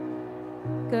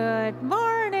Good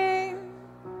morning.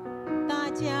 大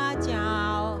家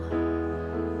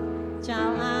早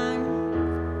安。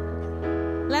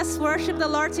 Let's worship the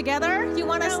Lord together. You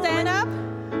want to stand up?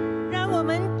 让我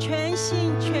们全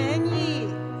心全意，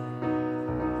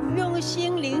用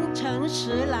心灵诚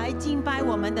实来敬拜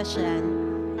我们的神。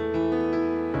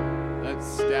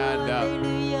 Let's stand 哈 up. 利路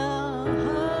亚，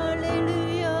哈利路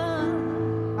亚，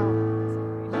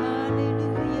哈利路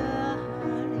亚，哈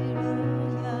利路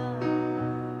亚。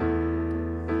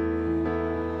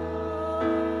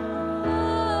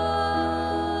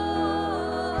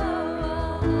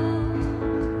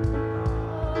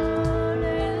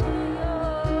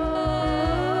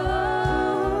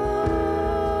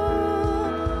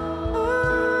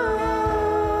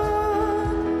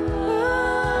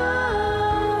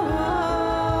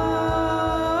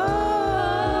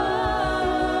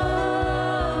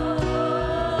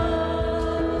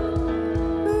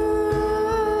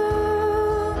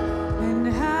 And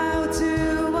how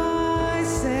do I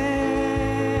say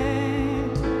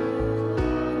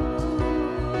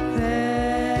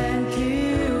thank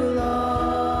you, Lord,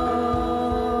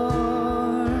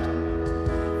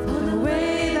 for the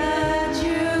way that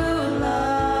you love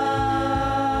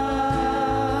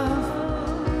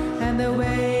and the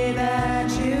way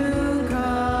that you come,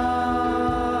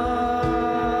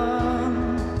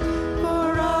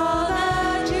 for all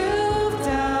that you've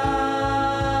done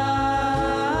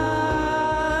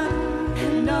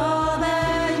and all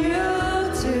that you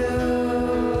do.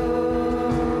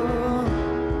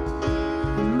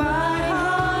 My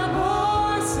heart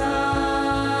pours out.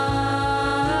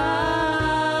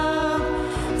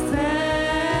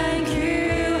 Thank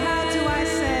you. How do I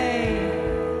say?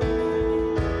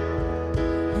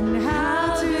 And how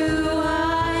do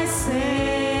I say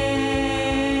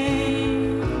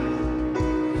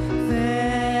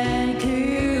thank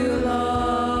you, Lord,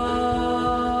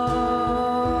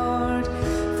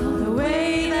 for the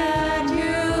way that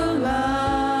you love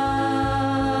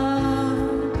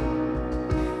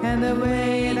and the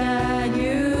way that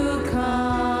you come,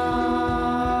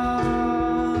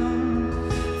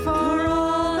 for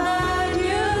all that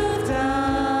you've done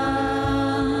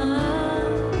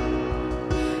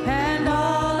and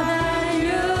all that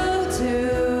you do.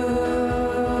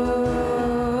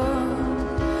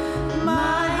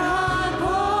 My heart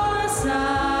pours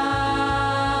out.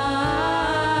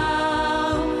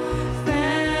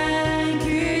 Thank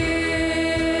you.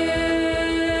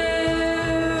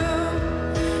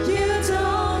 You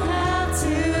don't have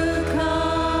to come,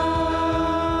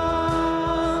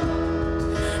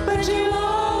 but you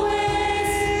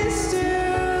always do.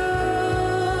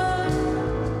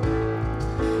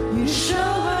 You show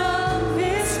up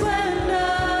in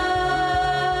splendor.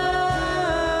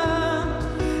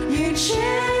 You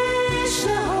change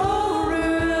the whole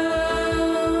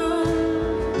room.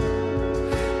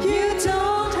 You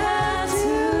don't have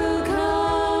to come,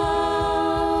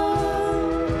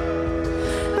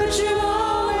 but you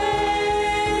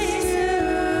always do.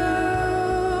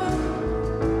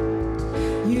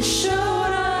 You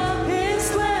showed up in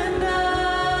splendor.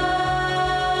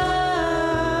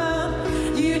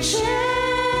 You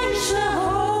changed the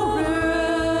whole room.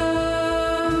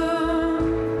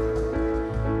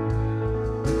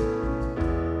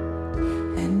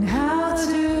 And how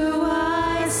do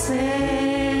I say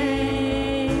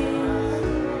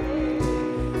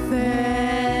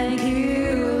thank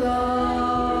you,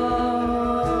 Lord,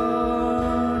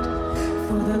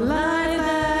 for the life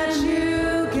that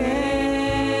you gave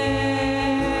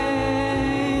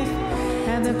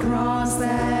and the cross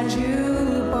that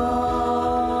you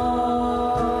bore,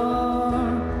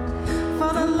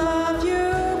 for the love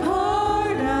you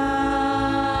poured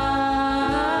out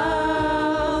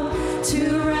to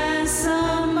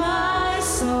ransom my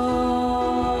soul.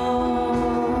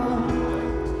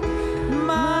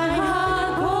 My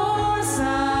heart pours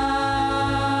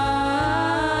out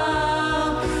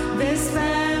this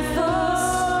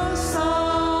thankful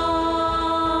song.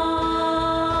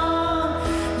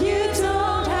 You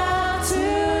don't have to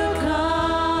come.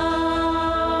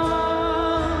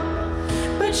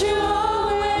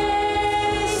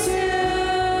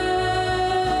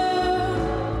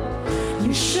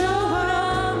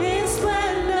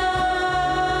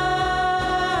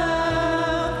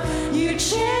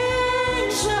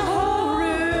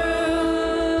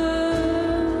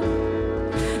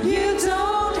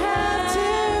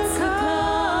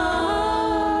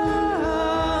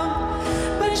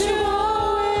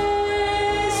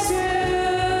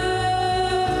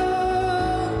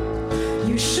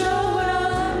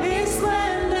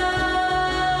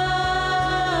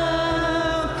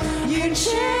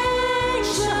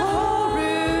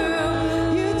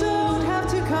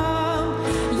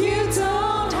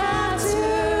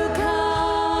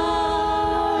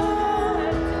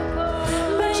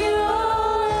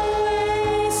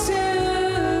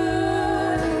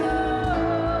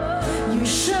 You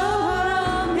show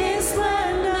up in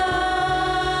splendor.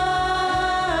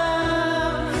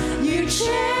 You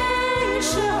change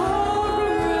the whole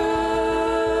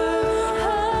room.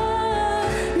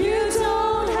 You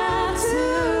don't have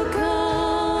to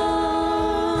come,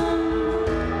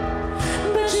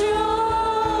 but you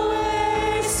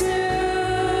always do.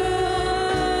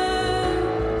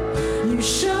 You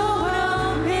show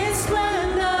up in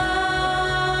splendor,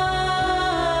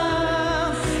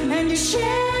 and you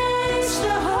change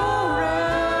the whole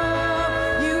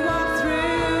room. You walk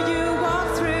through, you walk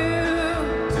through,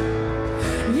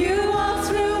 you walk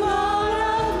through all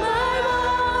of my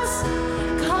walls,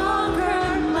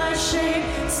 conquered my shame,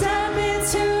 step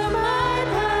into my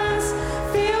past,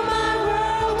 fill my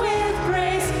world with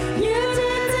grace. You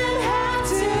didn't have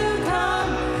to come,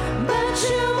 but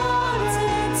you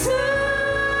wanted to.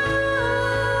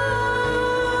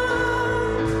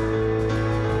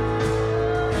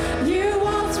 You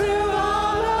walked through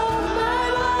all of my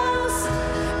walls,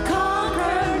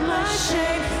 conquered my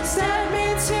shame, stepped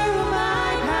into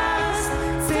my past,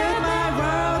 filled my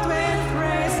world with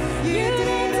grace. You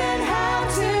didn't have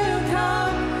to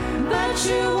come, but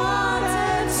you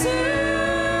wanted to.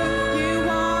 You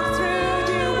walked through,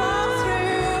 you walked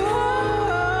through.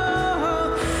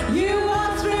 You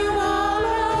walked through all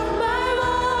of my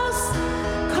walls,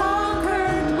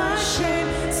 conquered my shame,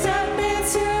 stepped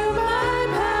into my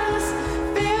past,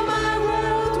 fill my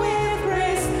world with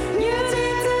grace. You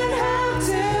didn't have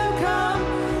to come,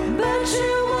 but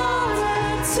you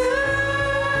wanted to.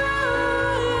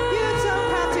 You don't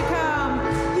have to come,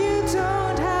 you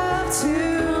don't have to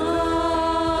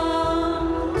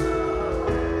come,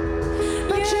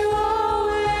 but you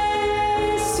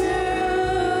always do.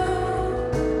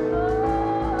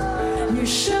 You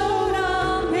showed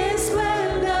up in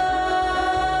splendor.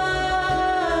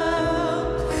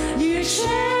 You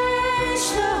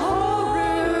changed the whole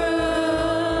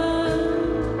room.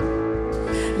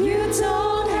 You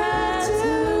don't have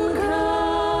to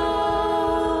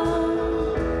come,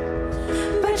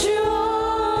 but you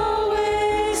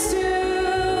always do.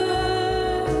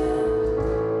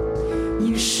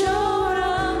 You showed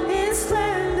up in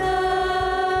splendor.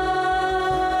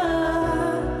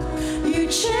 You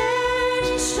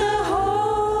changed the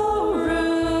whole room.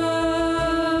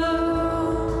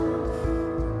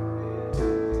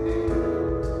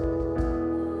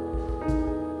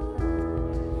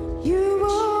 You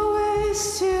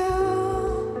always do.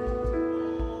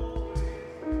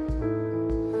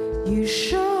 You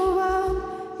show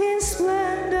up in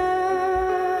splendor.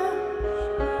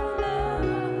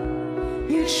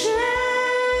 You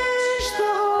change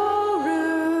the whole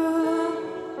room.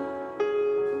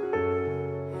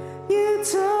 You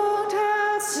don't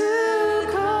have to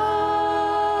come,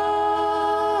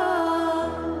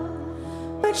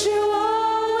 but you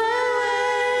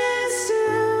always do.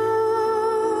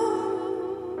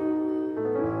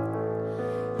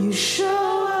 You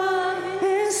show up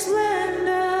in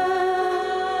splendor.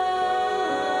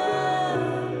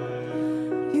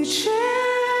 You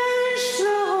change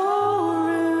the whole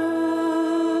room.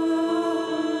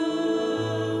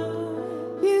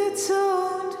 You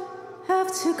don't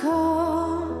have to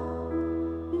come,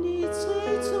 你最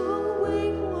终为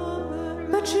我而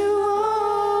but you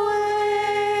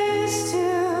always do.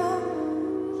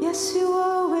 Yes, you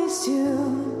always do.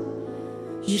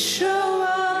 You show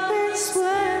up in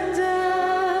splendor,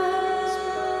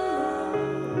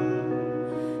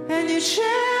 and you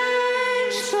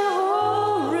change the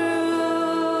whole room.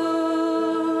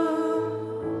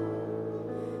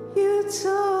 You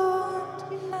don't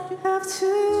have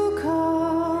to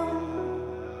come,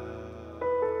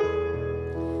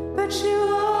 but you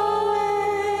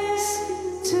always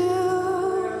do.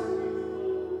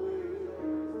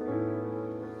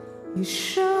 You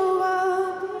show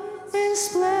up in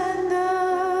splendor.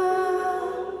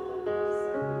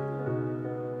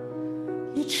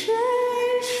 You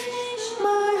change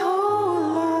my whole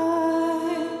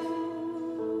life.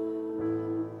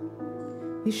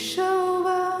 You show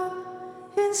up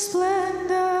in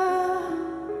splendor.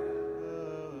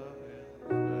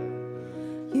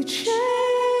 You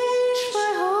change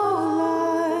my whole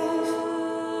life.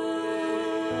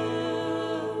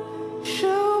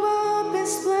 Show up in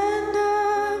splendor.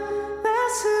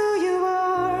 That's who you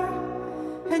are.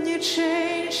 And you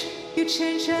change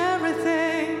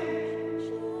everything.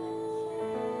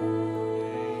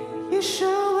 You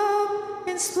show up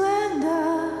in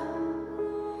splendor.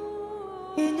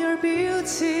 In your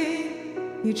beauty,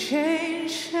 you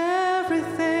change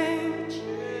everything.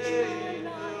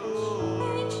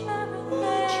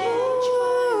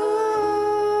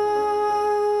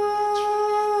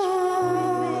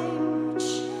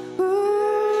 Ooh.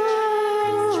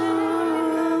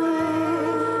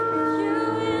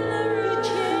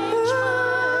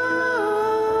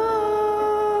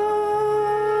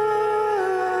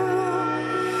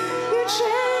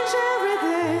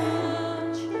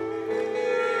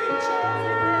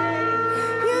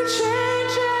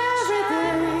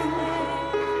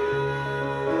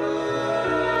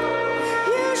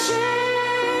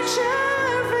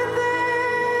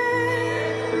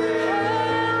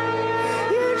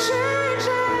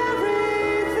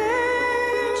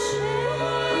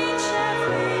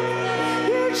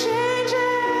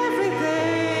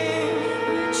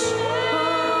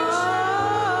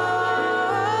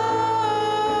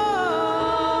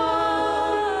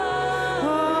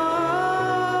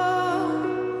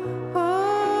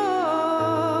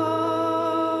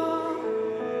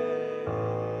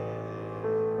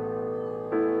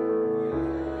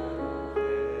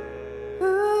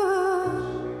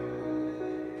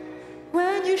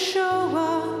 you show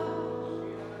up,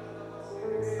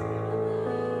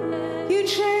 you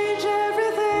change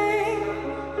everything.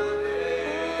 Ooh,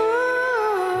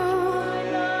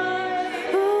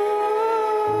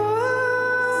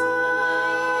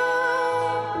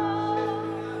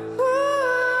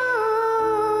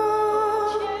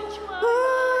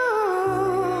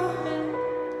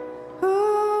 ooh,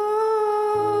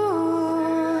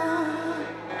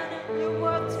 You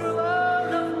walk through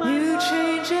all of my you life.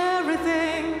 change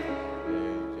everything.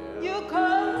 You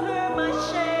conquer my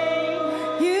shame.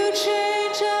 You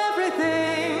change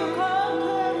everything.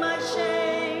 Conquer my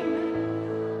shame.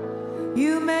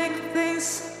 You make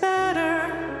things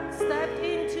better. Step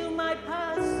into my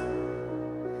past.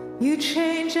 You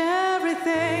change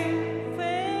everything.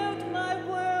 Filled my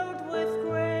world with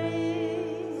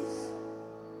grace.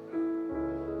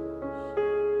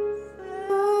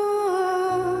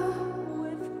 Ooh,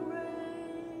 With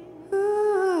grace. ooh.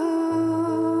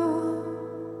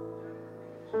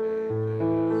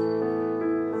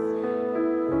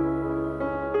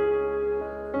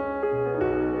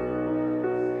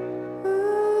 Ooh.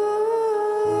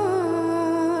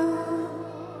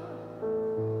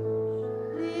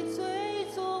 你最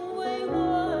终为我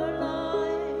而来，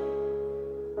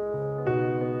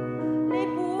你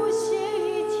不惜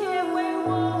一切为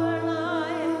我而来。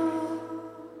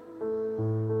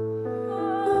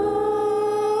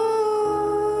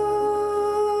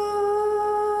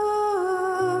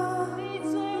你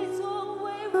最终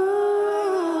为我而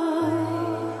来。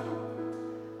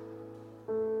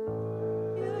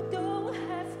You don't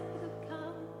have to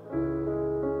come,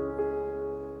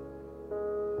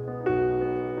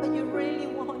 but you really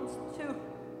want to.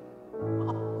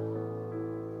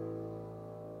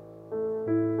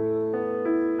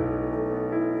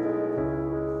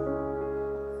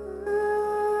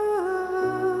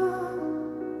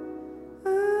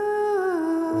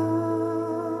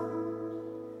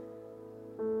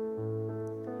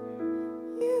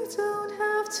 You don't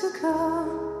have to come,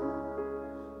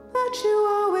 but you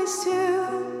always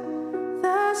do.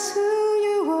 That's who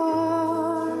you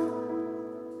are.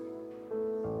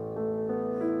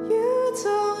 You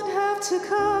don't have to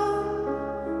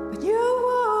come, but you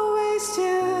always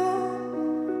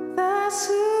do. That's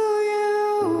who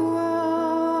you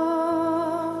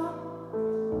are.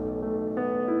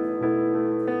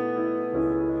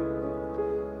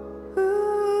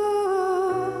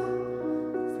 Ooh,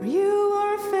 for you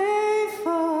are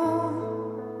faithful.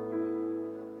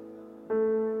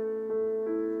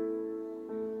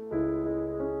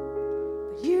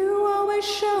 But you always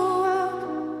show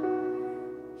up.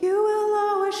 You will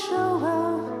always show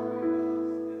up.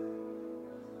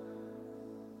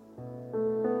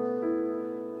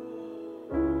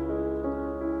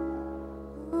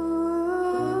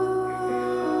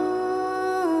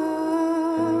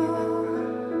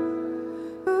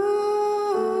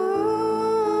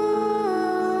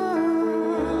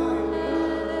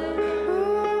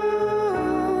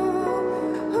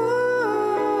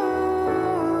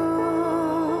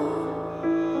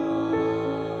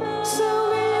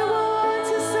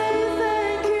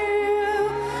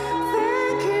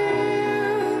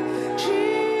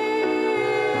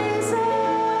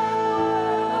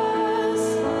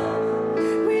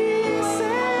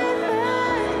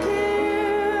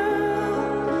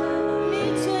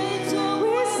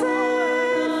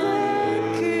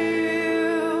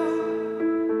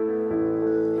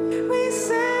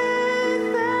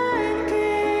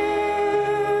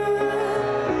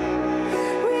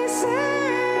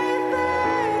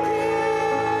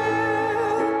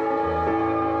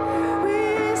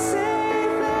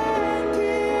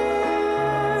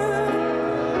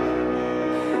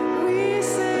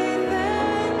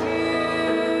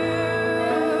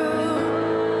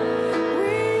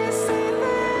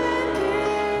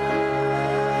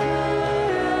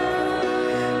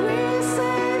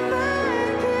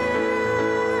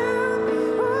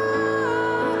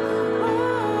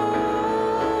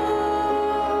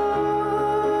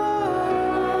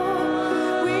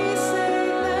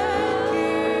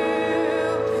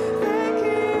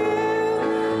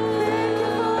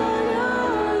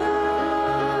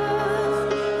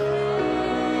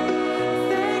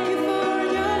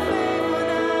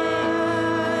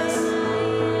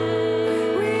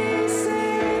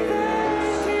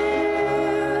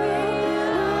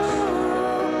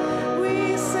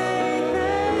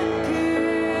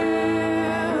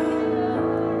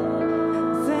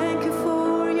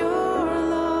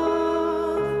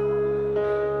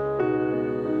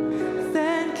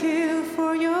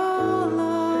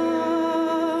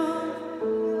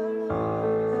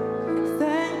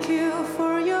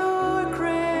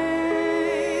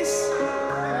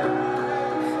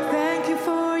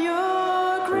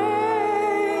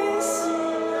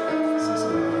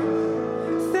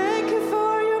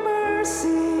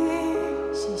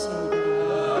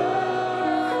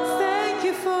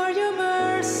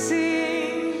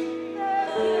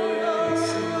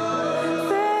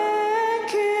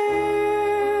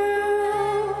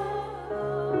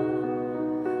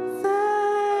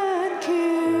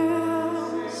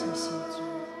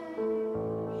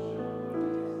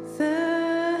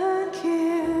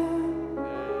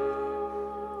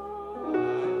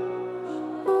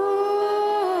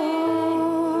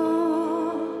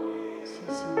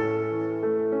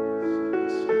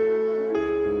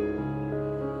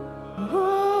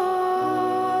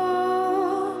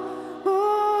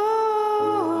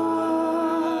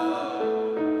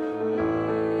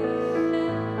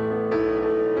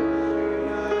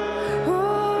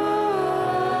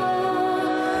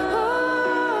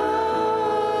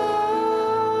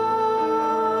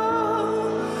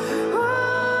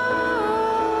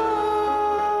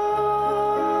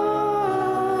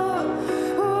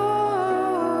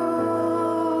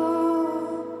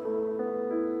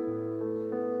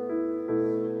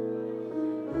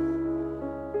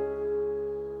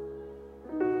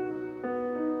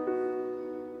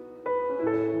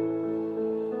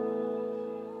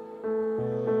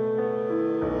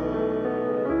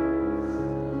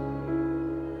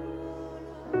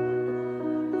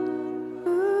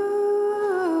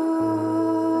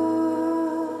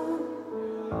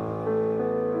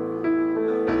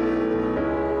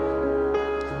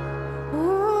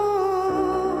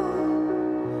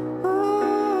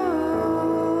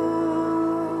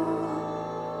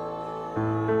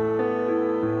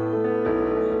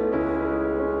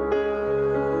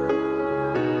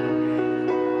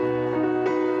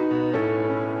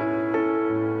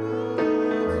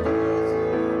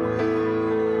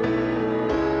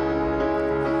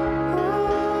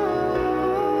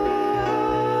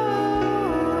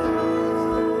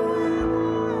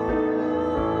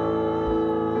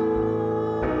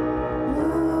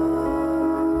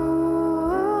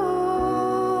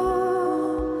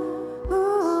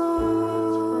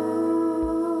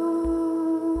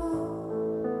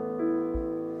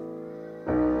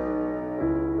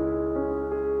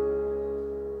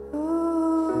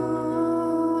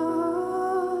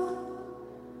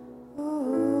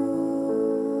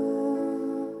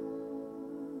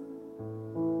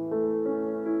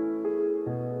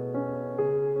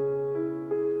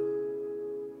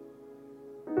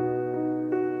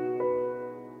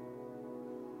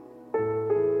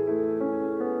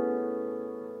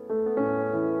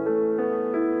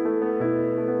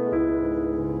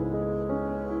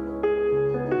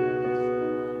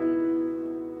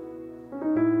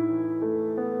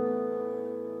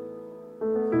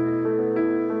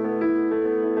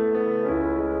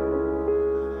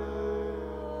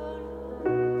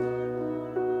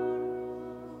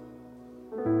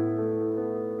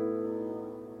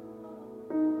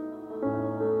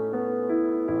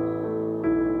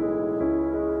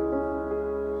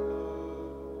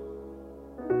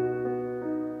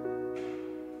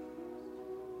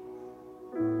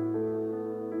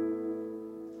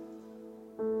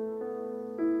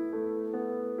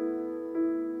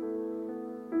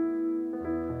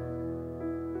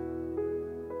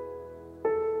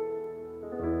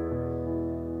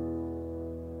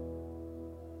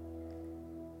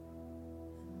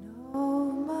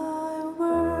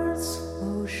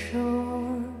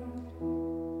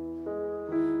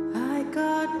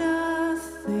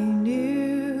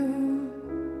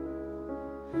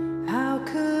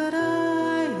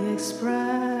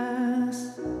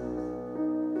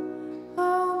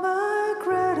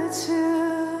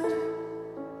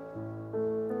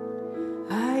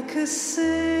 I could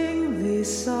sing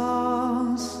these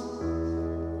songs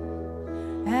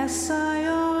as I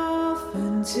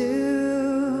often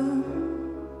do.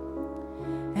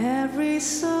 Every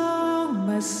song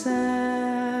must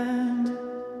end,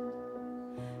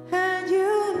 and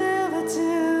you never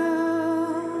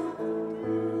do.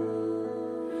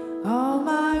 All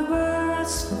my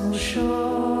words fall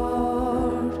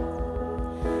short.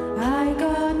 I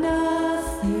got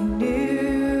nothing new.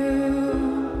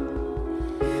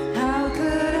 How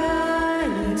could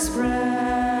I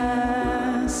express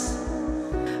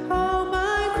all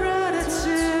my gratitude?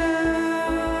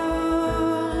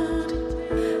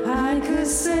 I could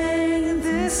sing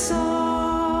these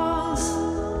songs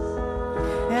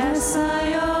as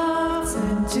I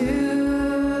often do.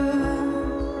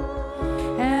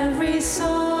 Every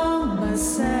song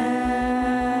must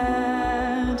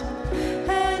end,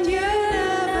 and you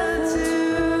never do.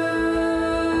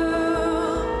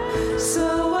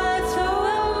 So I throw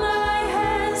up my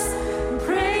hands and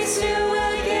praise you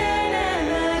again and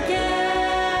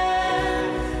again.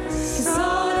 'Cause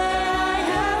all that I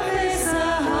have is a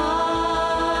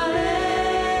hallelujah,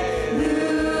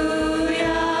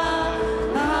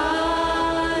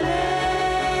 hallelujah.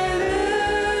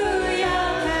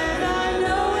 And I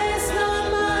know it's not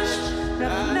much,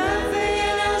 but nothing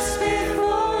else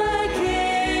before a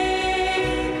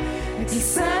king,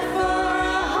 except for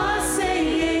a heart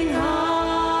singing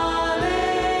hallelujah,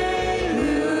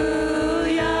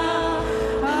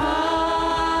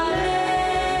 hallelujah.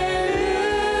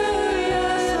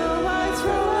 So I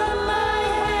throw up my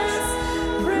hands,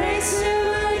 praise you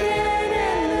again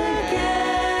and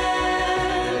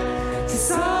again. 'Cause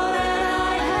all that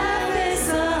I have is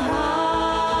a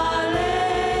hallelujah,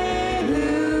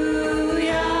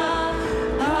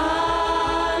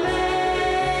 hallelujah.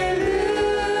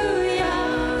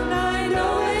 And I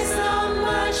know it's not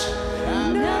much,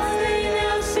 nothing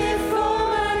else before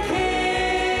my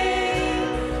king,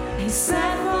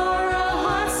 except for a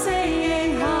heart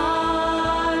singing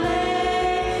hallelujah,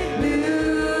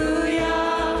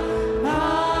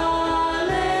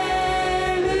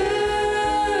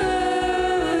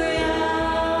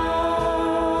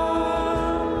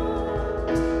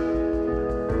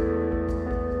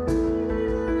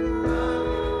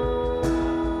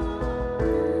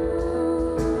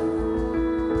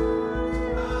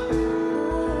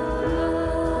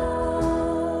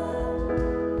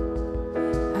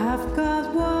 I've got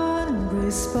one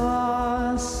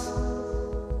response.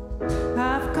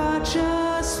 I've got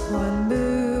just one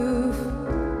move.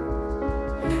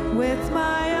 With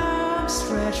my arms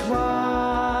stretched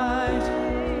wide,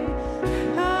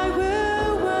 I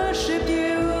will worship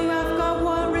you. I've got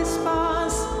one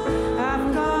response. I've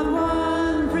got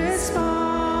one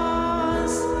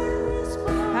response.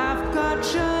 I've got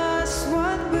just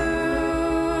one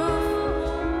move.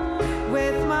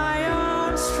 With my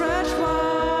arms stretched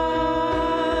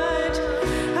wide,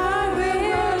 I will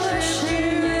worship you.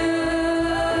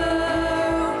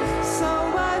 So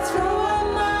I throw up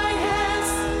my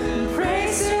hands and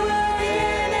praise you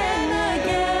again and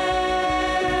again.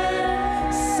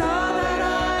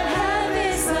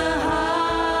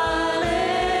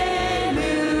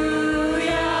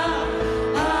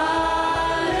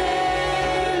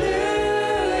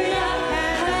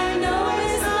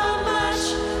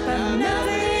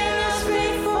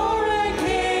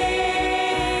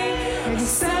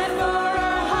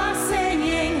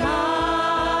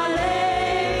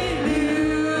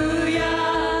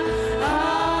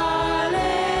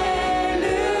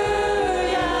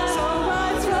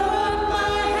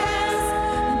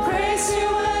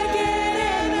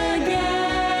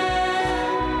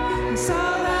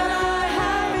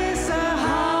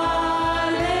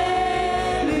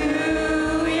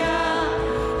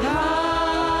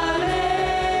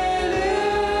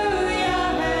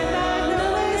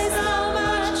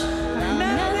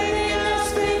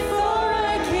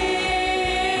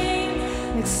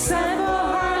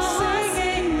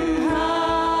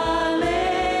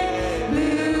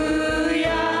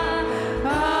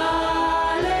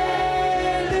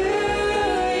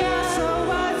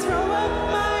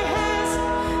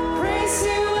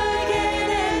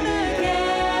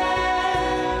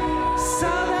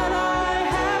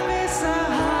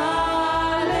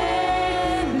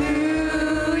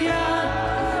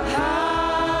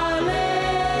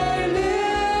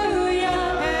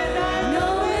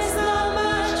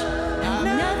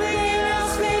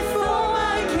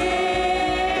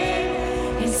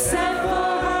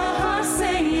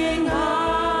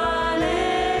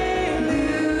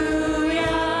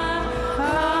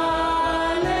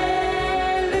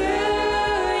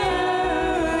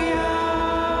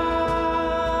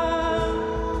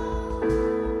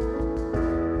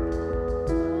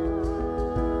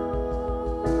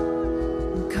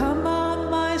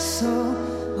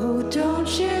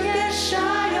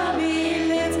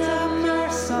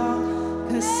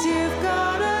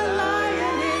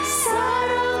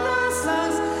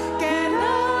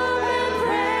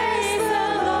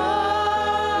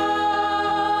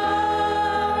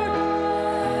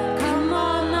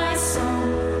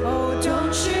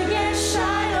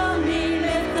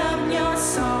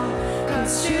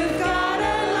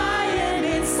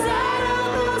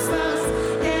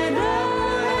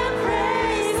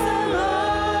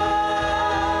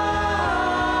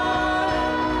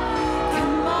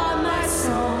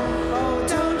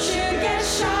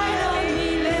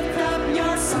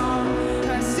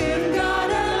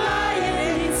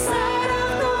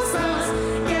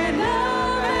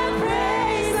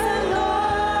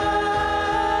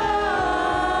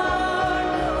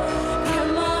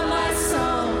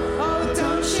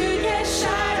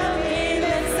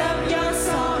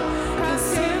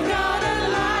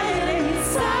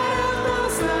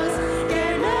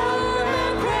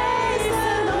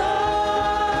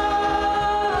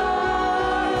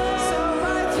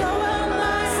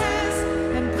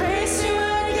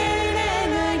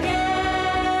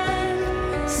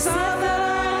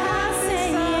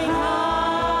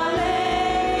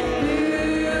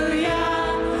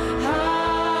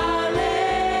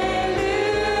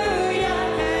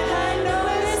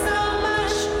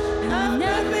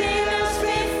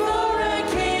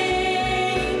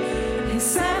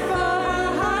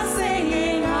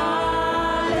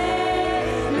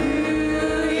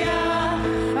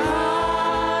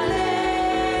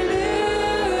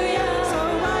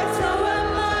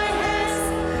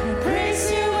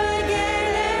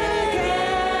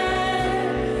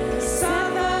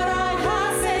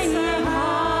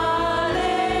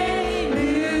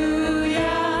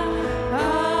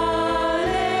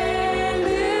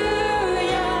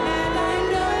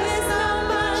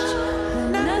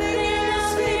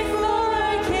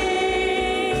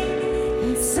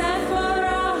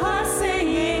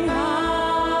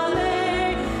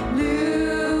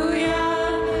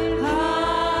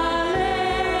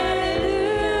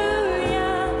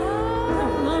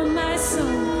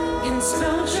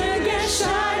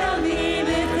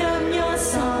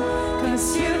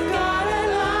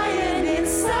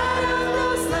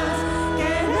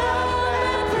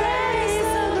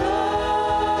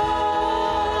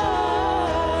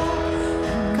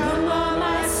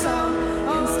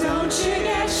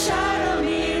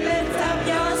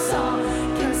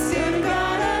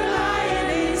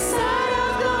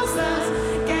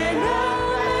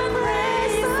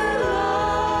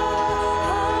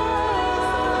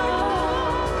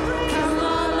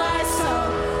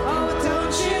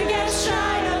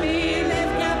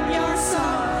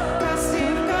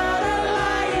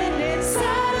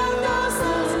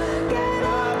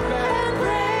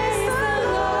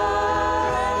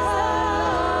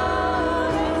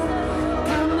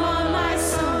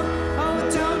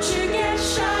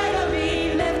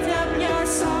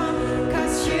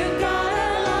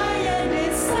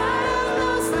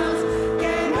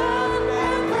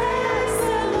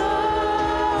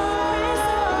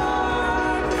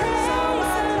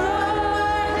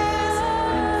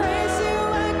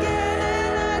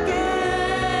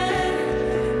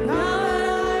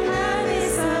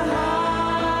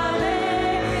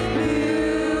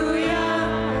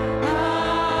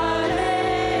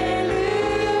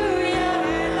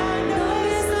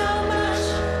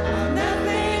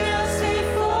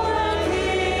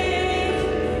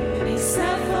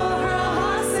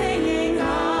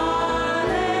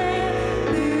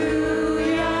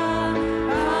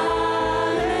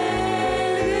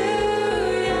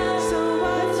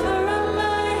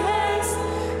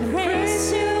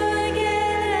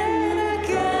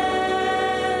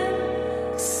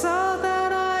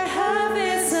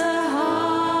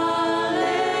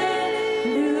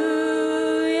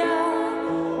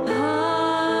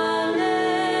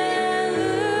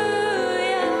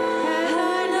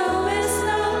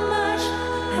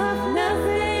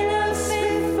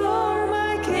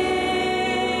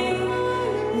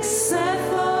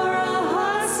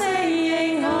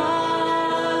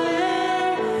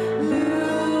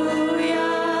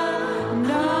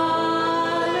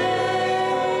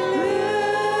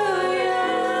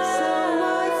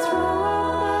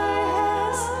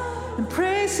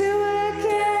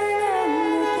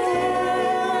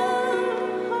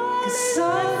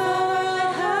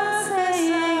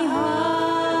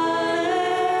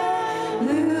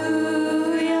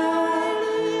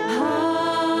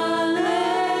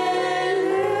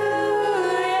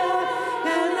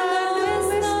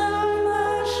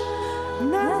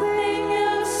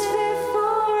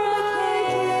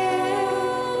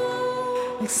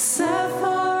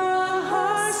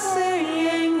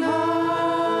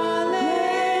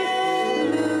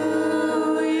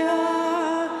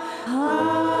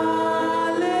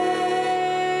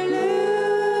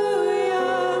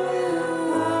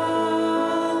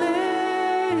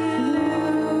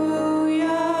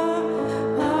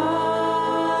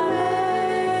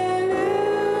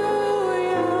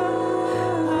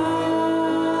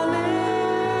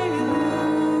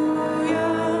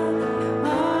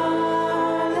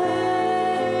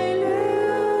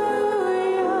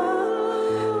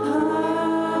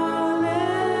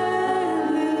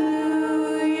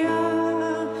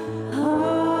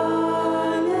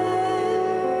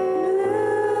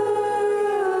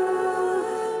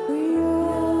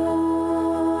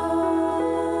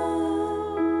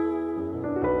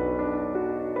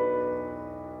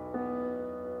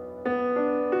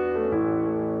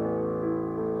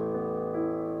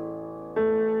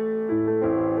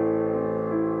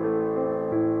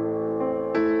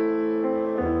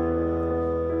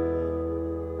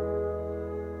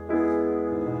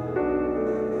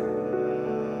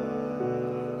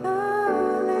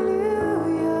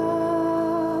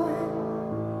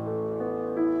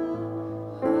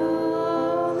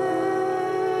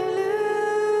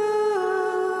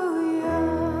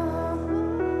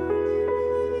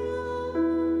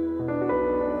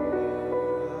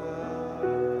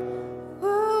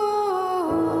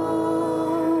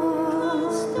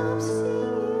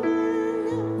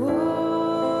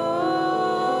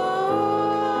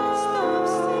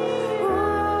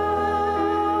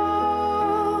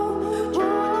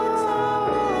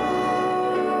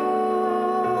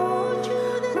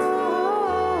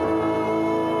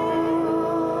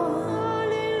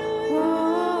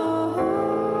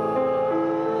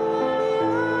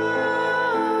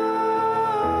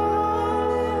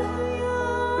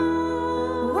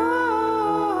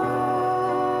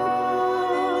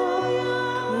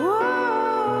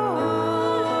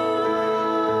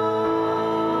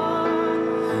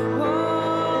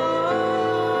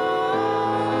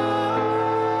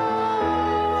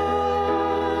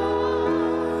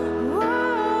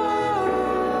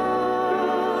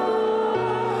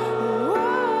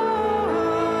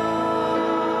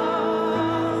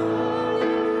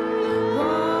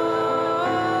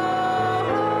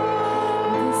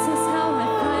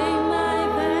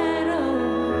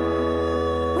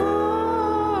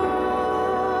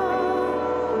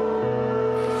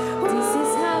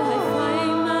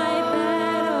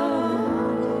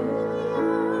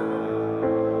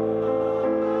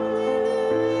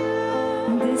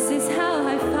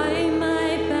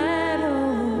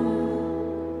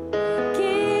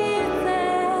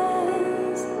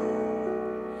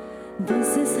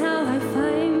 This is how I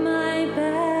fight my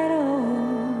battle.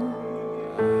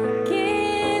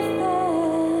 Give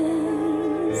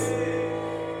thanks.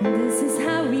 This is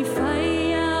how we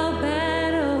fight our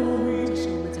battle.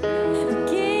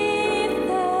 Give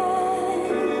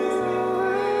thanks.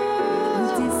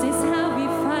 This is how we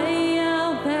fight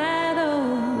our battle.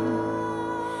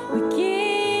 We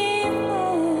give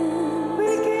thanks. We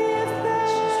give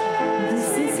thanks.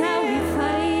 This is how we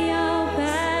fight our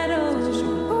battle.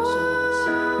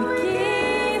 We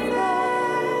give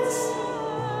thanks.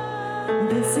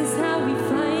 This is how we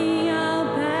fight our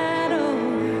battle.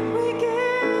 We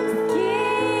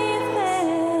give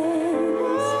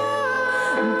thanks.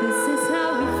 This is how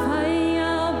we fight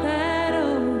our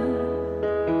battle.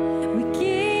 We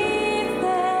give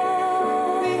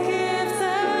thanks. We give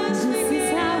thanks. This is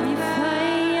how we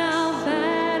fight our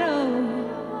battle.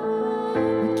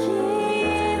 We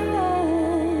give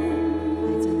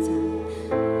thanks.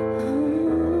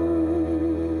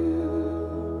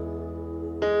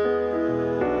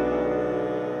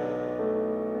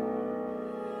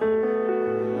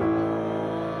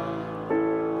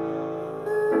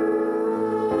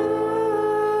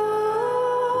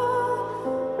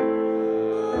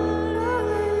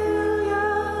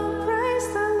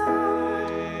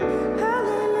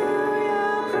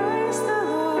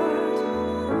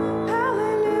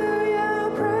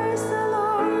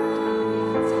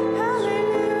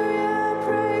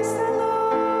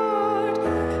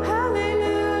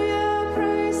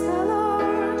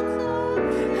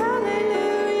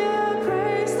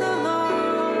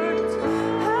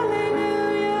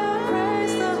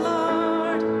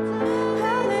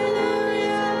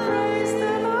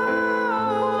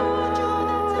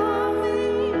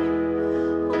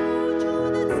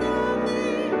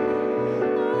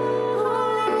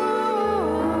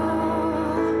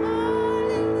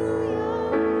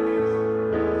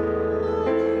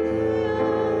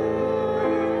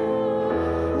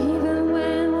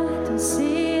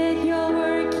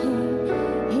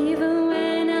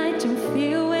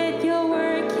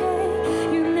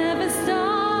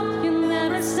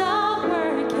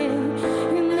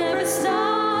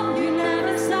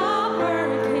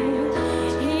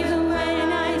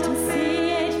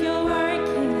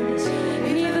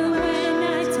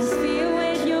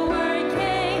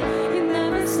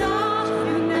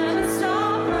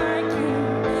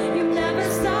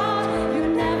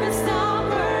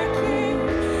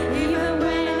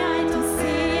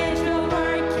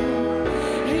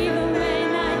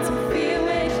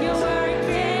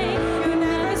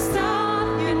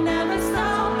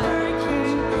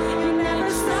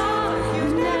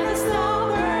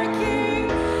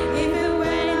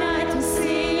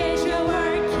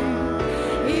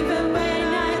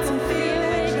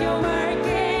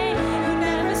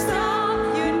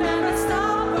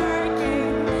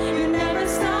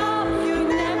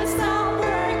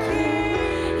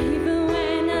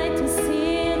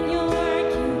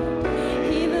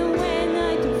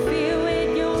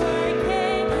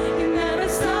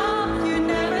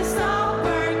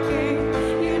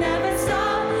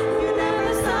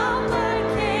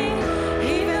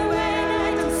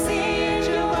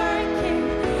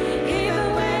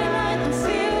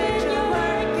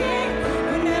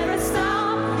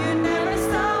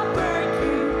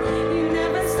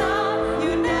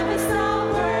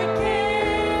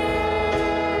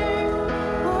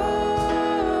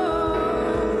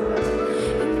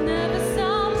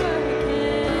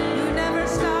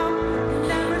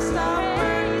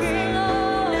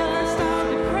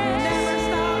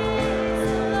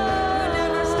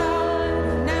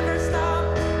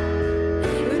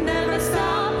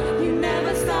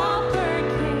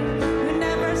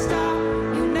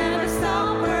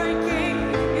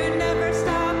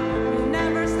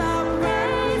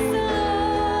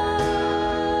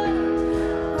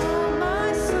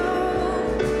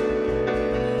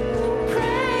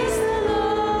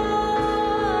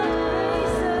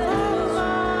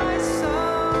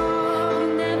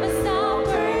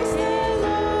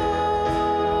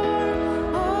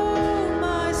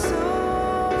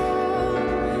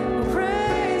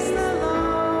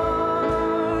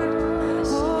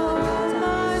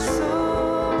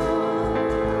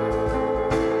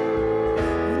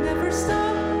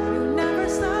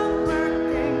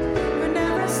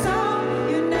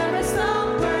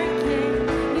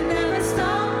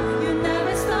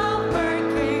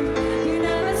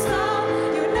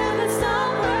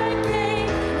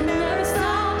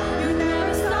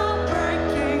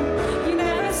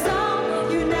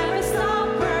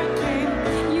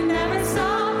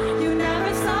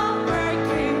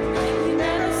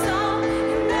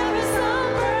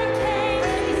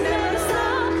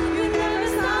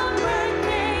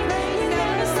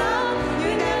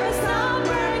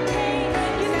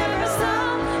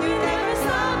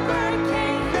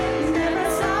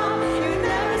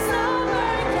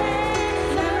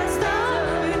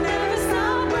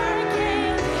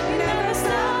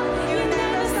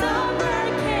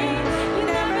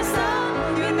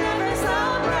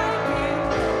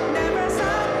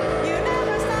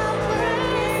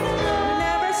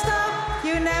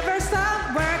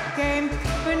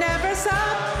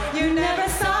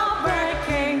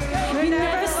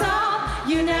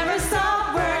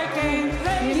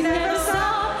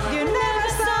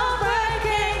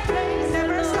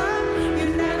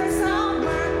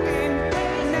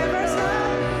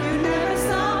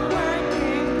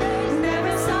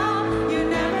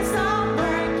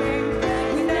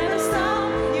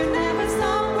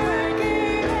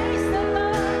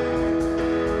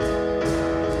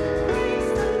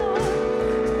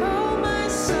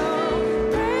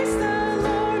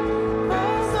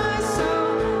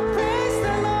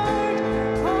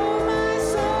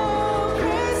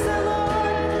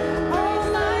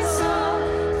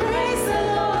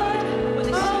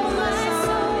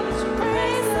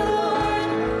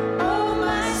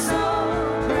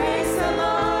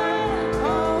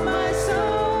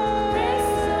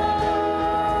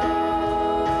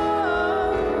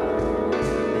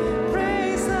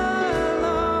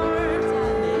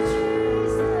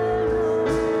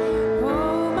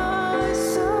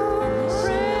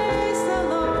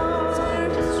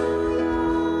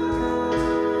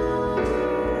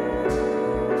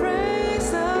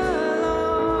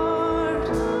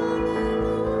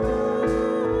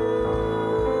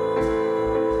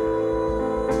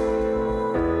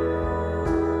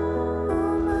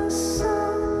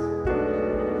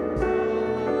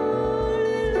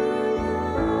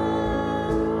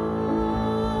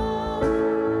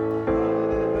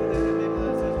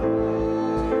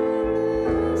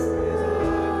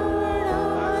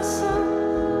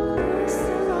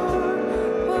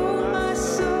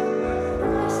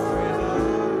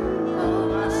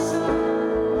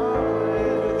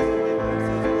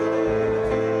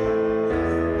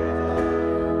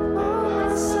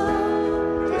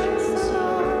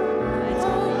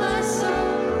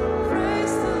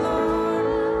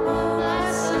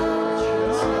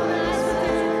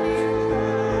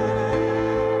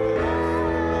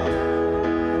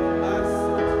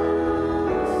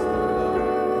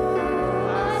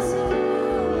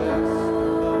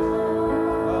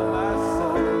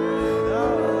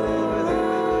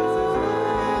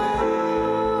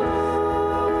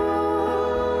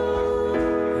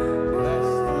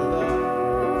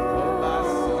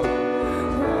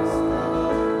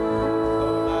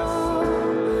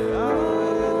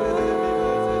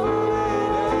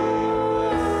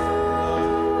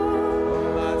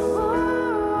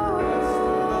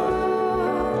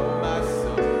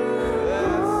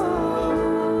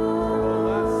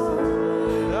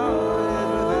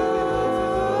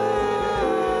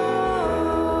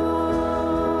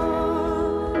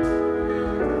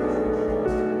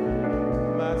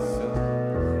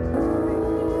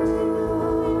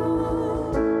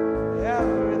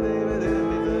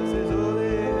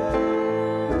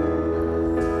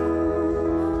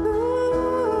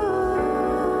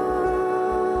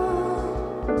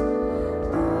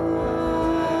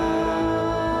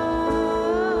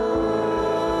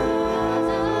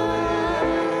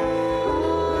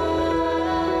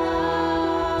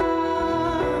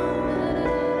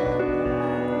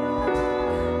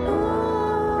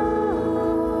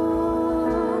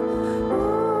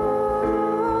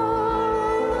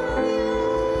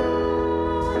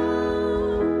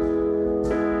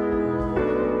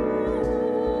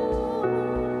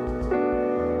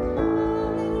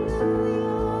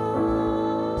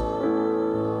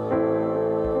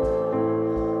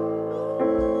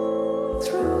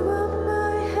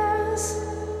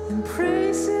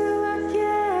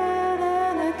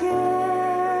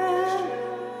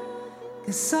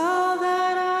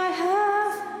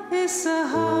 is a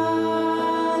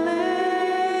hallelujah,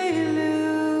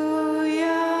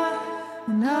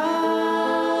 and hallelujah.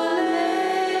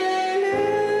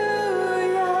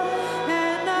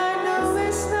 And I know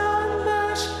it's not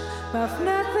much, but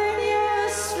nothing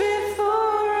else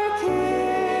before a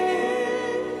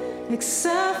king,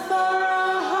 except for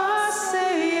a heart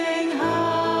saying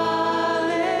hallelujah,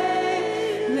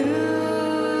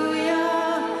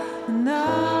 and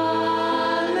hallelujah.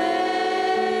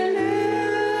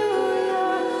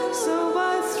 So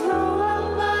I throw up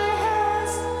my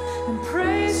hands and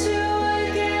praise you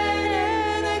again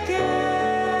and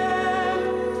again,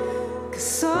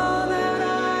 'cause all that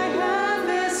I have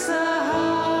is a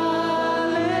hallelujah,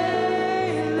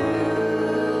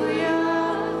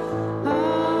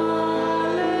 hallelujah.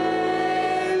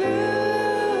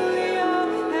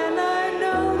 And I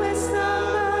know it's not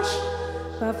much,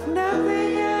 but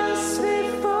nothing else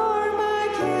before my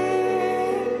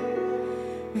King,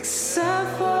 except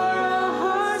for a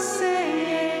heart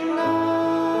saying hallelujah,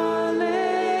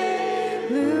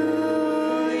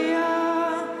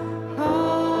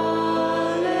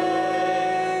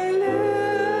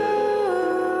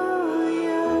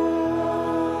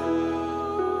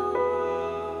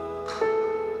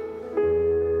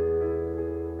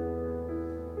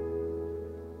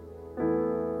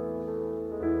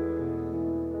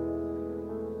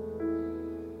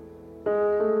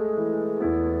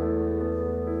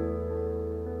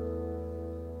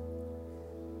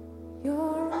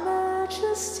 Your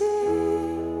Majesty,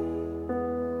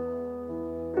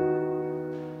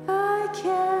 I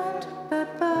can't but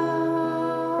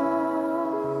bow,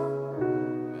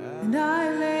 and I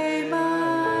lay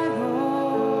my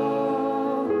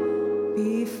all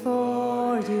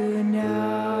before you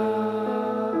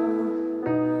now.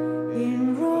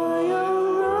 In royal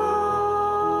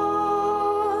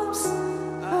robes,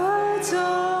 I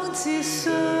don't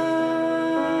deserve,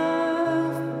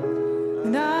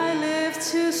 and I live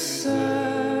to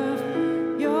serve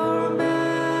your majesty,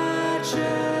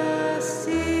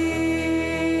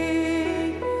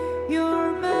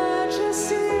 your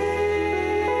majesty.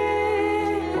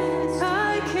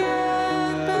 I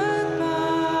can't but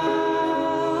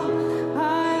bow,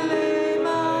 I lay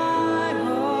my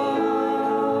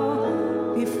all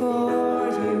before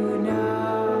you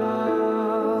now.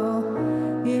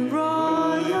 In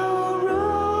royal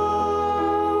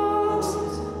robes,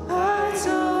 I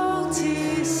don't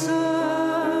deserve,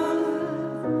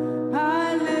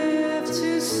 I live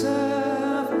to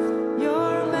serve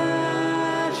your majesty.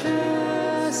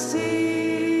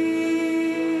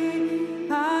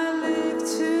 I live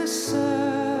to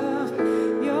serve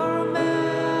your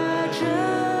majesty.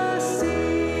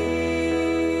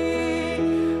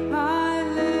 I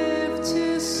live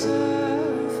to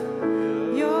serve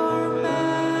your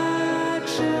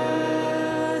majesty.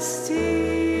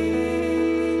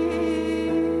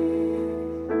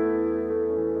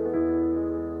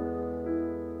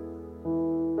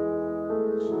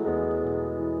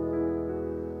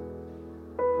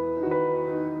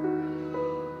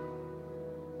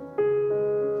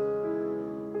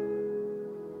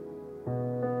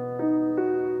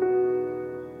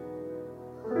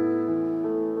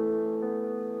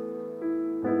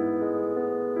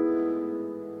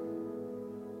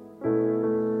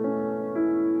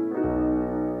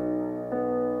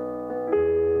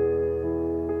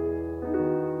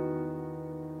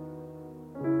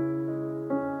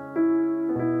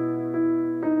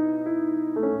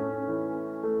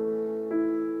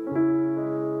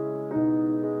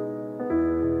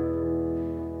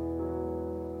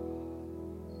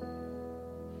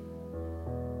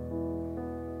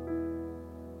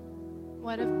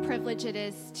 What a privilege it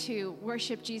is to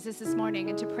worship Jesus this morning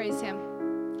and to praise him.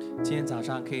 今天早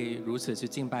上可以如此去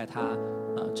敬拜他，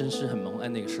真是很蒙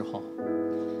恩的一个时候。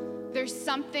 There's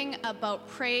something about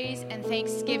praise and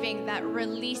thanksgiving that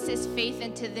releases faith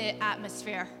into the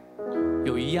atmosphere.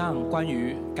 有一样关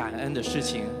于感恩的事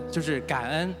情，就是感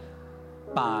恩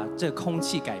把这空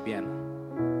气改变了。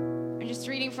 I'm just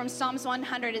reading from Psalms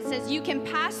 100. It says, "You can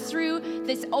pass through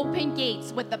this open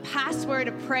gates with the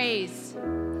password of praise."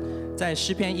 在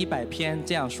诗篇100篇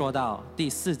这样说到第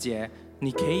4节，你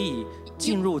可以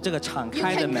进入这个敞 You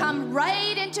开的 can 门， come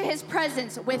right into his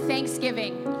presence with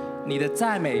thanksgiving. 你的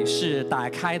赞美是打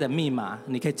开的密码，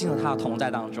你可以进入他的同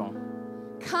在当中。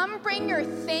 Come bring your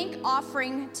thank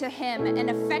offering to him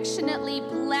and affectionately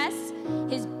bless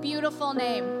his beautiful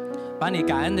name. 把你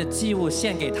感恩的祭物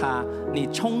献给他，你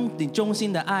衷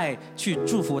心的爱去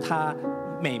祝福他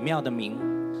美妙的名。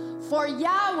 For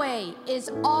Yahweh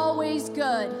is always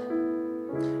good.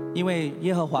 因为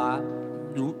耶和华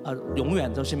永远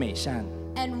都是美善。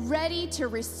and ready to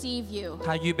receive you.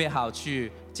 他预备好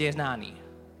去接纳你。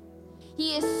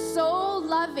 He is so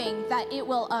loving that it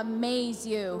will amaze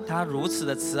you. 他如此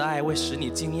的慈爱会使你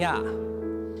惊讶，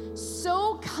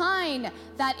 So kind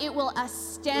that it will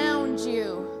astound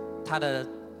you. 他的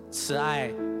慈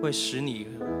爱会使你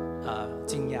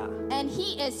惊讶。 And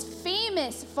he is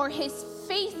famous for his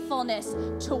faithfulness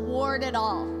toward it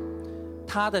all.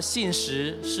 他的信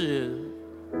实是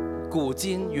古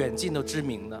今远近都知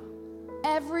名的，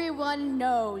 Everyone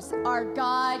knows our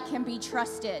God can be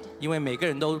trusted. 因为每个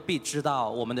人都必知道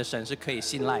我们的神是可以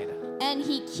信赖的。 And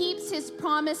he keeps his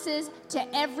promises to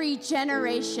every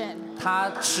generation. 他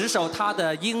持守他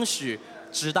的应许，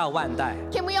直到万代。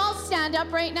 Can we all stand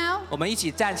up right now? 我们一起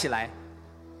站起来。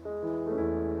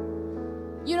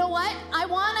 You know what? I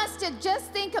want us to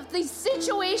just think of these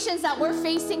situations that we're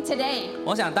facing today.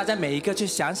 我想大家每一个去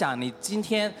想想，你今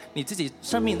天你自己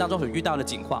生命当中所遇到的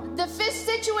情况， The fifth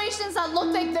situations that look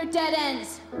like they're dead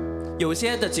ends. 有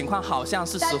些的情况好像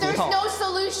是死 That 胡 there's 同， no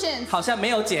solutions. 好像没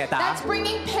有解答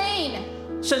That's，bringing pain.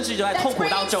 甚至就在痛 That's 苦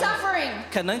当 bringing 中， suffering.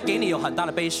 可能给你有很大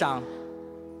的悲伤。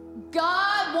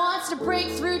 God wants to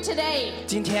break through today.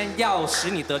 今天要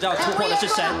使你得到突 And 破 we 的 are 是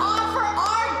going 神。 to offer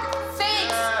our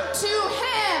thanks to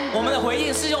Him. 我们的回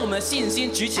应是用我们的信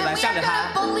心举起 And 来 we 向 are 着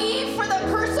他。 going to believe for the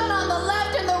person on the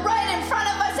left and the right in front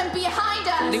of us and behind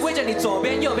你 us. 为着你左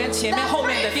边、右边、前面、 That 后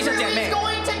面的弟兄姐 breakthrough 妹 is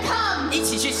going to come 一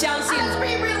起去相信， as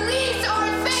we release our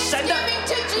thanksgiving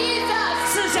to Jesus.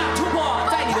 赐下突破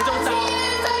在你的中 Because 间， He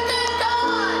is a good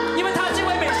God. 因为他是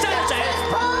位美善的神， His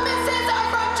promises are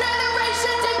from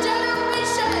generation to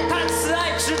generation. 他的慈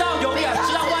爱直到永远， Because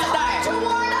直到 His 万 heart 代。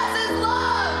 toward us is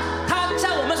love. 他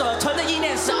向我们所存的意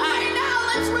念是 So 爱， right now,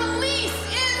 let's release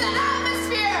in the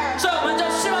atmosphere. 所以我们就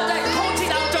释放在空气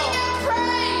当中， Thanksgiving and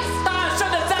praise. 大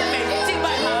声的赞美、敬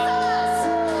拜他，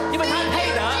 因为他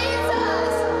配得。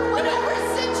 Jesus, whatever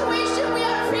situation we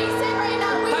are facing right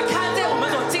now, we 他看见我们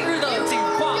所经历的 You 境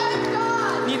are 况， good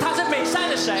God. 他是美善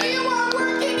的神， You are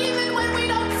working even when we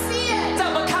don't see it. 在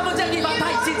我们看不见的地方，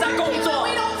他已经在工 Even 作 when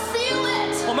we don't feel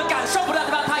it. 我们感受不到的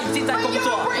地方，他已经在 But 工 you're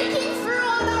作。 breaking through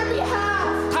on our behalf.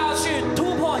 他要去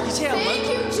突破一切我 Thank 们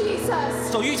you,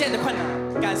 Jesus. 所遇见的困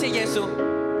难。感谢耶稣。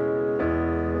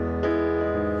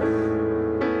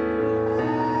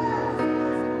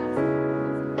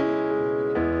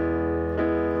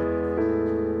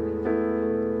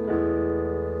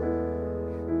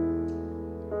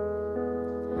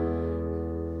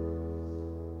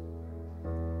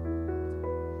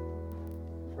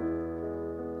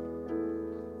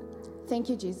 Thank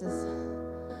you, Jesus.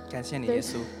 感谢你，耶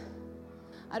稣。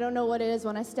 I don't know what it is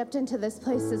when I stepped into this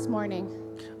place this morning.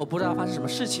 我不知道发生什么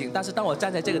事情，但是当我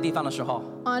站在这个地方的时候，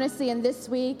 Honestly, in this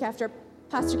week, after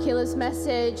Pastor Kayla's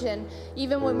message, and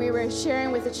even when we were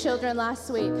sharing with the children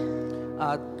last week,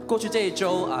 过去这一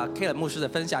周K 牧师的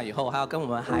分享以后，还有跟我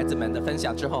们孩子们的分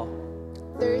享之后，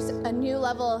 there's a new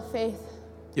level of faith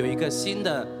有一个新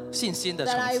的信心的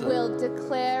that 层 I 次。 will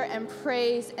declare and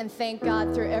praise and thank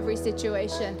God through every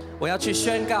situation. 我要去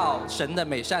宣告神的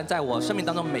美善，在我生命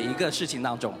当中每一个事情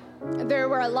当中。 There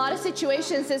were a lot of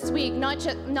situations this week, not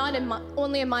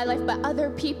only in my life, but other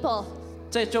people.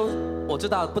 这周我知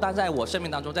道，不单在我生命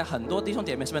当中，在很多弟兄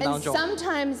姐妹生命 And 当中，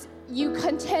 sometimes you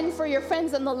contend for your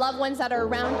friends and the loved ones that are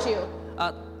around you.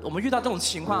 我们遇到这种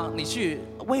情况，你去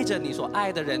为着你所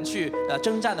爱的人去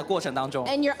征战的过程当中，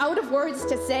 And you're out of words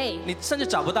to say. 你甚至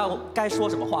找不到该说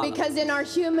什么话了， Because in our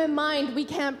human mind, we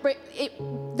can't break it,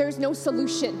 there's no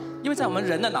solution. 因为在我们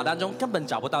人的脑当中根本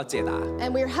找不到解答。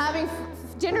 And we're having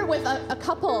dinner with a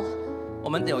couple. 我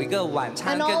们有一个晚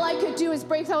餐 And 跟 all I could do is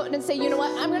break out and say, you know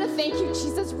what, I'm going to thank you,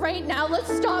 Jesus, right now.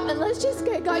 Let's stop and let's just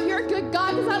get God. You're a good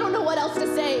God, because I don't know what else to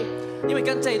say. 因为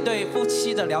跟这一对夫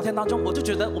妻的聊天当中，我就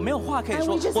觉得我没有话可以 And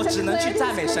说 we just，我只能去 declared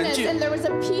赞美 His 神 goodness. 去。 And there was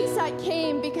a peace that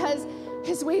came because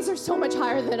His ways are so much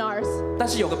higher than ours. 但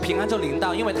是有个平安就临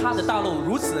到，因为他的道路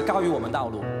如此的高于我们道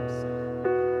路。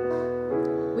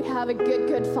 We have a good,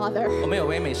 good Father. 我们有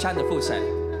位美善的父神，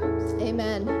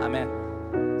 Amen. 阿门。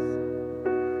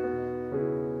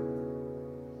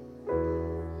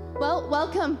 Well,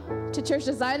 welcome to Church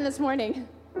of Zion this morning.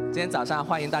 今天早上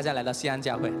欢迎大家来到西安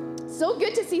教会， So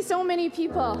good to see so many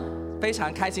people. 非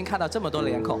常开心看到这么多的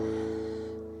脸孔。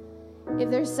 If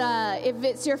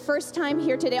it's your first time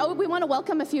here today, we want to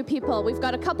welcome a few people. We've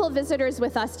got a couple of visitors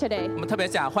with us today. 我们特别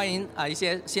想欢迎一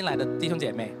些新来的弟兄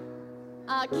姐妹。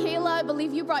 Kayla, I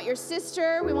believe you brought your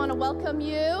sister. We want to welcome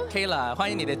you. Kayla，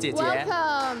欢迎你的姐姐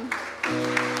Welcome.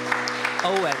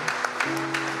 欧文。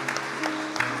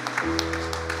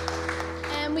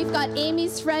 And we've got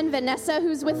Amy's friend Vanessa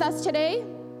who's with us today.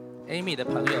 Amy 的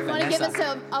朋友 Want to give us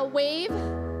Vanessa， a wave,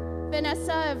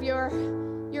 Vanessa, if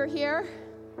you're here?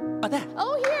 啊，对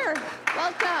Oh, here.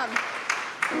 Welcome.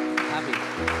 ，Happy。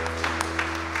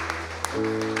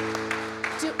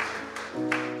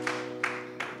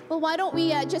 Well, why don't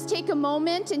we just take a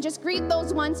moment and just greet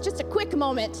those ones, just a quick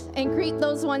moment, and greet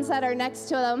those ones that are next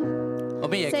to them. 我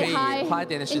们也可 Say 以 hi, 花一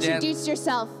点的时间 introduce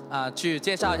yourself. 去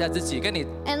介绍一下自己，跟你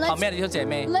And let's- 旁边的弟兄姐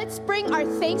妹。 Let's bring our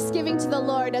thanksgiving to the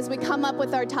Lord as we come up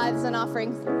with our tithes and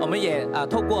offerings. 我们也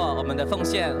透过我们的奉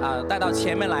献带到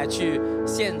前面来去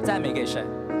献赞美给神。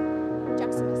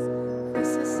 Jackson.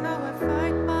 This is how I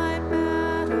fight my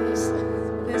battles.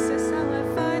 This is how I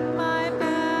fight my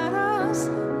battles.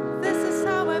 This is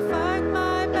how I fight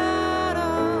my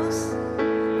battles.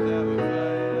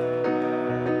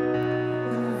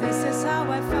 This is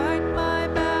how I fight my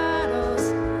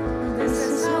battles. This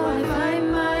is how I fight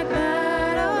my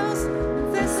battles.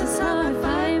 This is how I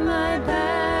fight my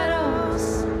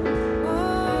battles. Oh,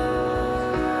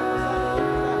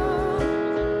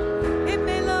 it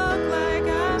may look like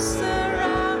I'm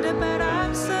surrounded, but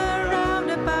I'm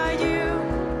surrounded by you.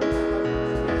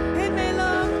 It may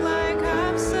look like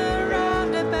I'm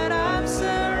surrounded, but I'm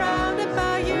surrounded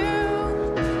by you.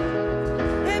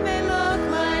 It may look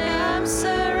like I'm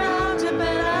surrounded,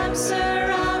 but I'm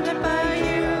surrounded by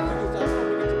you.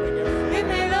 It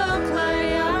may look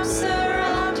like I'm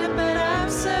surrounded, but I'm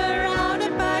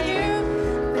surrounded by you.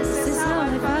 This is how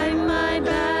I fight my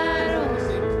battle.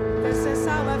 This is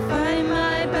how I fight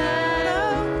my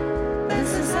battle.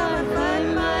 This is how I fight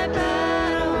my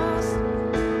battles.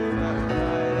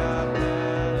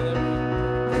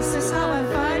 This is how I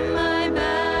fight my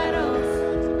battles.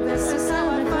 This is how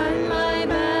I fight my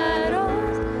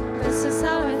battles. This is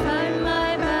how I fight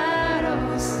my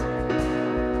battles.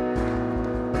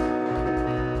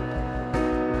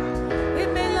 It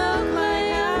may look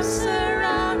like I'm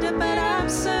surrounded, but I'm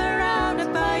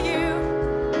surrounded by you.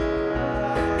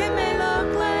 It may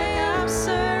look like I'm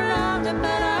surrounded,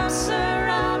 but I'm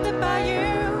surrounded by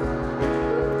you.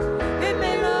 It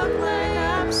may look like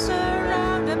I'm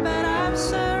surrounded, but I'm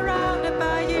surrounded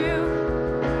by you.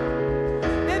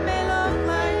 It may look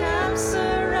like I'm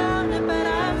surrounded, but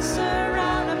I'm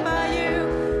surrounded by you.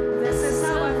 This is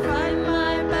how I fight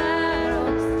my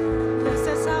battles. This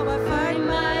is how I fight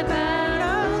my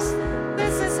battles.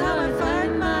 This is how I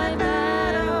fight my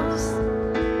battles.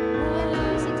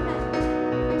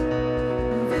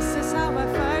 This is how I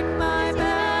fight my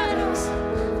battles.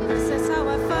 This is how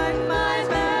I fight my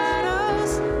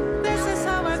battles. This is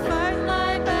how I fight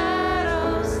my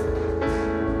battles.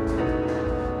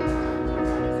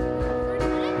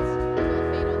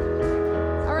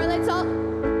 All right,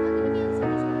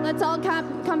 let's all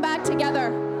come back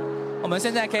together. 我们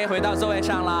现在可以回到座位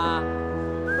上啦。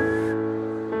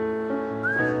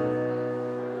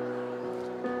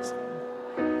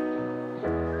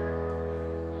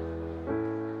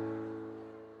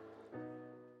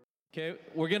 Okay,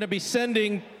 we're going to be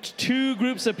sending two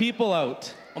groups of people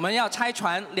out. 我们要拆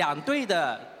船2队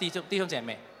的弟兄姐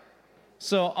妹。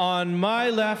 So on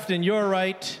my left and your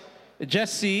right,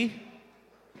 Jesse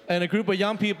and a group of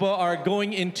young people are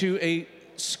going into a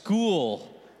school,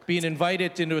 being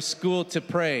invited into a school to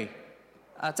pray.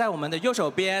 在我们的右手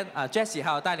边Jessie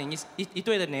还有带领一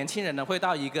队的年轻人呢，会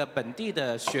到一个本地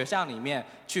的学校里面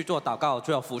去做祷告、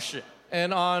做服事。 And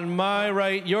on my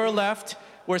right, your left,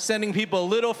 we're sending people a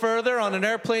little further on an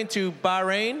airplane to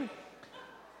Bahrain.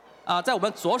 在我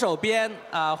们左手边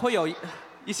会有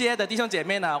一些的弟兄姐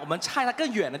妹呢，我们差到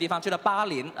更远的地方，去了巴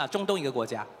林中东一个国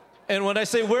家。 And when I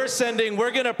say we're sending,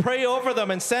 we're going to pray over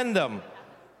them and send them.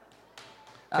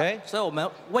 Okay? 所以我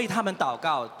们为他们祷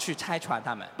告，去拆传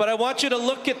他们。 But I want you to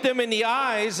look at them in the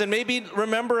eyes and maybe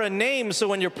remember a name so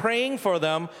when you're praying for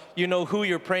them, you know who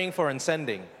you're praying for and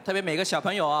sending. 特别每个小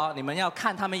朋友哦，你们要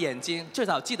看他们眼睛，至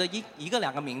少记得一个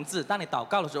2个名字。当你祷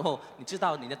告的时候，你知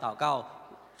道你的祷告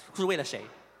是为了谁。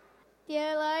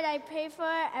 Dear Lord, I pray for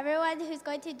everyone who's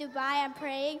going to Dubai. I'm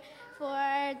praying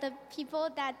for the people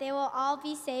that they will all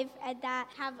be safe and that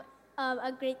have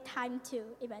a great time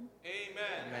too. Amen.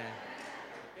 Amen.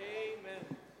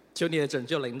 求你的拯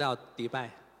救临到迪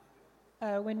拜。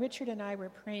 When Richard and I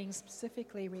were praying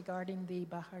specifically regarding the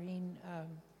Bahrain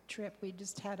trip, we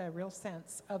just had a real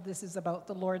sense of this is about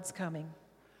the Lord's coming.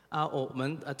 我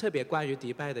们特别关于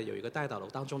迪拜的有一个代祷楼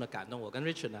当中的感动，我跟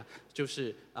Richard 呢，就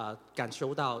是感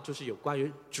受到就是有关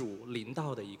于主临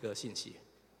到的一个信息。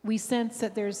 We sense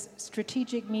that there's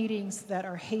strategic meetings that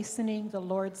are hastening the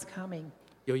Lord's coming.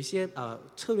 有一些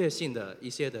策略性的一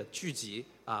些的聚集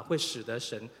会使得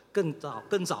神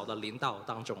更早的临到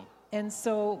当中。 And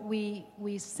so we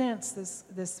sense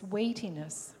this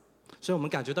weightiness. 所以我们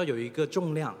感觉到有一个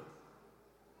重量。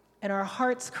 And our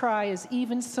heart's cry is,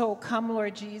 even so, come,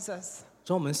 Lord Jesus.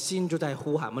 所以我们心就在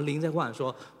呼喊，我们灵在呼喊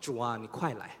说：主啊，你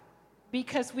快来！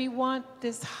 Because we want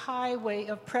this highway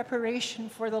of preparation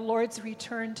for the Lord's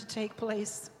return to take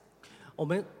place. 我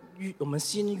们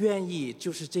心愿意，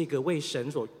就是这个为神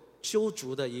所修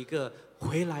筑的一个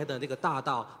回来的那个大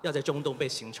道，要在中东被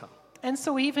形成。 And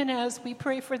so even as we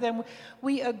pray for them,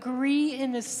 we agree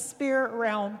in the spirit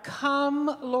realm,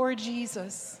 come, Lord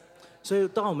Jesus. 所以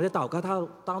当我们在祷告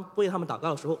当为他们祷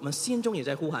告的时候，我们心中也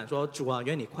在呼喊说：主啊，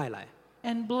愿你快来！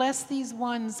 And bless these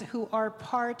ones who are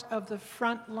part of the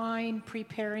front line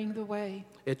preparing the way.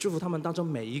 也祝福他们当中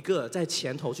每一个在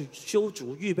前头去修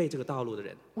筑、预备这个道路的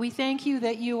人。 We thank you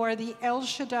that you are the El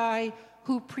Shaddai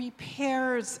who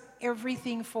prepares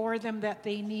everything for them that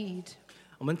they need.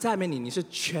 我们赞美你，你是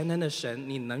全能的神，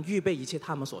你能预备一切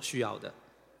他们所需要的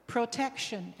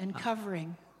Protection and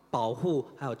covering, 保护，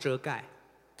还有遮盖，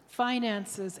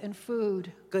 finances and food,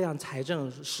 各样财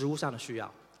政、食物上的需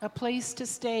要， a place to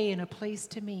stay and a place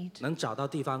to meet. 能找到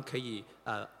地方可以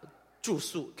住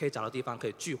宿，可以找到地方可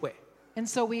以聚会。 And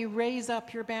so we raise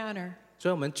up your banner 所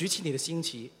以我们举起你的新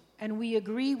旗， and we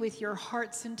agree with your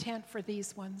heart's intent for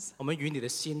these ones. 我们与你的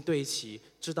心对齐，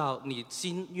知道你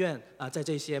心愿在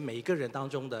这些每一个人当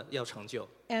中的要成就。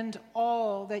 And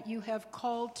all that you have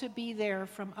called to be there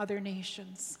from other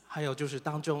nations. 还有就是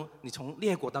当中，你从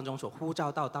列国当中所呼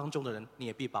召到当中的人，你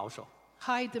也必保守，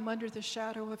 Hide them under the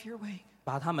shadow of your wing.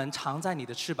 把他们藏在你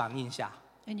的翅膀印下。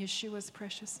 In Yeshua's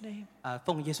precious name.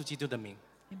 奉耶稣基督的名，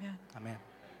 Amen. 阿门。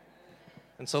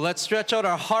 And so let's stretch out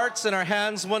our hearts and our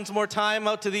hands once more time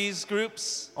out to these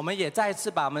groups. 我们也再一次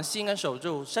把我们心跟手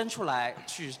就伸出来，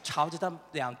去朝着他们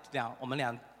我们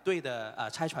两队的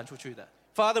差传出去的。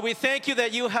 Father, we thank you that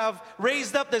you have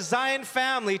raised up the Zion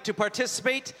family to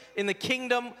participate in the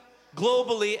kingdom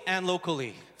globally and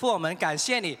locally. 父，我们感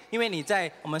谢你，因为你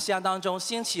在我们西安当中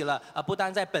兴起了不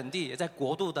单在本地，也在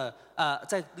国度的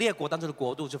在列国当中的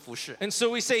国度之服饰。 And so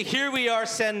we say, here we are,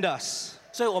 send us.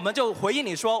 所以我们就回应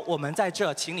你说，我们在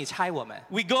这，请你差我们，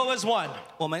 We go as one.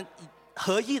 我们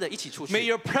合一的一起出 May 去。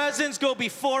 your presence go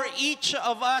before each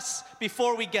of us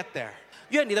before we get there.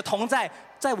 愿你的同在，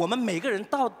在我们每个人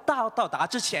到达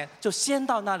之前，就先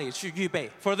到那里去预备，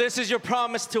 For this is your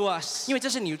promise to us. 因为这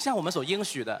是你向我们所应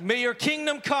许的。 May your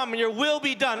kingdom come and your will be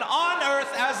done on earth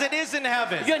as it is in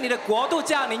heaven. 愿你的国度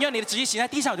降临，愿你的旨意行在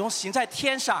地上，如同行在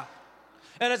天上。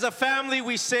 And as a family,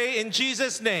 we say in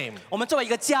Jesus' name, 我们作为一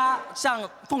个家，向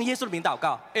奉耶稣的名祷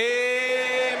告。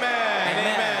 Amen.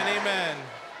 Amen. Amen.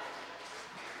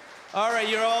 All right,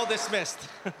 you're all dismissed.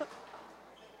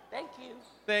 Thank you.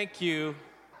 Thank you.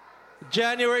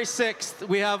 January 6th,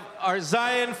 we have our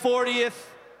Zion 40th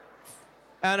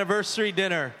anniversary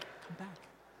dinner.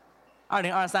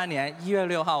 2023年1月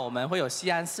6号，我们会有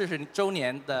西安40周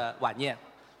年的晚宴。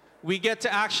 We get to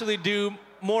actually do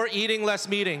more eating, less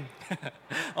meeting.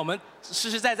 我们实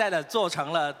实在在的做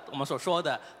成了我们所说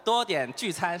的多点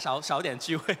聚餐，少点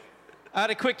聚会。 I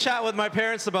had a quick chat with my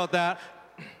parents about that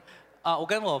我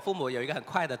跟我父母有一个很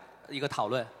快的一个讨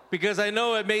论， because I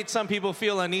know it made some people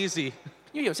feel uneasy.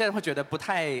 因为有些人会觉得不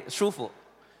太舒服。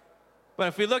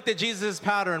 But if we looked at Jesus'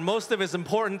 pattern, most of his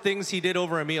important things he did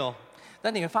over a meal.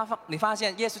 但你发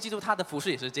现耶稣基督他的服饰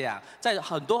也是这样，在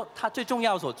很多他最重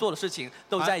要所做的事情，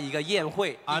都在一个宴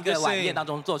会、一个晚宴当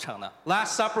中做成了。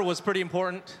 Last Supper was pretty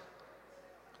important.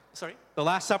 Sorry， The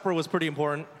Last Supper was pretty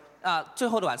important. 最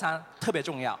后的晚餐特别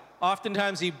重要。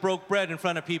 Oftentimes he broke bread in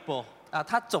front of people.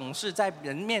 他总是在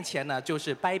人面前呢，就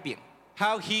是掰饼，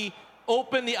 How he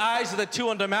opened the eyes of the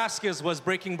two on Damascus was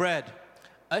breaking bread.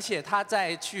 而且他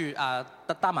在去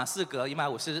大马士革以马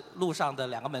忤斯路上的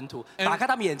2个门徒 And- 打开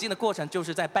他们眼睛的过程，就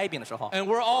是在掰饼的时候。 And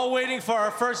we're all waiting for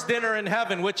our first dinner in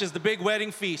heaven, which is the big wedding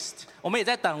feast. 我们也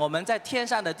在等我们在天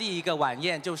上的第一个晚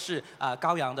宴，就是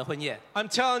羔羊的婚宴。 I'm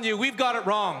telling you, we've got it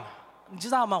wrong. 你知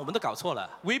道吗？我们都搞错了，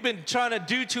 We've been trying to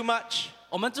do too much,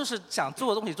 我们就是想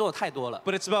做的东西做的太多了，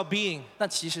 but it's about being 但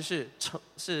其实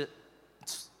是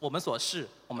我们所示，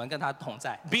我们跟他同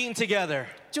在， together,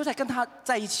 就在跟他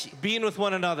在一起， being with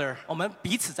one another. 我们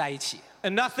彼此在一起。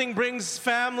 And nothing brings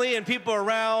family and people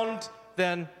around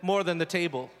more than the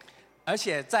table. 而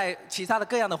且在其他的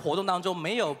各样的活动当中，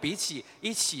没有比起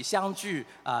一起相聚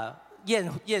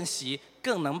宴席，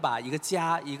更能把一个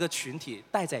家、一个群体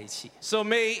带在一起。 So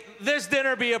may this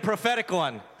dinner be a prophetic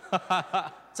one.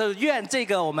 就愿这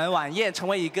个我们晚宴成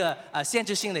为一个限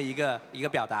制性的一个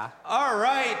表达。 All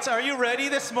right, are you ready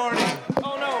this morning?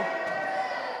 Oh no.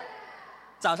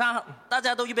 早上大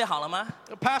家都预备好了吗？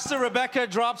 Pastor Rebecca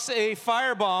drops a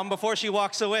firebomb before she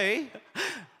walks away.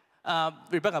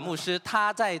 Rebecca 牧师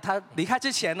他在他离开之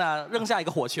前呢，扔下一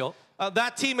个火球。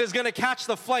 That team is going to catch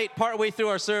the flight partway through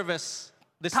our service.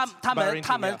 This 他 Bahrain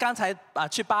他 team, 们 yeah. 刚才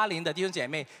去巴林的弟兄姐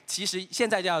妹，其实现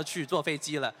在就要去坐飞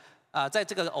机了。在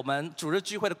这个我们主日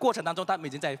聚会的过程当中，他们已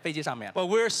经在飞机上面了。 But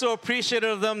we're so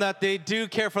appreciative of them that they do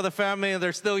care for the family and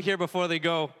they're still here before they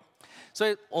go. 所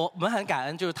以我们很感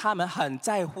恩，就是他们很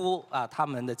在乎他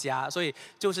们的家，所以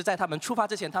就是在他们出发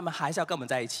之前，他们还是要跟我们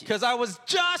在一起。 Because I was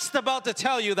just about to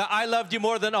tell you that I loved you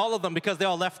more than all of them because they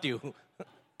all left you.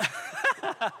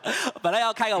 本来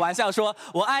要开个玩笑说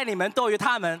我爱你们多于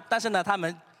他们，但是呢，他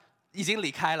们已经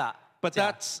离开了。 But 这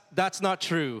样 that's not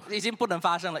true. 已经不能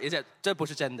发生了，而且这不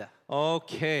是真的。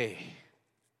 Okay.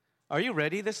 Are you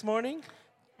ready this morning?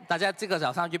 大家这个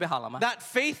早上预备好了吗？ That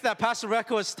faith that Pastor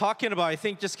Recco was talking about, I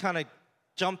think just kind of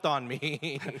jumped on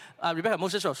me. 吕贝尔牧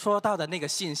师所说到的那个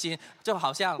信心，就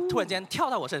好像突然间跳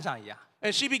到我身上一样。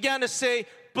 And she began to say,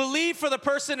 believe for the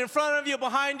person in front of you,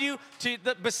 behind you,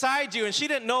 beside you. And she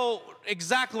didn't know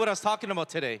exactly what I was talking about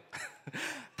today.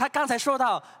 他刚才说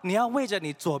到，你要为着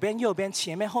你左边、右边、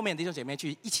前面、后面的弟兄姐妹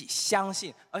去一起相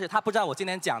信，而且他不知道我今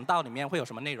天讲道里面会有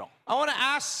什么内容。 I want to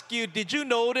ask you, did you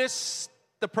notice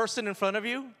the person in front of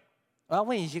you? 我要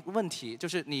问一个问题，就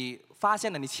是你发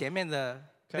现了你前面的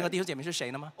那个弟兄姐妹是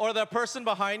谁了吗？ Or the person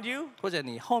behind you? 或者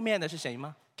你后面的是谁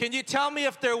吗？ Can you tell me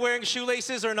if they're wearing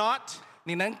shoelaces or not?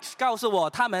 你能告诉我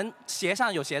他们鞋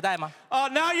上有鞋带吗？ Oh,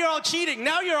 now you're all cheating.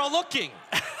 Now you're all looking.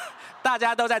 大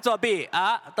家都在作弊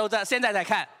啊，都在现在在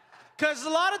看。 Because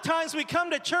a lot of times we come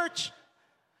to church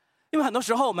因为很多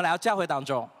时候我们来到教会当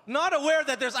中， not aware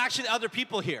that there's actually other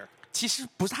people here. 其实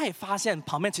不太发现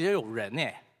旁边其实有人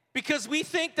哎。 Because we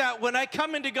think that when I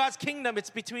come into God's kingdom, it's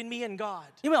between me and God.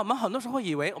 因为我们很多时候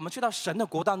以为我们去到神的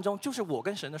国当中，就是我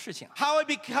跟神的事情。 How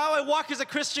I walk as a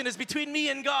Christian is between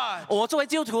me and God. 我作为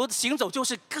基督徒行走就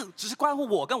是只是关乎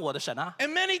我跟我的神啊。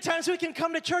 And many times we can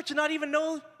come to church and not even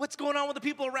know what's going on with the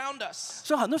people around us.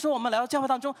 所以很多时候我们来到教会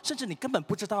当中，甚至你根本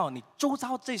不知道你周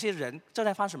遭这些人正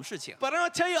在发生什么事情。 But I'm going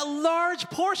to tell you a large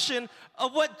portion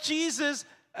of what Jesus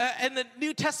and the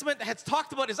New Testament has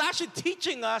talked about is actually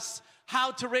teaching us how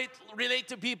to relate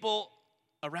to people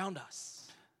around us.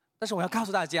 但是我要告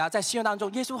诉大家，在新约当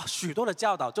中，耶稣许多的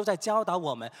教导都在教导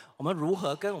我们如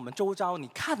何跟我们周遭你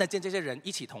看得见这些人一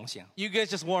起同行。 You guys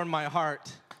just warmed my heart.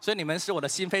 所以你们使我的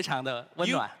心非常的温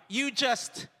暖。 You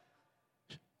just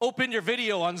opened your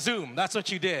video on Zoom. That's what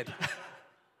you did.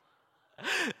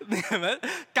 你们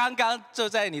刚刚就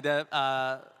在你的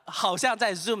好像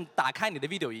在 Zoom 打开你的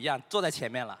video 一样，坐在前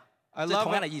面了。 I 是 love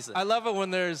同样的意思。 I love it when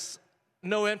there's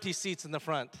no empty seats in the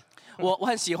front. 我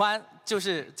很喜欢，就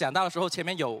是讲到的时候前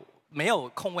面没有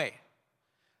空位。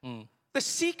 The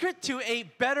secret to a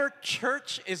better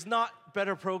church is not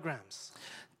better programs.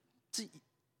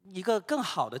 一个更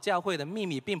好的教会的秘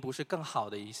密，并不是更好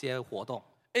的一些活动，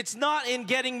 It's not in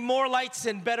getting more lights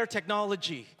and better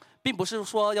technology. 并不是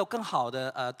说有更好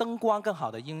的灯光、更好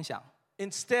的音响。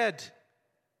 Instead,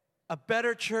 a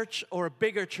better church or a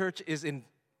bigger church is in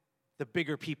the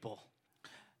bigger people.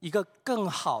 一个更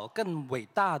好、更伟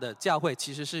大的教会，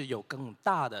其实是有更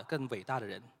大的、更伟大的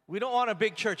人。 We don't want a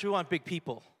big church, we want big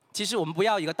people. 其实我们不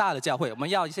要一个大的教会，我们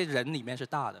要一些人里面是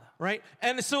大的。 Right?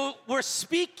 And so we're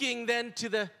speaking then to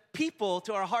the people,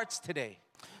 to our hearts today.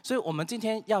 所以我们今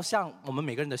天要向我们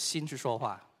每个人的心去说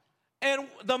话。 And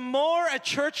the more a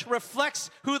church reflects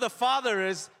who the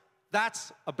Father is, that's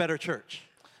a better church.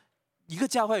 一个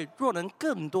教会若能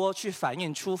更多去反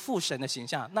映出父神的形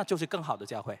象，那就是更好的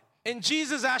教会。 And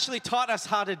Jesus actually taught us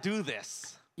how to do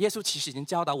this. 耶稣其实已经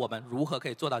教导我们如何可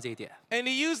以做到这一点。 And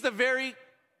he used a very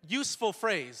useful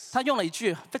phrase 他用了一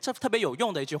句特别有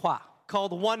用的一句话， called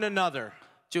one another.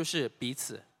 就是彼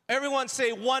此。 Everyone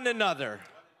say one another.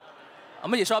 我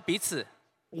们也说彼此，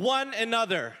 One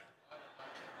another.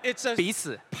 It's a 彼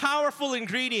此， powerful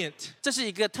ingredient 这是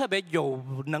一个特别有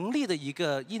能力的一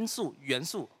个元素。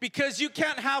 because you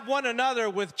can't have one another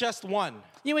with just one.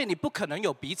 因为你不可能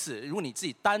有彼此，如果你自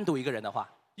己单独一个人的话，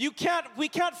 We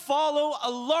can't follow a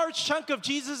large chunk of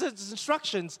Jesus'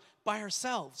 instructions by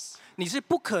ourselves. 你是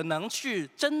不可能去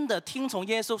真的听从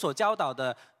耶稣所教导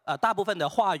的大部分的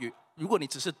话语。如果你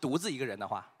只是独自一个人的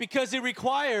话， Because it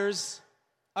requires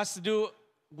us to do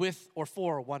with or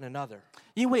for one another.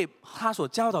 因为他所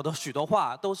教导的许多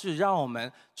话都是让我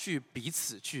们去彼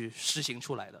此去实行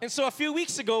出来的。 And so a few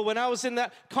weeks ago, when I was in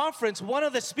that conference, one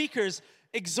of the speakers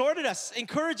exhorted us,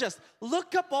 encouraged us,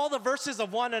 look up all the verses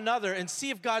of one another and see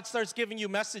if God starts giving you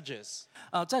messages.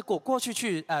 在过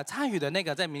去参与的那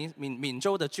个在闽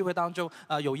州的聚会当中，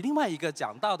有另外一个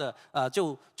讲到的，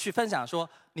就去分享说，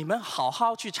你们好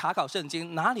好去查考圣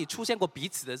经，哪里出现过彼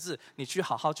此的字，你去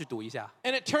好好去读一下。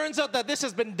 And it turns out that this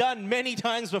has been done many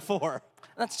times before.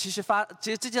 那其实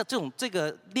这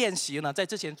个练习呢，在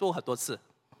之前做过很多次。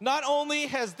Not only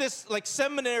has this like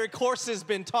seminary courses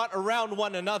been taught around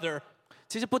one another,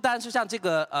 其实不单是像这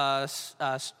个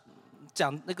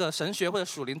讲那个神学或者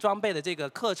属灵装备的这个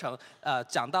课程，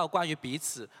讲到关于彼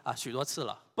此许多次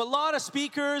了。 but a lot of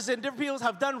speakers and different people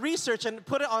have done research and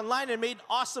put it online and made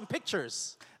awesome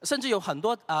pictures. 甚至有很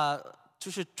多就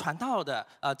是传道的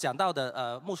讲道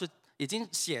的牧师已经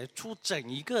写出整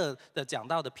一个的讲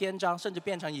道的篇章，甚至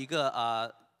变成一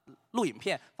个录影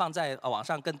片放在网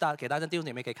上，给大家弟兄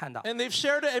姐妹可以看到。 And they've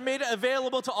shared it and made it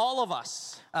available to all of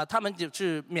us. 他们就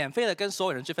是免费的跟所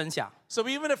有人去分享。 So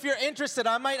even if you're interested,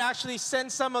 I might actually send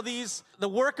some of the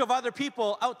work of other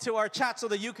people out to our chat so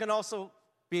that you can also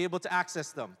be able to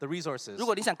access them, the resources. 如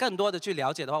果你想更多的去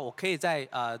了解的话，我可以在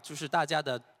就是大家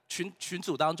的群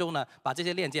组当中呢，把这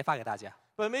些链接发给大家。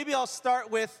 But maybe I'll start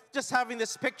with just having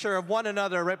this picture of one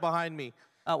another right behind me.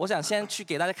 我想先去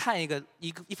给大家看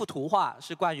一幅图画，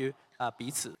是关于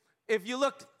彼此。 If you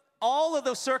look, all of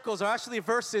those circles are actually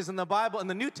verses in the Bible, in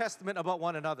the New Testament about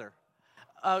one another.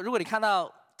 如果你看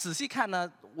到仔细看呢，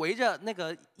围着那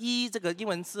个这个英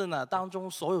文字呢，当中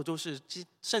所有都是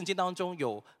圣经当中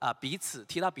有彼此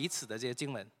提到彼此的这些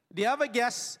经文。 Do you have a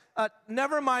guess?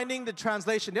 Never minding the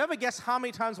translation. Do you have a guess how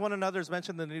many times one another is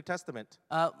mentioned in the New Testament?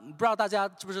 不知道大家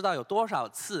知不知道有多少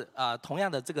次同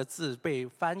样的这个字被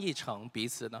翻译成彼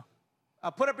此呢？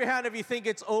 Put up your hand if you think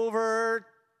it's over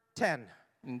 10.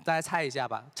 大家猜一下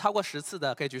吧，超过10次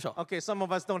的可以举手。 Okay, some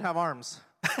of us don't have arms.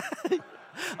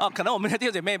 可能我们的弟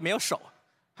兄姐妹没有手。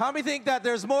 How many think that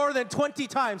there's more than 20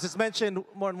 times it's mentioned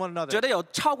one another? 觉得有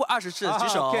超过20次举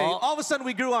手。 Okay, all of a sudden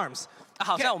we grew arms.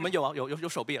 好像我们有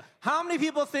手臂了。 How many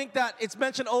people think that it's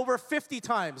mentioned over 50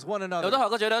 times one 有多 another? 少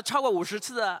个觉得超过50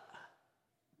次啊？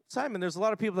 Simon, there's a lot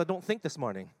of people that don't think this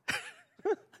morning.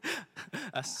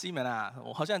 西门啊，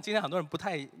我好像今天很多人不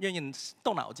太愿意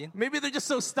动脑筋， Maybe they're just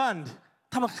so stunned.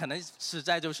 他们可能实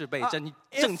在就是被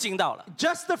震惊到了。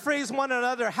 Just the phrase one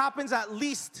another happens at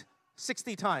least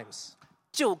 60 times.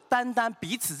 就单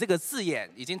彼此这个字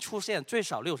眼已经出现最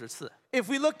少60次。 If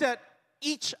we looked at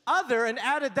each other and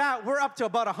added that, we're up to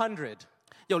about 100.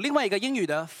 有另外一个英语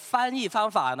的翻译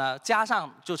方法呢，加上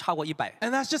就超过100。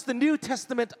 And that's just the New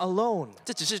Testament alone.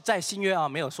 这只是在新约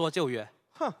没有说旧约。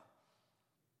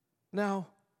 Now,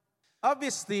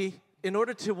 obviously, in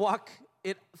order to walk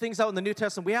things out in the New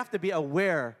Testament, we have to be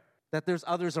aware that there's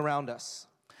others around us.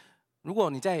 如果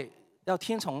你要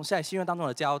听从在新约当中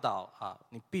的教导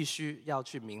你必须要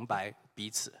去明白彼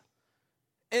此。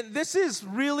 And this is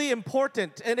really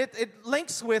important, and it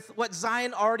links with what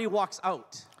Zion already walks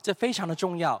out. 这非常的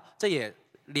重要，这也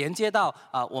连接到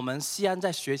我们西安在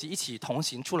学习一起同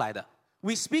行出来的。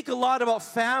 We speak a lot about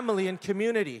family and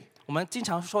community. 我们经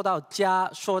常说到家，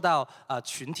说到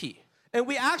群体。 And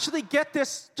we actually get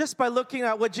this just by looking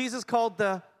at what Jesus called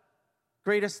the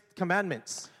greatest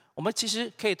commandments. 我们其实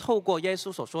可以透过耶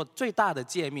稣所说最大的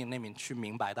诫命那边去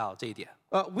明白到这一点。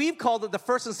 We've called it the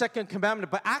first and second commandment,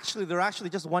 but actually they're actually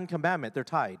just one commandment. They're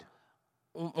tied.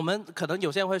 我们可能有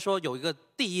些人会说有一个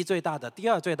第一最大的、第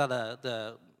二最大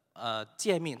的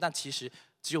诫命，但其实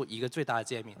只有一个最大的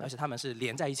诫命，而且他们是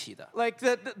连在一起的。 Like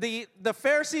the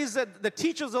Pharisees, the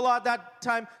teachers a lot at that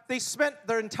time, they spent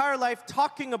their entire life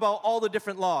talking about all the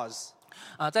different laws.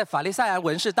 在法利赛人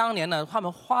文士当年呢，他们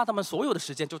花他们所有的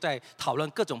时间就在讨论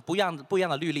各种不一样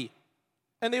的律例。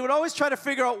 And they would always try to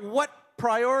figure out what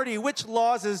priority, which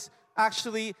laws is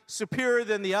actually superior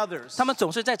than the others. 他们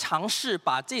总是在尝试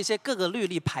把这些各个律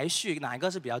例排序，哪一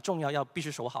个是比较重要，必须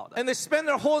守好的。 And they spend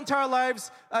their whole entire lives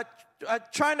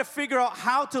trying to figure out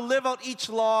how to live out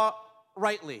each law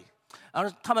rightly. 然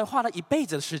后他们花了一辈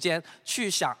子的时间去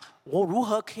想，我如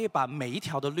何可以把每一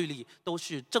条的律例都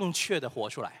是正确的活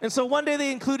出来。 And so one day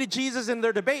they included Jesus in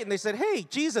their debate, and they said, "Hey,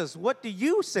 Jesus, what do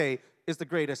you say is the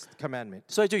greatest commandment?"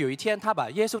 所以就有一天，他把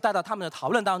耶稣带到他们的讨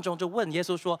论当中，就问耶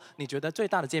稣说：“你觉得最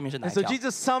大的诫命是哪 And 一 so 条？”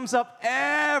 Jesus sums up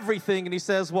everything, and he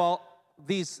says, "Well,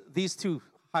 these two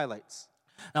highlights."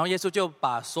 然后耶稣就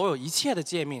把所有一切的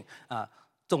诫命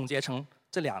总结成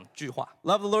这2句话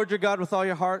Love the Lord your God with all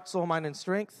your heart, soul, mind, and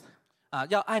strength,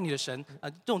 要爱你的神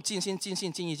用尽心、尽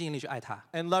性、尽意、尽力去爱他，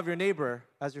 and love your neighbor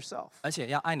as yourself. 而且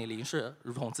要爱你邻舍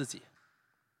如同自己。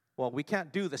 Well, we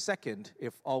can't do the second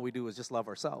if all we do is just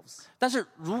love ourselves. 但是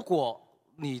如果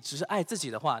你只是爱自己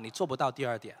的话，你做不到第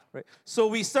2点。 Right? So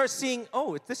we start seeing,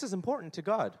 oh, this is important to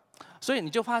God. 所以你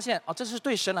就发现这是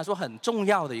对神来说很重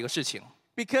要的一个事情。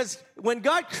 Because when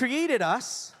God created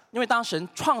us, 因为当神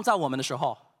创造我们的时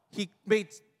候， he made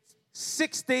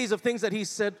 6 days of things that he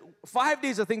said, 5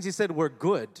 days of things he said were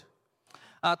good.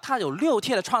 他有6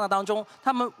天的创造当中，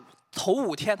他们头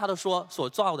5天他都说所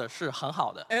造的是很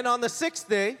好的， And on the 6th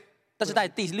day, 但是在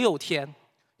第6天，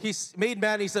 he made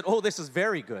man, he said, oh, this is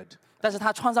very good. 但是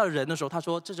他创造人的时候，他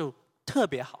说这就特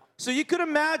别好。 So you could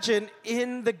imagine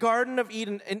in the Garden of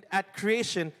Eden, at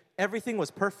creation, everything was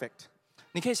perfect.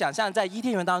 你可以想象，在伊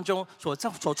甸园当中所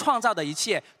创造的一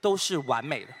切都是完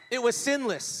美的， It was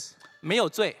sinless. 没有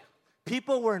罪。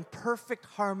 People were in perfect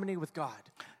harmony with God.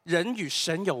 人与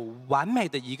神有完美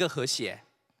的一个和谐。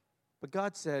 But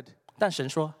God said, 但神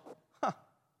说，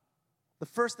 the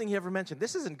first thing he ever mentioned,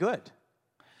 this isn't good.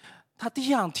 他第一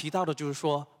样提到的就是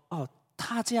说，哦，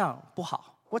他这样不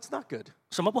好。 What's not good?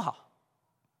 什么不好？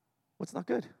 What's not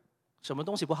good? 什么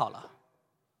东西不好了？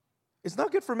 It's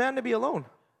not good for man to be alone.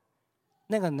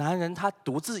 那个男人他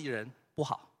独自一人不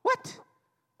好。 What?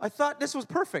 I thought this was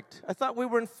perfect. I thought we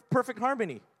were in perfect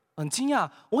harmony. 很惊讶，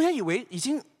我也以为已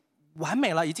经完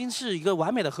美了，已经是一个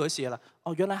完美的和谐了。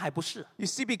哦，原来还不是。 You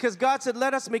see, because God said,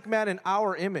 let us make man in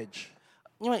our image.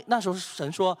 因为那时候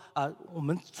神说，我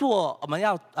们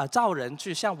要造人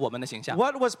去像我们的形象。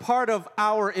 What was part of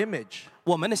our image?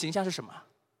 我们的形象是什么？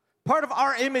 Part of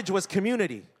our image was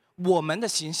community. 我们的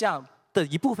形象的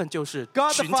一部分就是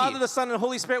God the 群 Father, 体， the Son, and the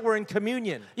Holy Spirit were in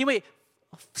communion. 因为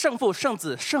圣父、圣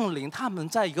子、圣灵他们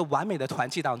在一个完美的团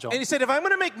契当中 And。he said, if I'm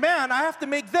going to make man, I have to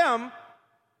make them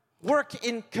work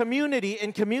in community,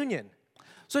 in communion.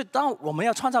 所以，当我们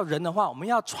要创造人的话，我们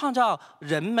要创造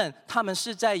人们，他们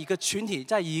是在一个群体，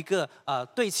在一个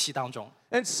对齐当中。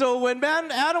 And so when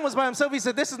Adam was by himself, he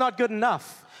said, this is not good enough.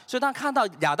 所以，当看到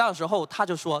亚当的时候，他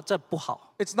就说这不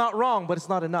好， It's not wrong, but it's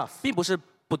not enough. 并不是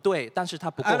不对，但是它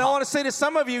不够 And I 好 want to。say to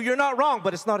some of you, you're not wrong,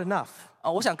 but it's not enough.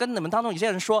 我想跟你们当中有些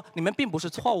人说，你们并不是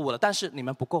错误了，但是你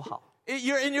们不够好。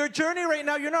 You're in your journey right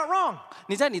now, you're not wrong,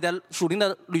 你在你的属灵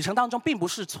的旅程当中，并不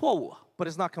是错误， but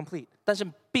it's not complete 但是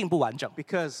并不完整，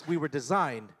 because we were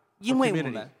designed 因 for 为我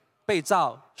community. 们被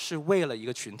造是为了一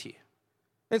个群体，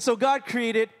 And so God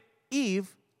created Eve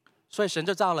所以神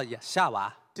就造了夏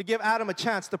娃， to give Adam a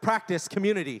chance to practice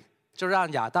community. 就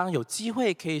让亚当有机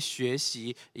会可以学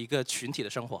习一个群体的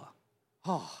生活。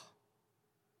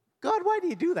 God, why do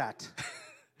you do that?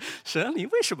 神，你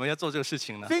为什么要做这个事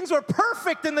情呢？ Things were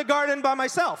perfect in the garden by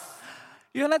myself.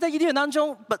 原来在伊甸园当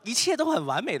中，一切都很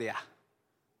完美的呀，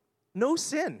 No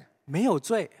sin. 没有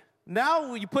罪。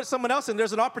 Now you put someone else in,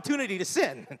 there's an opportunity to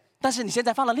sin. 但是你现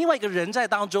在放了另外一个人在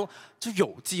当中，就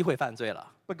有机会犯罪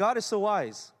了。 But God is so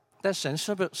wise 但神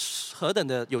是不是何等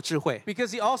的有智慧？ because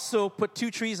he also put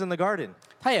 2 trees in the garden.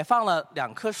 他也放了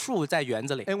2棵树在园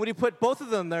子里。 And when he put both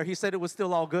of them there, he said it was still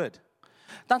all good.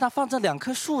 当他放这2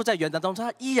棵树在园子当中，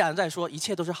他依然在说一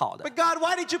切都是好的。 But God,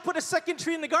 why did you put a second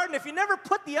tree in the garden? If you never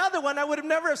put the other one, I would have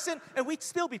never have sinned, and we'd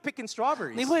still be picking 你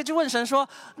strawberries. 会去问神说：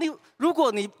如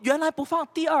果你原来不放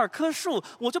第2棵树，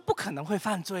我就不可能会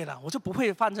犯罪了，我就不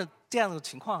会犯这样的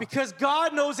情况。 Because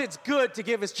God knows it's good to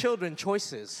give his children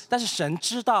choices. 但是神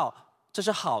知道这是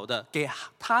好的，给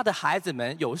他的孩子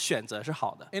们有选择是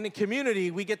好的。 And in community,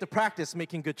 we get to practice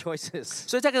making good choices.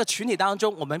 所以在这个群体当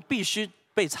中，我们必须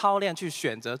被操练去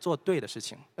选择做对的事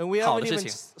情 And we 好 haven't 的事 even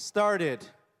情。 started.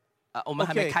 我们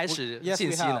还没 Okay, 开始 yes, we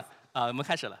信息呢 have.。我们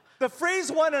开始了。 The phrase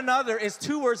one another is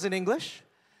 2 words in English.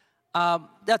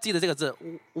 要记得这个字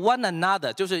one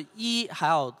another 就是还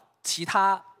有其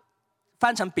他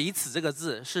翻成彼此这个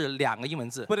字是2个英文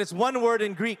字， But it's 1 word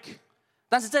in Greek.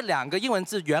 但是这2个英文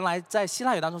字原来在希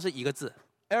腊语当中是一个字。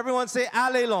 Everyone say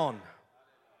alelon.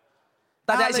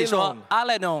 大家一起说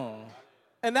alenon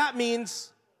And that means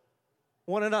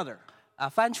one another.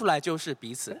 翻出来就是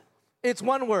彼此， It's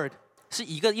 1 word. 是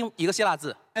一个希腊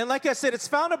字。 And like I said, it's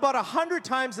found about 100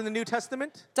 times in the New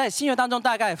Testament. 在新约当中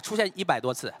大概出现100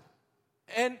多次，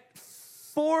 And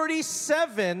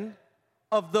 47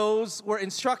 of those were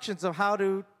instructions of how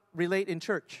to relate in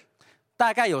church.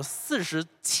 大概有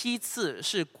47次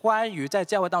是关于在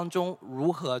教会当中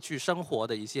如何去生活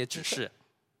的一些指示。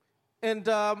 And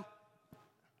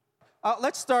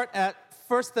let's start at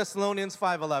 1 Thessalonians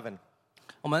 5:11.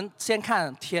 我们先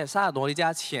看帖撒罗尼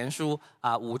迦前书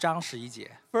5章11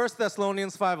节。 1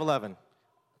 Thessalonians 5:11.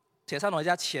 帖撒罗尼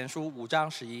迦前书5章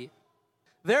11。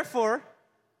 Therefore,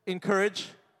 encourage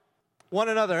one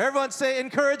another. Everyone say,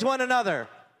 encourage one another.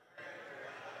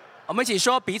 我们一起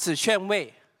说彼此劝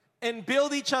慰， And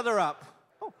build each other up,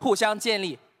 互相建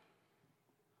立，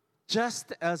 just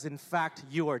as in fact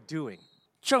you are doing.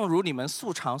 正如你们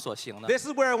素常所行的。 This is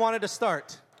where I wanted to start.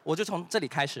 我就从这里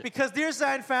开始。 Because, dear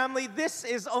Zion family, this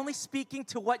is only speaking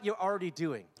to what you're already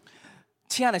doing.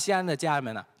 亲爱的西安的家人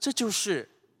们呢，这就是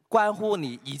关乎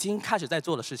你已经开始在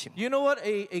做的事情。 You know what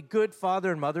a good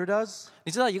father and mother does?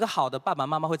 你知道一个好的爸爸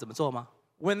妈妈会怎么做吗？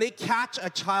 When they catch a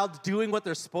child doing what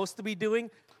they're supposed to be doing,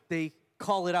 they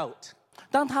call it out.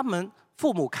 当他们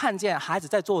父母看见孩子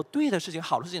在做对的事情、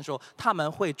好的事情的时候，他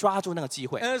们会抓住那个机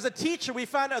会。 And as a teacher, we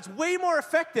found out it's way more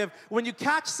effective when you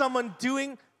catch someone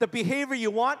doing the behavior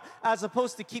you want as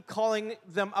opposed to keep calling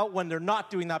them out when they're not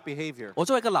doing that behavior. 我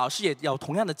作为一个老师也有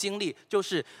同样的经历，就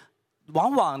是往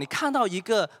往你看到一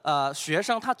个学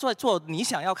生他在做你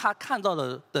想要他看到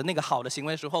的那个好的行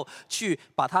为的时候，去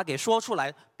把他给说出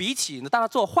来，比起当他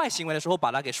做坏行为的时候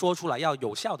把他给说出来要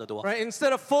有效得多。 Right?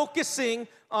 Instead of focusing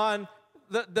on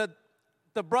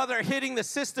the brother hitting the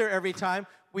sister every time,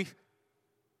 we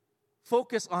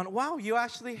focus on, wow, you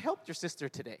actually helped your sister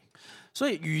today. 所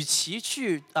以，与其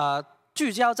去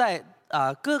聚焦在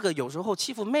哥哥有时候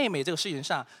欺负妹妹这个事情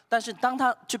上，但是当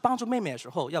他去帮助妹妹的时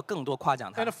候，要更多夸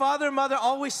奖他 And a。father and mother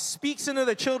always speaks into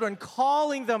their children,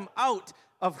 calling them out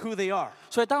of who they are.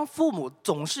 所以，当父母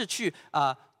总是去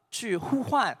呼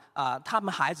唤他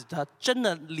们孩子他真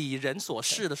的理人所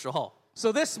事的时候，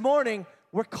 So this morning,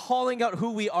 we're calling out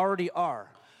who we already are.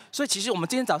 所以其实我们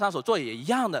今天早上所做的也一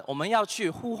样的，我们要去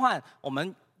呼唤我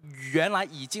们原来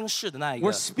已经是的那一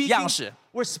个 We're 样式。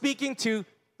 speaking to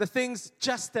the things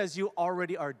just as you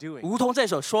already are doing. 如同这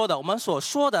所说的，我们所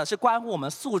说的是关乎我们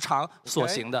素常所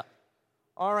行的。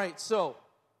 All right, so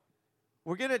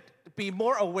we're going to be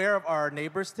more aware of our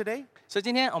neighbors today. 所以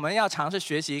今天我们要尝试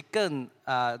学习更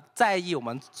在意我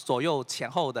们左右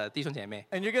前后的弟兄姐妹。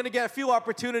 And you're going to get a few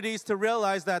opportunities to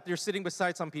realize that you're sitting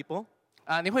beside some people.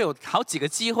 你会有好几个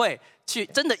机会去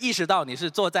真的意识到你是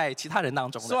坐在其他人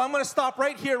当中 So 的。 I'm going to stop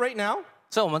right here, right now,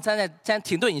 所以我们先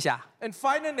停顿一下， and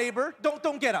find a neighbor.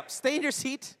 Don't get up. Stay in your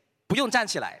seat. 不用站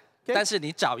起来， Okay. 但是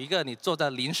你找一个你坐在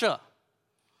邻舍，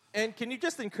 And can you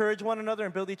just encourage one another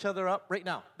and build each other up right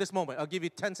now? This moment. I'll give you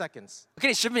 10 seconds. 我给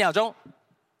你10秒钟，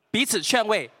彼此劝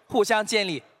慰，互相建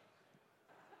立。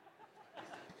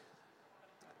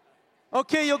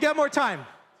 Okay, you'll get more time.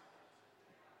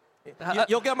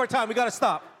 You'll get more time. We got to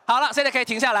stop. 好了，现在可以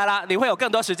停下来了，你会有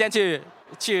更多时间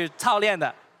去操练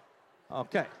的，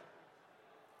 Okay.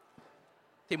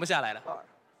 停不下来了。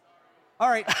 All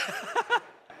right.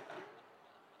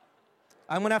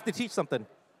 I'm going to have to teach something.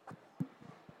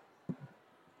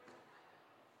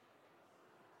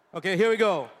 Okay, here we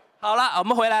go. 好了，我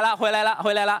们回来了。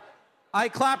 I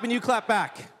clap and you clap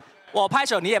back. 我拍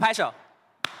手，你也拍手。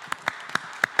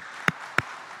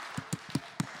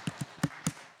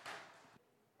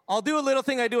 I'll do a little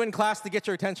thing I do in class to get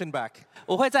your attention back.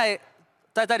 我会在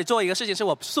这里做一个事情，是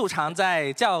我素常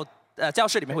在教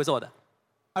室里面会做的。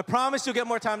 I promise you'll get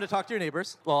more time to talk to your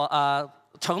neighbors. 我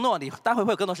承诺你待会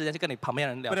会有更多时间去跟你旁边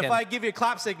人聊 But 天 if。I give you a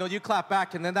clap signal, you clap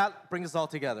back, and then that brings us all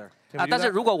together. Can we do 但是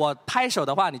that? 如果我拍手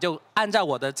的话，你就按照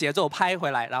我的节奏拍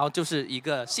回来，然后就是一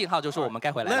个信号，就是我们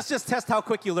该回来了 Let's。just test how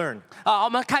quick you learn. 我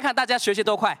们看看大家学习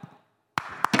多快。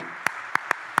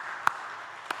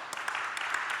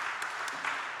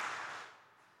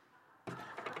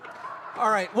 All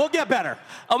right, we'll get better.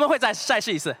 我们会再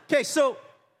试一次。 Okay, so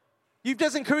you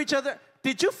just encourage each other.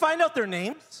 Did you find out their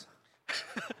names?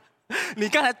 你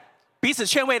刚才彼此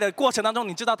劝慰的过程当中，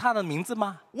你知道他的名字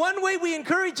吗？ One way we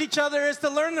encourage each other is to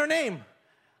learn their name.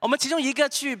 我们其中一个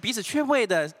去彼此劝慰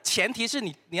的前提是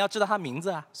你要知道他名字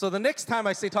啊。 So the next time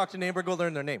I say talk to your neighbor, go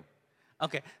learn their name.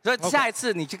 OK， 所以下一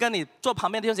次你去跟你坐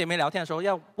旁边的弟兄姐妹聊天的时候，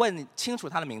要问清楚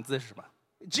他的名字是什么。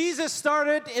 Jesus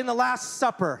started in the Last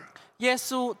Supper. 耶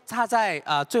稣他在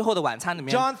最后的晚餐里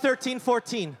面 John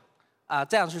 13:14.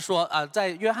 这样去说在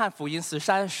约翰福音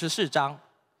14章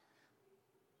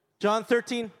John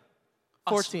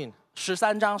 13:14.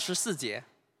 13章14节，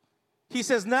 He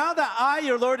says, "Now that I,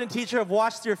 your Lord and teacher, have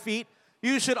washed your feet,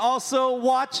 you should also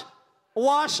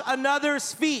wash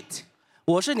another's feet."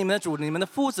 我是你们的主，你们的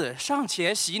夫子，尚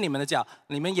且洗你们的脚，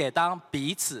你们也当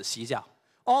彼此洗脚。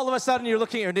 All of a sudden, you're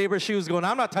looking at your neighbor's shoes going,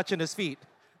 "I'm not touching his feet."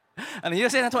 你就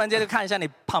现在突然间就看一下你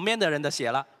旁边的人的鞋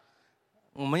了，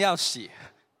我们要洗。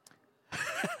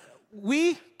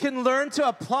 We can learn to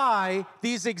apply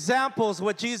these examples,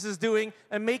 what Jesus is doing,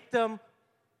 and make them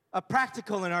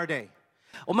practical in our day.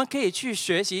 我们可以去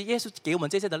学习耶稣给我们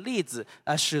这些的例子，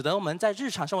使得我们在日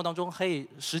常生活当中可以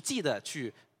实际的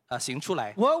去行出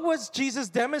来。 What was Jesus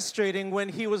demonstrating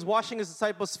when he was washing his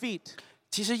disciples' feet?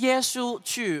 其实耶稣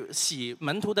去洗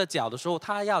门徒的脚的时候，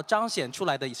他要彰显出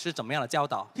来的是怎么样的教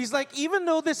导？ He's like, even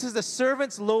though this is the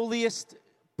servant's lowliest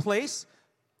place,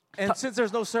 and since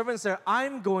there's no servants there,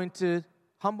 I'm going to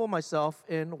humble myself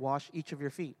and wash each of your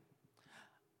feet.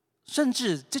 甚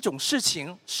至这种事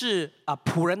情是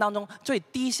仆人当中最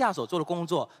低下所做的工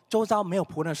作。周遭没有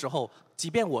仆人的时候，即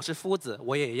便我是夫子，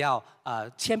我也要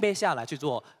谦卑下来去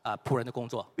做仆人的工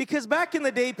作。 Because back in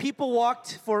the day, people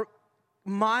walked for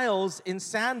miles in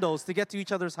sandals to get to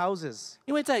each other's houses.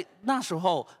 因为在那时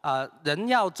候人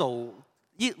要走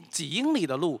几英里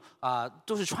的路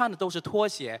都是穿的都是拖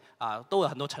鞋都有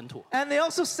很多尘土， And they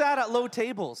also sat at low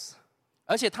tables.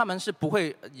 而且他们是不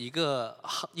会一个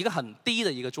很低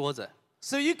的一个桌子，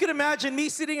 So you could imagine me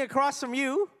sitting across from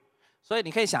you. 所以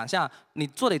你可以想象你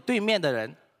坐你对面的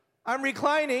人， I'm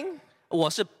reclining, 我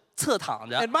是侧躺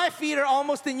着， and my feet are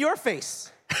almost in your face,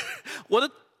 我的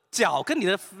脚跟你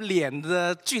的脸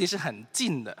的距离是很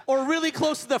近的， or really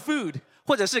close to the food.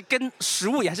 或者是跟食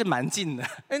物也还是蛮近的。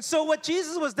 And so what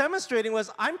Jesus was demonstrating was,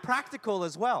 I'm practical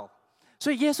as well.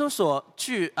 所以耶稣所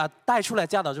去带出来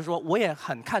教导，就是说我也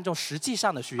很看重实际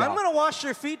上的需 I'm 要。 going to wash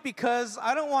your feet because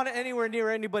I don't want it anywhere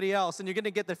near anybody else, and you're going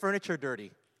to get the furniture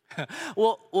dirty.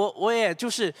 我也就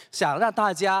是想让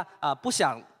大家不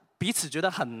想彼此觉得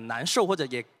很难受，或者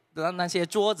也让那些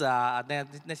桌子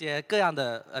那些各样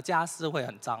的家私会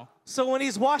很脏。 So when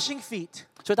he's washing feet,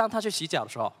 所以当他去洗脚的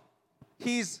时候，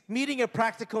 he's meeting a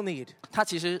practical need. 他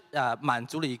其实满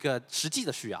足了一个实际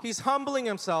的需要。 He's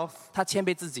humbling himself. 他谦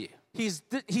卑自己， He's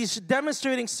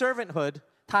demonstrating servanthood,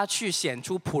 他去显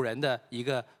出仆人的一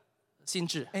个心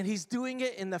智， and he's doing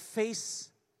it in the face,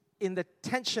 in the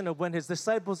tension of when his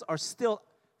disciples are still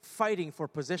fighting for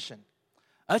position.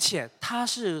 而且他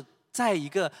是在一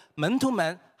个门徒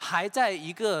们还在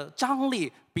一个张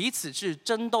力彼此是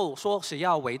争斗，说谁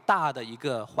要为大的一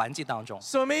个环境当中。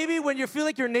 So maybe when you feel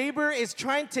like your neighbor is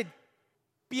trying to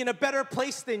be in a better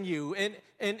place than you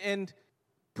and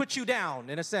put you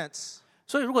down in a sense,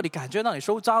 所以如果你感觉到你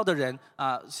周遭的人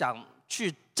想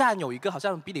去占有一个好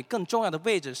像比你更重要的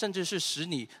位置，甚至是使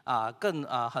你更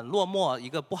很落寞一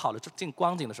个不好的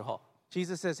光景的时候，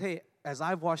 Jesus says, hey, as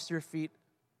I've washed your feet,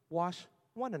 wash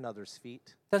one another's feet.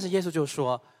 但是耶稣就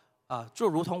说就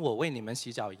如同我为你们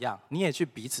洗脚一样，你也去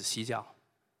彼此洗脚。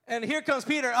 And here comes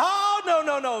Peter. Oh,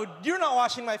 no, you're not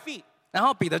washing my feet. 然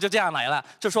后彼得就这样来了，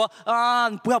就说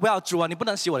不要主啊，你不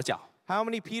能洗我的脚。 How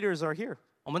many Peters are here?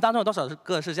 我们当中有多少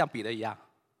个是像彼得一样？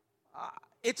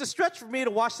 It's a stretch for me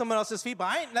to wash someone else's feet, but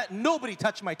I ain't let nobody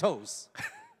touch my toes.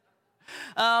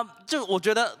 就我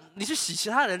觉得你去洗其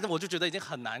他人，我就觉得已经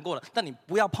很难过了。但你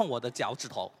不要碰我的脚趾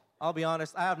头。 I'll be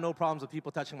honest, I have no problems with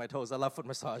people touching my toes. I love foot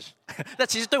massage. 那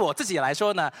其实对我自己来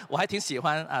说呢，我还挺喜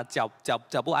欢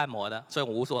脚部按摩的，所以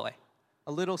我无所谓。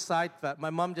 A little side fact,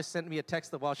 my mom just sent me a text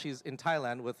that while she's in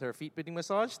Thailand with her feet being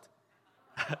massaged.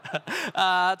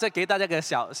 这给大家个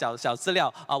小资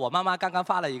料我妈妈刚刚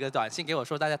发了一个短信给我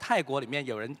说，在泰国里面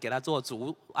有人给她做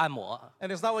足按摩， And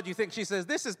it's not what you think. She says,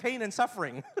 this is pain and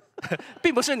suffering.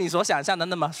 并不是你所想象的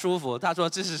那么舒服。她说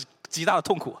这是极大的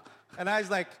痛苦。 And I was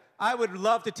like, I would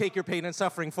love to take your pain and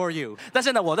suffering for you. 但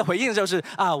是呢，我的回应就是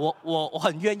我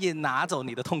很愿意拿走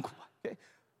你的痛苦。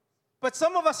 But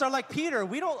some of us are like Peter.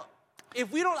 If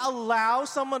we don't allow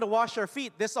someone to wash our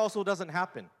feet, this also doesn't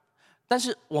happen. 但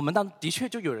是我们的确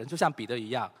就有人就像彼得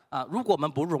一样如果我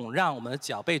们不容让我们的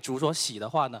脚被主所洗的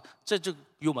话呢，这就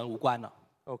与我们无关了。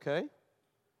 Okay?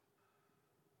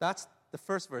 That's the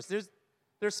first verse.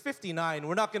 There's 59.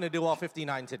 We're not going to do all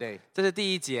 59 today. 这是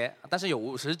第一节，但是有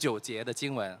59节的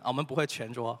经文我们不会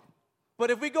全说。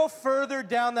 But if we go further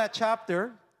down that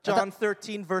chapter, John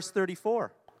 13, verse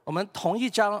 34, 我们同一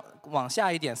章往下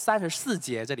一点，34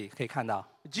节这里可以看到，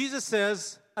 Jesus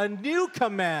says, a new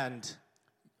command.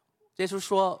 耶稣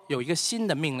说有一个新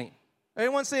的命令，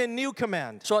 Everyone say a new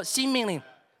command. 说新命令，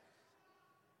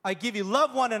 I give you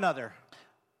love one another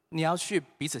你要去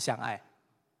彼此相爱，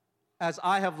 as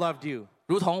I have loved you.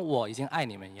 如同我已经爱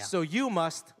你们一样。 So you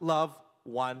must love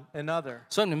one another.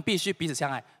 所以你们必须彼此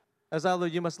相爱， As I love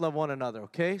you, you must love one another.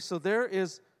 Okay? So there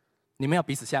is, 你们要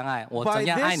彼此相爱。我 by 怎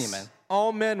样爱你 this, 们，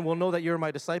 all men will know that you're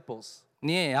my disciples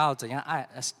你也要怎样爱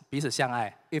彼此相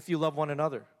爱。 if you love one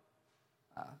another.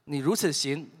 你如此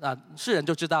行世人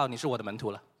就知道你是我的门徒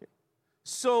了。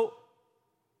 So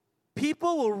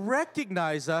people will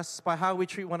recognize us by how we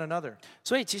treat one another.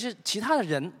 所以其实其他的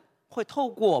人会透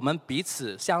过我们彼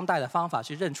此相待的方法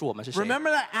去认出我们是谁。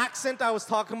 Remember that accent I was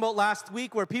talking about last week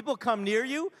where people come near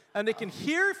you and they can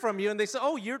hear from you and they say,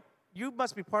 oh, you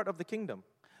must be part of the kingdom.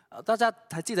 大家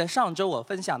还记得上周我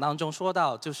分享当中说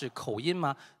到就是口音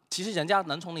吗？其实人家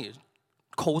能从你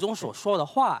口中所说的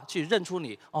话去认出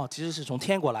你其实是从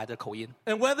天国来的口音。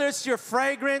 And whether it's your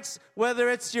fragrance,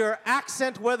 whether it's your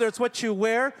accent, whether it's what you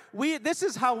wear, this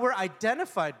is how we're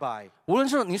identified by. 无论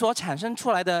是你所产生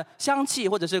出来的香气，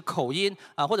或者是口音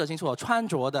或者是你所穿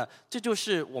着的，这就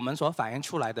是我们所反映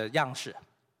出来的样式。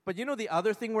 But you know the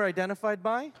other thing we're identified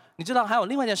by? 你知道还有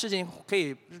另外一件事情可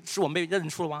以使我们被认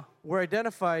出吗？ We're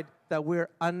identified that we're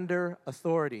under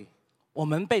authority. 我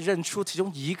们被认出，其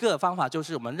中一个方法就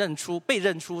是我们被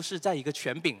认出是在一个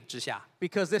权柄之下，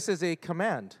 Because this is a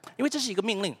command. 因为这是一个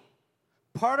命令。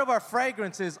part of our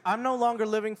fragrance is I'm no longer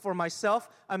living for myself,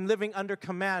 I'm living under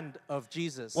command of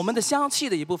Jesus. 我们的香气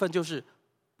的一部分就是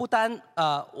不单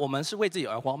我们是为自己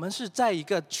而活，我们是在一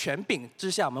个权柄之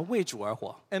下，我们为主而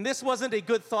活。 And this wasn't a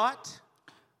good thought.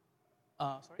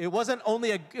 It wasn't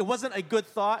a good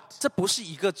thought. 这不是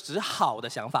一个只好的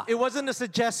想法， It wasn't a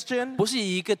suggestion. 不是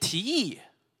一个提议，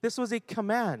 This was a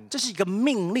command. 这是一个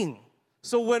命令。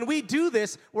 So when we do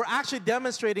this, we're actually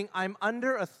demonstrating I'm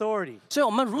under authority. 所以我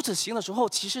们如此行的时候，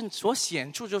其实所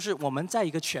显出就是我们在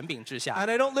一个权柄之下， And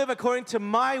I don't live according to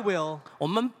my will, 我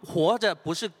们活着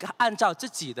不是按照自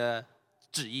己的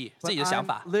旨意、自 but 己的想 I'm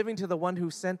法， living to the one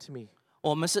who sent me.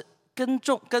 我们是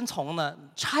跟从呢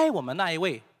差我们那一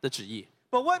位的旨意。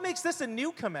 But what makes this a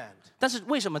new command? 但是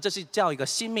为什么这是叫一个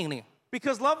新命令？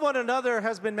 Because love one another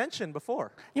has been mentioned before.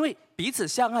 因为彼此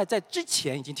相爱在之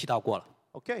前已经提到过了。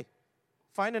 Okay,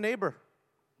 find a neighbor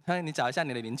你找一下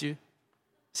你的邻居，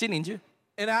新邻居，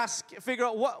 and figure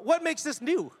out what makes this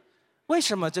new? 为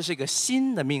什么这是一个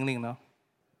新的命令呢？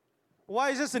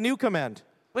 Why is this a new command?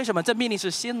 为什么这命令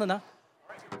是新的呢？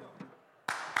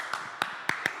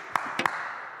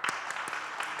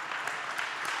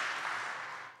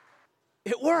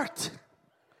 It worked.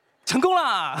 成功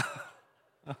啦！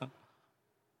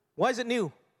 Why is it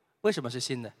new? 为什么是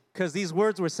新的？ Because these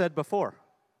words were said before.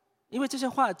 因为这些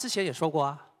话之前也说过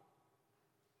啊。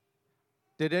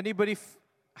 Did anybody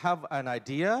have an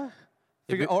idea?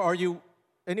 Or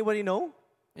anybody know?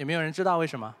 有没有人知道为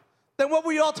什么？ Then what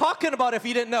were you all talking about if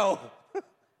you didn't know?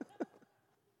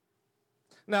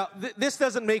 Now, this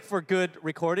doesn't make for good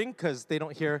recording because they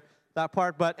don't hear that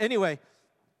part. But anyway,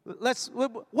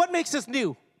 what makes this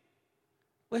new?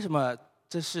 为什么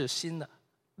这是新的？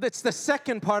 That's the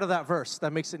second part of that verse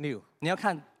that makes it new. 你要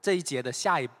看这一节的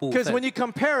下一部 Because 分 when。you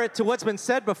compare it to what's been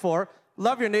said before,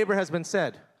 love your neighbor has been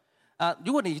said.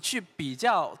 如果你去比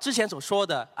较之前所说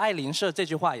的“爱邻舍”这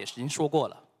句话，也已经说过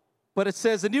了。 But it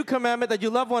says, a new commandment that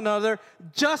you love one another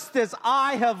just as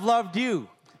I have loved you.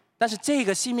 但是这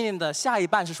个新命令的下一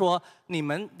半是说，你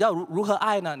们要如何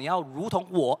爱呢？你要如同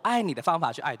我爱你的方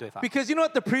法去爱对方。 Because you know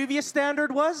what the previous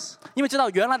standard was? 因为知道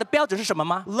原来的标准是什么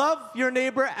吗？ Love your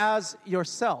neighbor as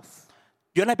yourself.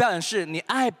 原来标准是你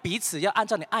爱彼此要按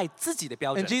照你爱自己的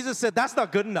标准 And。Jesus said, that's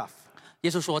not good enough. 耶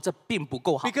稣说这并不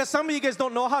够好， Because some of you guys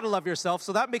don't know how to love yourself,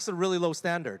 so that makes a really low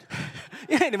standard.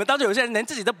 因为你们当中有些人连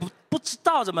自己都不知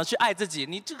道怎么去爱自己，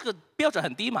你这个标准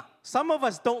很低嘛。 Some of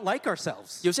us don't like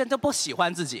ourselves. 有些人都不喜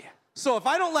欢自己。 So if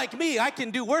I don't like me, I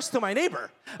can do worse to my neighbor.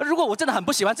 如果我真的很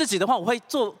不喜欢自己的话，我会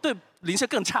对邻舍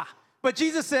更差。 But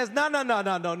Jesus says, no,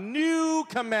 new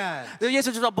command. 耶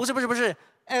稣就说不是，是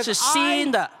As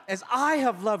新的。 I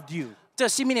have loved you. 这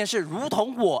新命令是如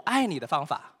同我爱你的方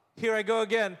法。 Here I go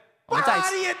again. 我们再一 How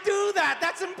次 do you do that?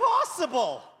 That's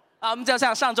impossible. 我们就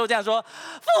像上周这样说，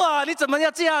父啊，你怎么要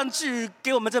这样去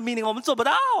给我们这命令？我们做不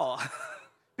到。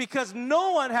 Because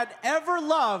no one had ever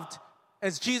loved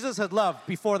as Jesus had loved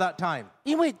before that time.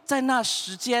 因为在那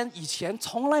时间以前，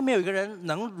从来没有一个人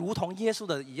能如同耶稣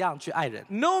的一样去爱人。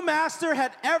 No master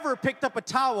had ever picked up a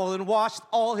towel and washed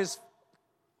all his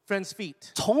friends' feet.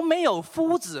 从没有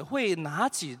夫子会拿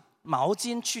起毛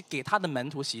巾去给他的门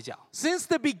徒洗脚。 Since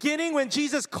the beginning, when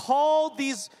Jesus called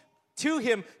these to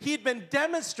him, he'd been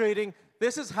demonstrating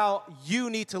this is how you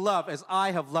need to love as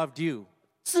I have loved you.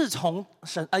 自从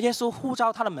耶稣呼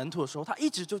召他的门徒的时候，他一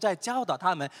直就在教导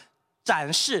他们，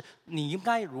展示你应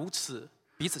该如此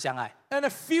彼此相爱。 And a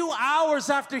few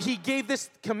hours after he gave this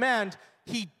command,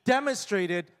 he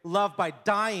demonstrated love by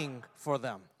dying for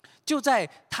them. 就在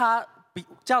他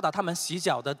教导他们洗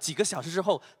脚的几个小时之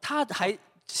后，他还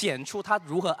显出他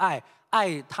如何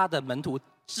爱他的门徒，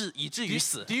以至于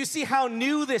死。 Do you see how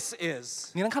new this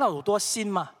is? 你能看到有多新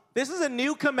吗？ This is a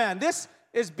new command. This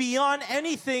is beyond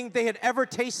anything they had ever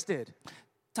tasted.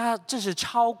 这是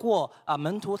超过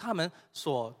门徒他们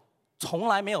所从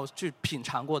来没有去品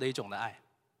尝过的一种的爱。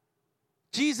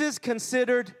 Jesus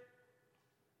considered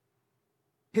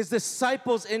his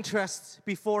disciples' interests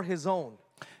before his own.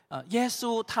 耶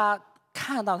稣他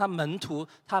看到他门徒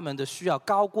他们的需要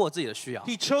高过自己的需要，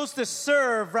 He chose to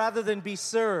serve rather than be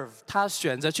served. 他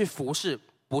选择去服侍，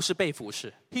不是被服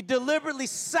侍。 He deliberately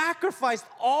sacrificed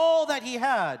all that he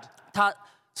had. 他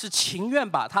是情愿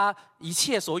把他一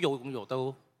切所拥有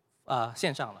都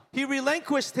献上了。 He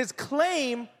relinquished his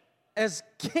claim as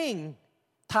king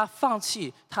他放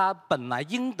弃他本来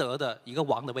应得的一个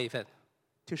王的位分，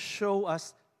 to show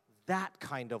us that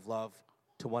kind of love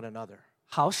to one another.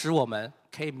 好使我们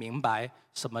可以明白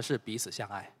什么是彼此相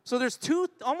爱。 So there's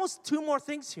almost two more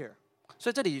things here. 所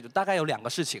以这里大概有两个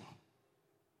事情：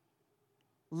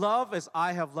 Love as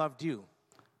I have loved you.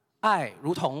 爱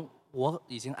如同我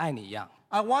已经爱你一样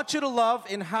I want you to love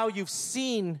in how you've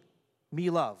seen me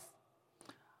love.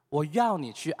 我要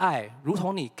你去爱，如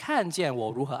同你看见我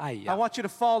如何爱一 I 样。 want you to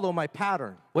follow my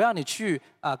pattern. 我要你去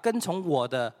跟从我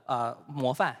的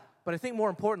模范。 But I think more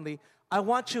importantly, I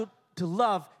want you to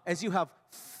love as you have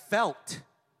felt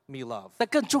me love. 但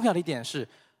更重要的一点是，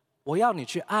我要你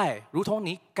去爱，如同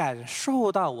你感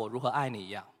受到我如何爱你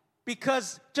一样。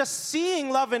 Because just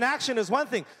seeing love in action is one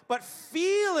thing, but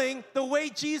feeling the way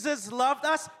Jesus loved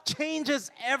us changes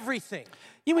everything.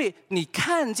 因为你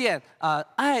看见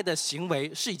爱的行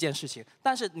为是一件事情，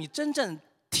但是你真正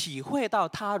体会到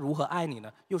他如何爱你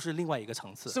呢，又是另外一个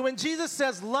层次。 So when Jesus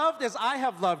says, "Loved as I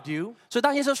have loved you," 所以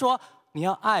当耶稣说你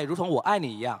要爱如同我爱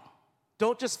你一样，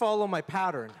 don't just follow my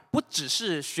pattern, 不只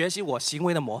是学习我行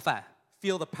为的模范，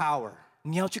 feel the power.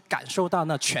 你要去感受到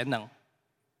那全能，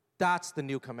 That's the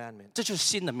new commandment. 这就是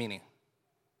新的命令，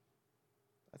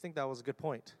 I think that was a good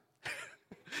point.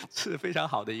 是非常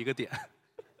好的一个点。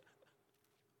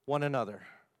 One another.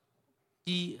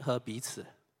 一和彼此，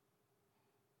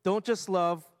 Don't just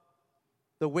love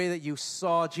the way that you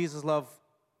saw Jesus love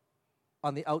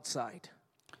on the outside.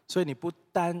 所以你不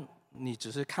单你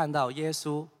只是看到耶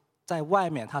稣在外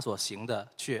面他所行的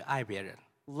去爱别人，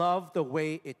 Love the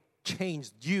way it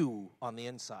changed you on the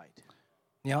inside.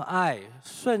 你要爱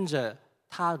顺着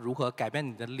他如何改变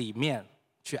你的里面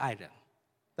去爱人，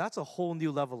 That's a whole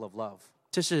new level of love.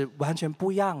 这是完全不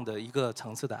一样的一个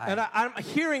层次的爱 And。I'm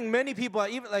hearing many people,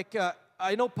 even like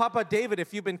I know Papa David,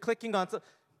 if you've been clicking on,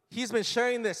 he's been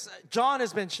sharing this. John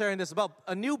has been sharing this about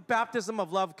a new baptism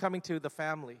of love coming to the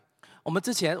family. 我们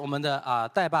之前我们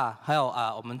的代爸还有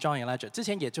我们庄严来者之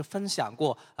前也就分享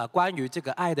过关于这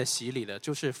个爱的洗礼的，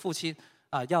就是父亲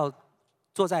要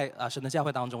做在神的教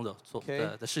会当中的做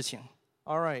Okay. 的事情。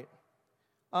 All right.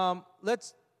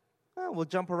 We'll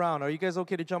jump around. Are you guys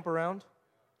okay to jump around?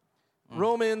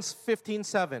 Romans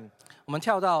 15:7. 我们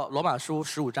跳到罗马书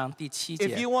15章第7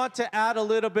 If 节 you。want to add a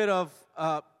little bit of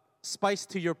spice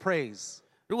to your praise.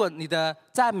 如果你的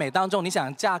赞美当中你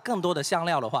想加更多的香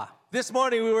料的话， This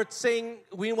morning we were saying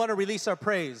we want to release our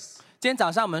praise. 今天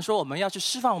早上我们说我们要去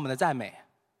释放我们的赞美，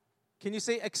 Can you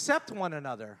say accept one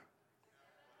another?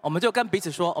 我们就跟彼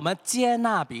此说，我们接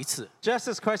纳彼此，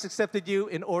 Just as Christ accepted you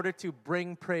in order to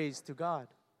bring praise to God.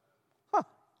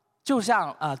 就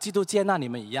像基督接纳你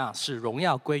们一样，使荣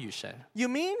耀归于神。 You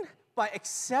mean by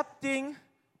accepting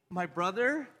my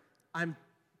brother, I'm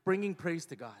bringing praise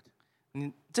to God?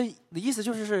 你这的意思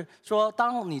就是说，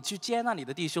当你去接纳你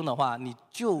的弟兄的话，你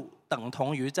就等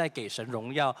同于在给神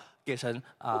荣耀，给神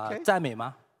Okay. 赞美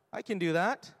吗？ I can do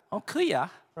that, 哦，可以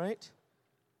啊。 right?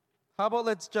 How about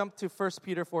let's jump to 1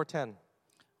 Peter 4:10.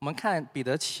 我们看彼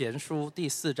得前书第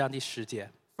4章第10节，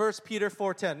 1 Peter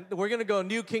 4:10. We're going to go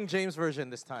New King James Version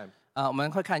this time. 我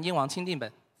们会看英王钦定本。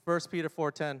 1 Peter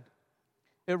 4:10.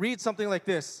 It reads something like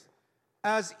this.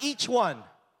 As each one,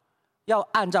 要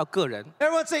按照个人，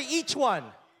 everyone say each one.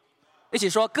 一起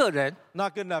说个人，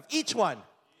 Not good enough. Each one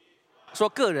说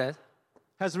个人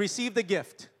has received the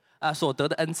gift. 所得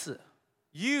的恩赐，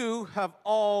 You have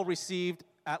all received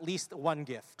at least one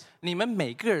gift. 你们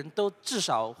每个人都至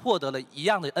少获得了一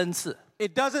样的恩赐，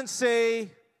 It doesn't say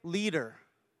leader.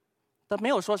 但没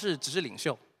有说是只是领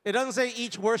袖， It doesn't say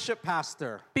each worship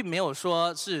pastor. 并没有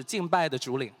说是敬拜的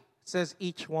主领。 It says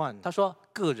each one 他说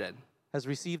个人 has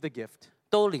received the gift.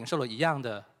 都领受了一样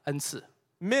的恩赐，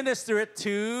 Minister it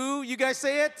to, you guys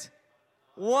say it,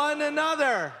 one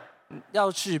another 要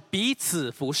去彼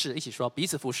此服侍，一起说彼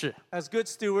此服侍， as good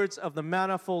stewards of the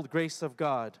manifold grace of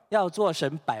God. 要做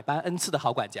神百般恩赐的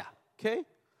好管家。 Okay?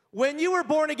 When you were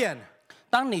born again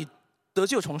当你得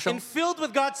救重生 and，filled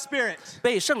with God's Spirit,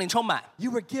 被圣灵充满， you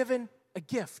were given a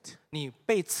gift. 你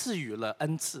被赐予了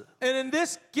恩赐。 And in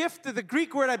this gift, the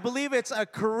Greek word, I believe it's a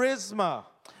charisma.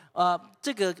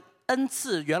 这个恩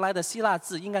赐原来的希腊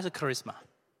字应该是 charisma，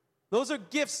 Those are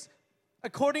gifts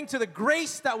according to the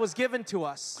grace that was given to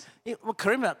us. 因为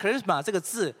charisma 这个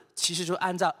字其实就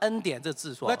按照恩典这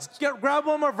字所。 Let's grab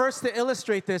one more verse to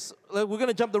illustrate this. We're going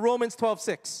to jump to Romans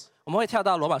 12:6. 我们会跳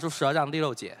到罗马书12章第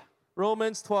6节，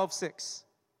 Romans 12:6.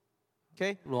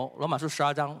 Okay? 罗马书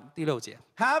12章第6节。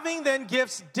 Having then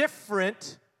gifts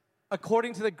different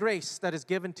according to the grace that is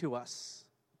given to us.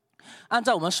 按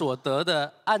照我们所得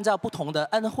的，按照不同的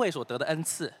恩惠所得的恩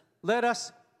赐， Let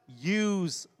us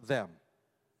use them.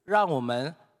 让我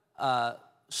们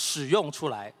使用出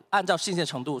来，按照信心的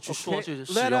程度去说 Okay? 去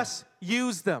使 Let 用， us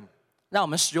use them. 让我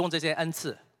们使用这些恩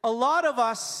赐。 A lot of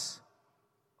us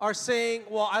are saying,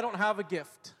 well, I don't have a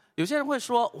gift. 有些人会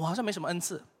说，我好像没什么恩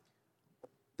赐，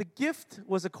 The gift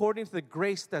was according to the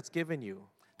grace that's given you.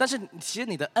 但是其实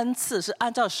你的恩赐是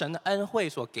按照神的恩惠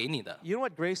所给你的。 You know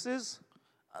what grace is?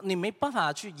 你没办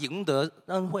法去赢得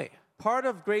恩惠。 Part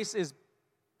of grace is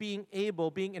being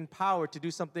empowered to do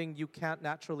something you can't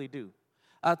naturally do.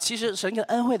 其实神给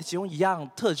恩惠的其中一样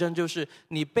特征就是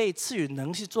你被赐予能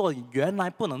力做你原来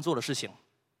不能做的事情。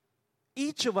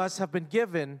 Each of us have been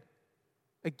given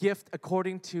a gift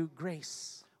according to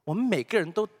grace. 我们每个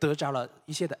人都得着了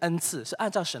一些的恩赐，是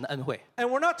按照神的恩惠。 And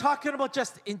we're not talking about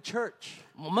just in church.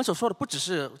 我们所说的不只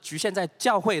是局限在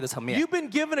教会的层面， You've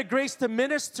been given a grace to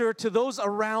minister to those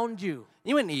around you.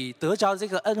 因为你得着这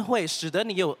个恩惠，使得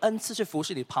你有恩赐去服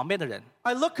侍你旁边的人。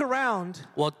 I look around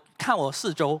我看我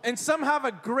四周， and some have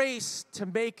a grace to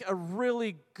make a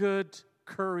really good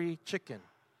curry chicken.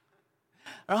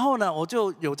 然后呢，我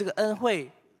就有这个恩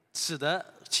惠，使得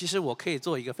其实我可以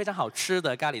做一个非常好吃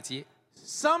的咖喱鸡。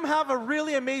 Some have a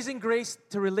really amazing grace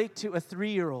to relate to a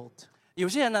 3-year-old. 有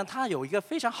些人呢，他有一个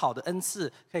非常好的恩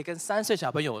赐，可以跟3岁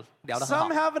小朋友聊得很好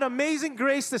Some。have an amazing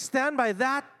grace to stand by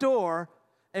that door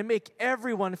and make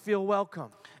everyone feel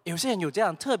welcome. 有些人有这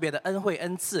样特别的恩惠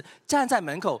恩赐，站在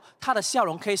门口，他的笑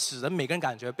容可以使得每个人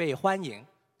感觉被欢迎。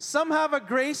 Some have a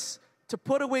grace to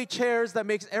put away chairs that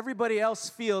makes everybody else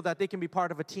feel that they can be part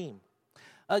of a team.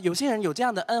 有些人有这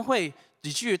样的恩惠，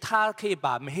以至于他可以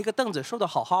把每一个凳子收得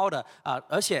好好的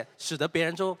而且使得别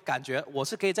人都感觉我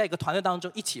是可以在一个团队当中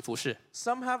一起服侍。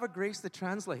 Some have a grace to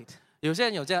translate 有些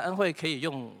人有这样恩惠，可以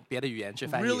用别的语言去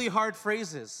翻译 really hard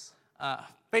phrases.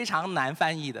 非常难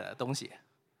翻译的东西。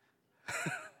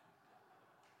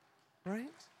 Right?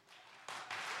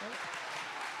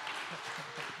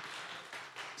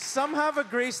 Some have a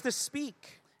grace to speak.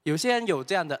 有些人有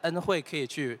这样的恩惠，可以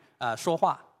去说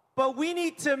话。 But we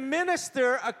need to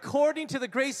minister according to the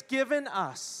grace given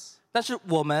us. 但是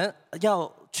我们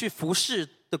要去服侍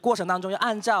的过程当中，要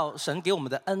按照神给我们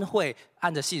的恩惠，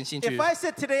按着信心去 If I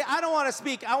said today, I don't want to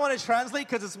speak, I want to translate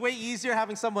because it's way easier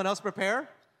having someone else prepare.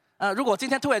 如果今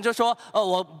天突然就说，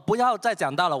我不要再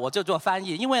讲道了，我就做翻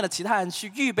译，因为呢，其他人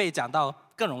去预备讲道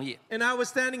更容易。 And I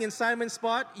was standing in Simon's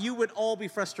spot, you would all be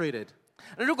frustrated.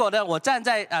 如果呢，我站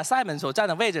在Simon 所站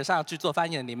的位置上去做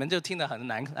翻译，你们就听得很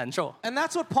难受。 And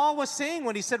that's what Paul was saying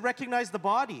when he said recognize the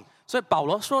body. 所以保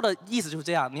罗说的意思就是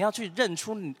这样，你要去认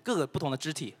出你各个不同的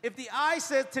肢体。 If the eye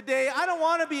says today, I don't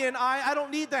want to be an eye, I don't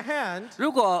need the hand.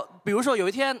 如果比如说有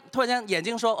一天突然间眼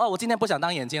睛说，我今天不想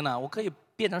当眼睛了，我可以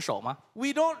变成手吗？ We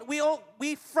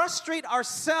frustrate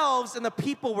ourselves and the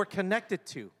people we're connected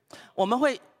to. 我们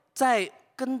会在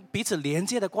跟彼此连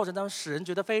接的过程当中，使人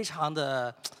觉得非常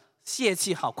的泄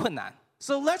气，好困难。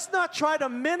 So let's not try to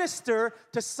minister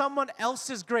to someone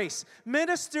else's grace.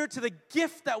 Minister to the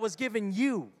gift that was given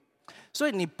you. 所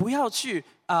以你不要去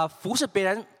服侍别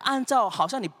人，按照好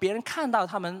像别人看到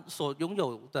他们所拥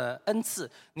有的恩赐，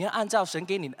你要按照神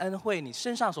给你的恩惠，你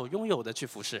身上所拥有的去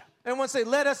服侍。 Everyone say,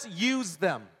 let us use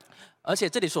them. 而且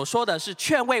这里所说的是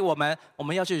劝慰我们，我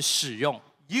们要去使用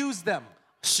Use them.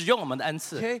 使用我们的恩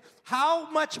赐。 Okay? How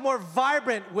much more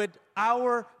vibrant would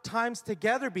our times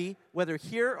together be, whether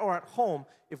here or at home,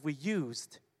 if we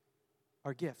used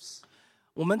our gifts?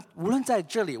 我们无论在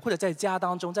这里或者在家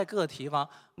当中，在各个地方，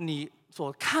你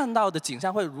所看到的景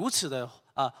象会如此的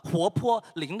活泼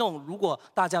灵动。如果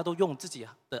大家都用自己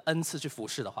的恩赐去服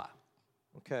侍的话，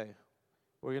 Okay,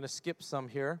 we're going to skip some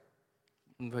here.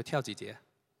 你会跳几节。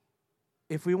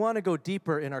 If we want to go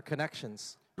deeper in our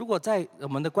connections, 如果在我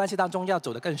们的关系当中要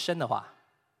走得更深的话，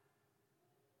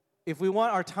 if we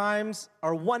want our times,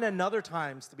 our one another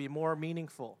times to be more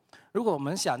meaningful, 如果我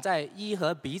们想在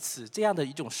和彼此这样的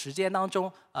一种时间当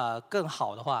中更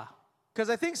好的话，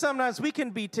 because I think sometimes we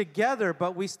can be together,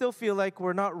 but we still feel like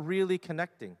we're not really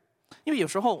connecting. 因为有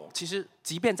时候其实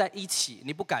即便在一起，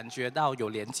你不感觉到有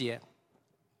连接。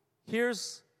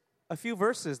 Here's a few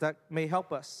verses that may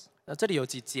help us. 这里有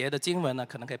几节的经文呢，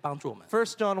可能可以帮助我们。 1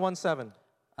 John 1:7,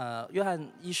 约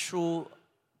翰一书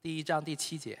1章第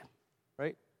7节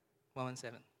right?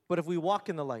 1:7。 But if we walk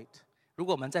in the light, 如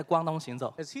果我们在光中行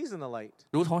走， as he's in the light,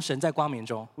 如同神在光明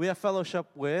中， we have fellowship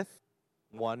with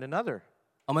one another.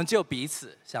 我们就彼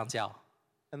此相交。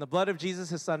 And the blood of Jesus,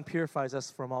 his son, purifies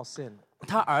us from all sin.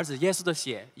 他儿子耶稣的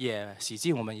血也洗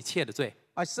净我们一切的罪。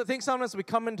 I think sometimes we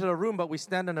come into the room, but we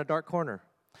stand in a dark corner.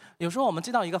 有时候我们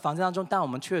进到一个房间当中，但我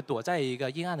们却躲在一个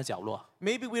阴暗的角落。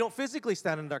 Maybe we don't physically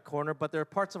stand in that corner, but there are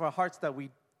parts of our hearts that we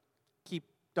keep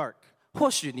dark. 或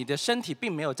许你的身体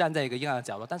并没有站在一个阴暗的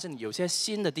角落，但是你有些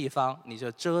心的地方，你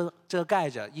就遮盖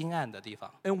着阴暗的地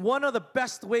方。 And one of the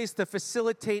best ways to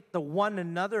facilitate the one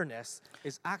anotherness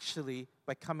is actually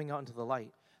by coming out into the light.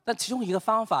 但其中一个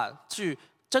方法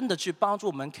真的去帮助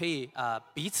我们可以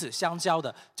彼此相交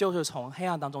的，就是从黑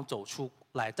暗当中走出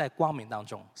来，在光明当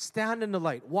中 Stand in the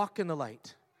light, walk in the light.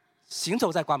 行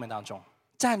走在光明当中，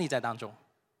站立在当中。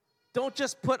Don't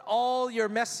just put all your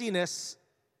messiness,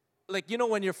 like you know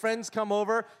when your friends come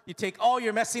over, you take all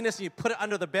your messiness and you put it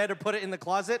under the bed or put it in the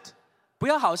closet. 不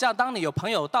要好像当你有朋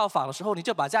友到访的时候，你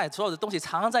就把家里所有的东西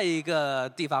藏在一个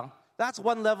地方。That's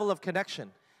one level of connection.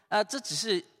 这只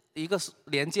是一个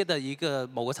连接的一个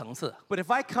某个层次。 But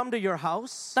if I come to your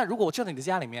house 但如果我去到你的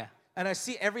家里面， and I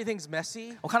see everything's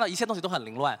messy 我看到一切东西都很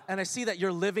凌乱， and I see that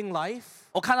you're living life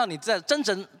我看到你在真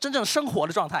正生活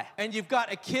的状态， and you've got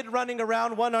a kid running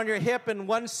around, one on your hip and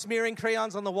one smearing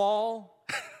crayons on the wall.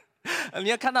 你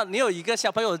要看到你有一个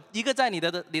小朋友，一个在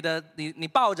你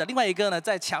抱着，另外一个呢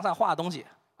在墙上画东西，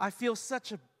 I feel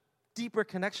such a deeper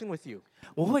connection with you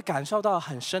我会感受到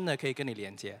很深的可以跟你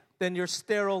连接， than your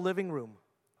sterile living room.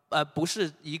 不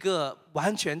是一个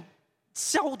完全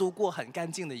消毒过很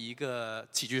干净的一个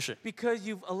起居室， Because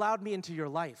you've allowed me into your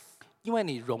life. 因为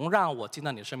你容让我进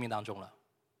到你的生命当中了，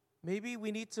 Maybe we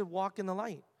need to walk in the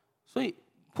light 所以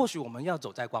或许我们要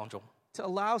走在光中， to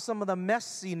allow some of the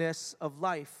messiness of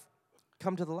life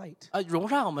come to the light. 容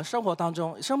让我们生活当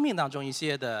中、生命当中一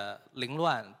些的凌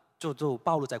乱就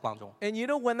暴露在光中。 And you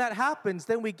know, when that happens,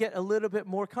 then we get a little bit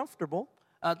more comfortable.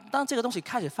 当这个东西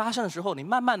开始发生的时候，你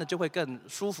慢慢的就会更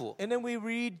舒服。 And then we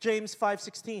read James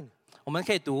 5:16. 我们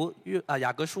可以读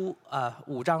雅各书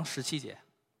5章17节、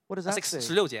What does that say?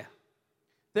 16节。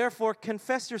 Therefore,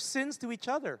 confess your sins to each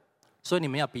other. 所以你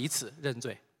们要彼此认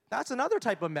罪， That's another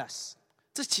type of mess.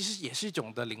 这其实也是一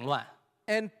种的凌乱。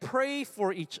 And pray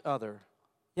for each other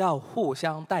要互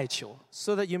相代求，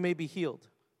 so that you may be healed.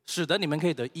 使得你们可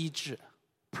以得医治。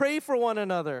 Pray for one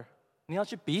another. 你要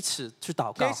去彼此去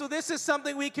祷告 Okay, so this is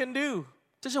something we can do.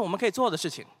 这是我们可以做的事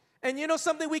情。 And you know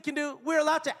something we can do? We're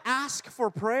allowed to ask for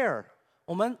prayer.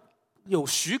 我们有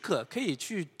许可可以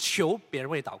去求别人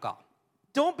为祷告，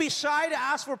 Don't be shy to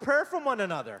ask for prayer from one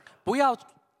another. 不要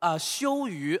羞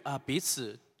于彼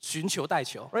此寻求代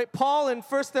求。 Right? Paul in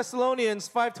 1 Thessalonians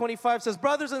 5:25 says,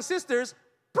 "Brothers and sisters,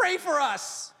 pray for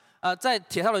us." 在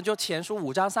帖撒罗尼迦前书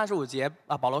5章35节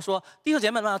保罗说：“弟兄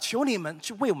姐妹们，求你们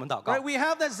去为我们祷告。” Right? We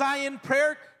have that Zion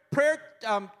prayer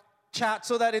chat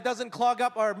so that it doesn't clog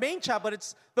up our main chat, but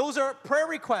those are prayer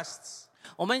requests.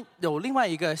 我们有另外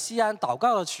一个西安祷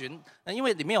告的群，因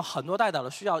为里面有很多代祷的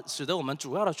需要，使得我们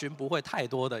主要的群不会太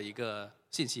多的一个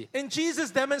信息。 And Jesus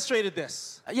demonstrated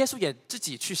this. 耶稣也自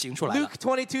己去行出来了。 Luke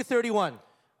 22:31.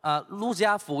 路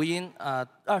加福音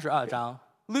22章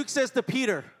Luke says to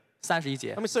Peter, 31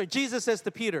节 Jesus says to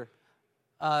Peter,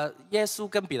 耶稣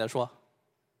跟彼得说，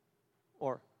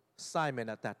 or Simon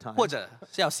at that time. 或者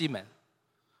是要西门，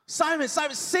 Simon,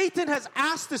 Satan has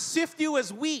asked to sift you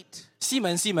as wheat. 西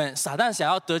门，撒旦想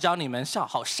要得着你们，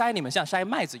好筛你们，像筛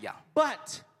麦子一样。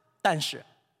 But 但是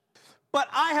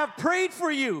I have prayed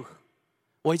for you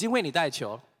我已经为你代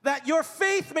求， that your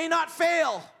faith may not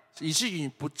fail. 以至于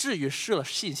不至于失了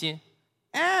信心。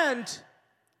 And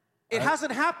it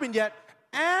hasn't happened yet.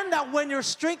 And that when your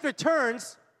strength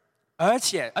returns, 而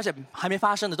且还没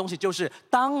发生的东西就是，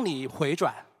当你回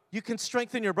转， you can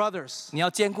strengthen your brothers. 你要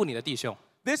兼顾你的弟兄。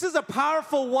 This is a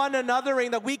powerful one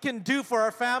anothering that we can do for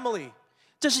our family.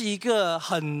 这是一个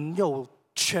很有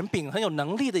权柄、很有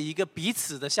能力的一个彼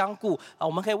此的相顾我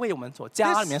们可以为我们所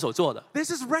家里面所做的。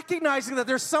 This is recognizing that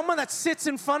there's someone that sits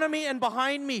in front of me and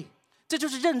behind me. 这就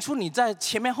是认出你在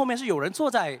前面、后面是有人坐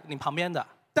在你旁边的。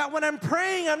 That when I'm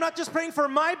praying, I'm not just praying for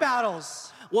my battles.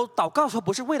 我祷告的时候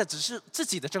不是为了只是自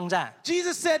己的征战。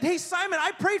 Jesus said, "Hey Simon,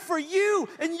 I prayed for you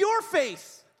and your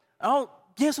faith." 然后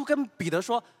耶稣跟彼得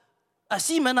说：“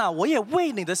西门啊，我也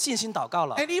为你的信心祷告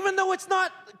了。 And even though it's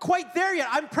not quite there yet,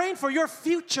 I'm praying for your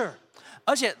future.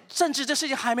 而且甚至这事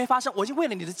情还没发生，我已经为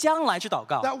了你的将来去祷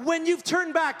告。 That when you've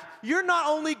turned back, you're not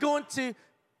only going to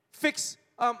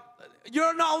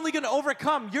you're not only going to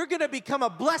overcome, you're going to become a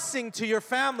blessing to your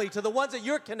family, to the ones that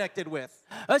you're connected with.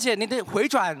 而且你得回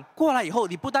转过来以后，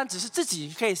你不单只是自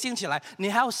己可以兴起来，你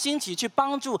还要兴起去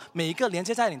帮助每一个连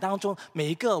接在你当中每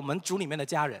一个我们主里面的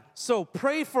家人。 So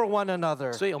pray for one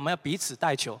another. 所以我们要彼此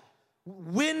代求，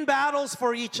 Win battles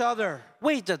for each other.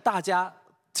 为着大家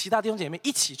其他弟兄姐妹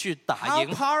一起去打 How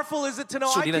赢 powerful is it to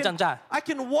know 属灵的征战。 I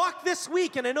can walk this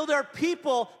week and I know there are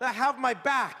people that have my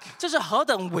back. 这是何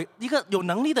等一个有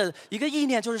能力的一个意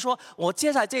念，就是说我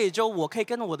接下来这一周，我可以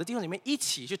跟我的弟兄姐妹一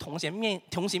起去同行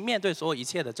面对所有一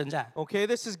切的征战。 Okay,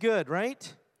 this is good, right?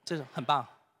 这是很棒。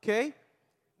 Okay?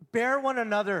 Bear one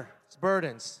another's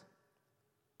burdens.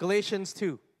 Galatians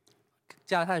 2.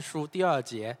 加拉太书第二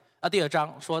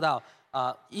章说到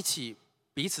一起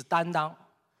彼此担当。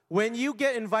 When you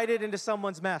get invited into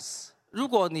someone's mess, 如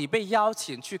果你被邀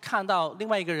请去看到另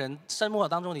外一个人生活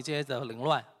当中你这些的凌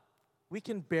乱， we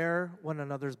can bear one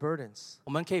another's burdens.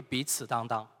 我们可以彼此担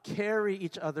当， Carry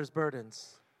each other's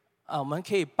burdens. 我们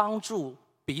可以帮助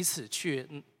彼此去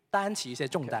担起一些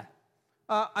重担。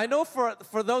 I know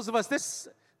for those of us,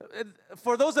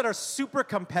 for those that are super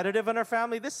competitive in our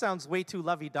family, this sounds way too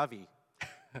lovey-dovey.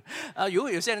 如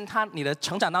果有些人你的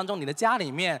成长当中，你的家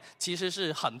里面其实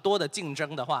是很多的竞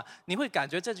争的话，你会感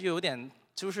觉这就有点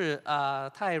就是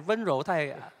太温柔，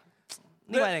太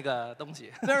另外那个东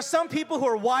西。 There are some people who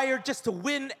are wired just to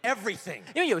win everything.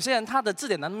 因为有些人他的字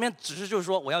典当中只是就是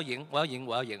说我要赢，我要赢，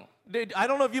我要赢。 I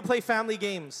don't know if you play family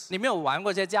games, 你没有玩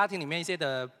过这些家庭里面一些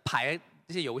的牌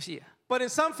这些游戏？ but in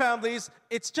some families,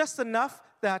 it's just enough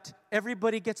that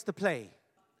everybody gets to play.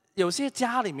 有些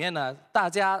家里面呢，大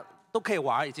家都可以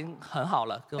玩，已经很好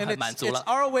了，And 很满足 it's 了。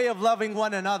 our way of loving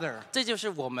one another. 这就是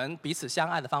我们彼此相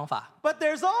爱的方法。 But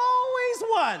there's always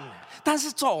one. 但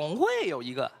是总会有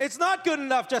一个， It's not good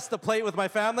enough just to play with my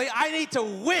family. I need to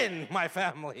win my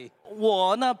family.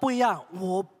 我呢不一样，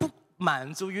我不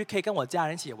满足于可以跟我家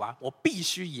人一起玩，我必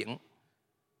须赢。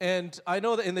 And I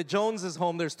know that in the Joneses'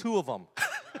 home, there's 2 of them.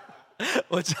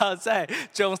 我知道在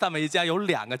Jones 他们一家有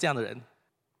2个这样的人，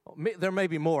 There may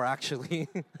be more, actually.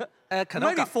 可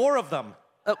能 Maybe 4 of them.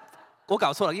 我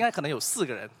搞错了，应该可能有4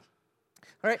个人。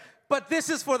 All right? But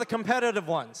this is for the competitive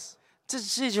ones.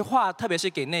 这句话特别是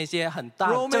给那些很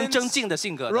大争竞的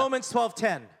性格的。 Romans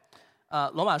 12:10.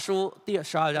 罗马书第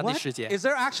12章第 What? 10节 Is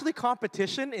there actually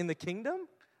competition in the kingdom?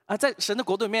 在神的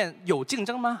国度里面有竞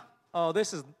争吗？ Oh,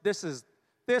 this.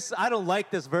 I don't like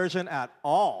this version at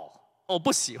all. 我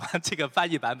不喜欢这个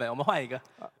翻译版本，我们换一个。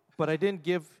 But I didn't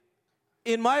give.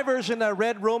 In my version, I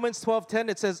read Romans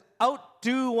 12:10. It says,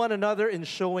 "Outdo one another in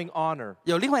showing honor."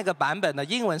 有另外一个版本的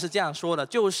英文是这样说的，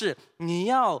就是你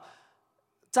要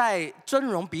在尊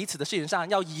荣彼此的事情上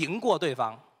要赢过对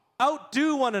方。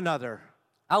 Outdo one another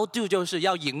Outdo 就是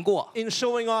要赢过， in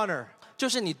showing honor. 就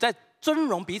是你在尊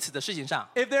荣彼此的事情上。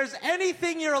 If there's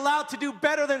anything you're allowed to do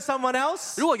better than someone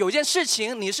else, 如果有一件事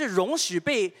情你是容许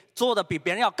被做的比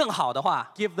别人要更好的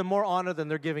话， give them more honor than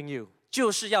they're giving you. 就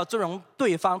是要尊荣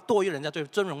对方多于人家对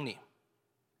尊荣你。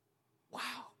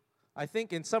 I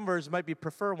think in some versions might be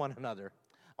prefer one another.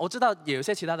 我知道有一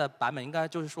些其他的版本应该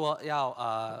就是说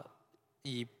要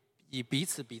以彼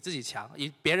此比自己强，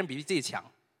以别人比自己强。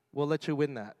 We'll let you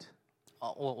win that.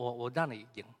 我让你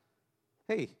赢。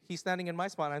 Hey, he's standing in my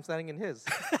spot, I'm standing in his.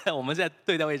 我们现在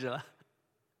对调位置了。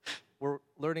 We're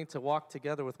learning to walk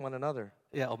together with one another.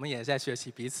 我们也在学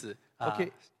习彼此。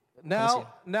 Okay.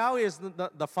 Now is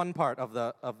the fun part of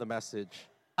the message.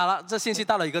 好了，这信息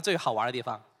到了一个最好玩的地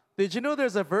方。 Did you know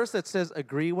there's a verse that says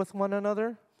agree with one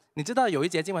another 你知道有一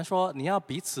节经文说你要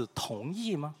彼此同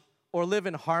意吗？ or live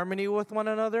in harmony with one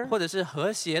another? 或者是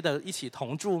和谐的一起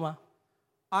同住吗？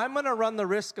 I'm going to run the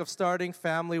risk of starting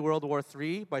Family World War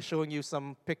III by showing you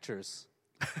some pictures.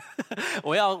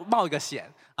 我要冒一个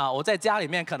险我在家里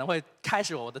面可能会开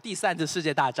始我的第3次世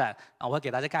界大战我会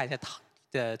给大家看一些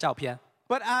的照片。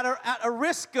 But at a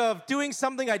risk of doing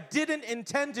something I didn't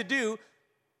intend to do,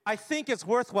 I think it's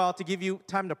worthwhile to give you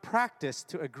time to practice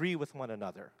to agree with one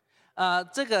another.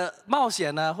 这个冒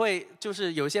险呢，会就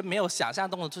是有一些没有想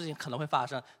象中的事情可能会发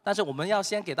生，但是我们要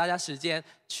先给大家时间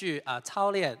去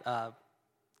操练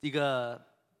一个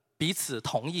彼此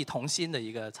同意同心的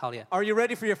一个操练。 Are you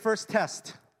ready for your first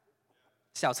test?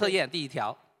 小测验第1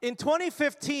条， In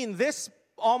 2015, this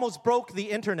almost broke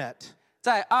the internet.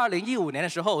 在2015年的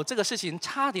时候，这个事情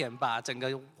差点把整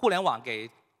个互联网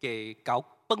给搞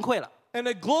崩溃了。 And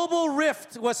a global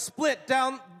rift was split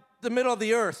down the middle of the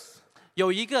earth.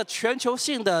 有一个全球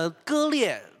性的割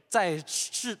裂在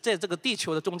这个地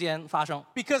球的中间发生，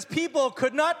 Because people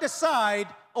could not decide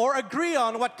or agree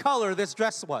on what color this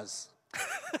dress was.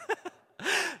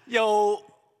 有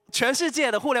全世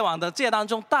界的互联网的界当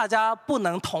中，大家不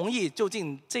能同意究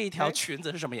竟这一条裙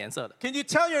子是什么颜色的。 Can you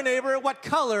tell your neighbor what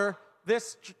color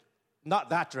not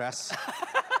that dress,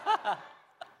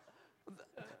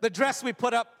 the dress we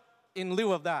put up in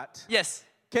lieu of that? Yes，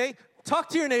 Okay? Talk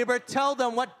to your neighbor, tell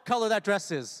them what color that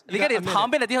dress is. 你 You 跟 got 你 a minute. 旁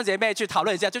边的弟兄姐妹去讨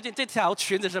论一下，究竟这条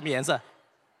裙子是什么颜色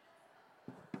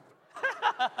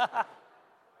？What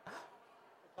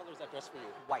color is that dress for you?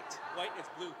 White. White is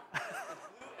blue.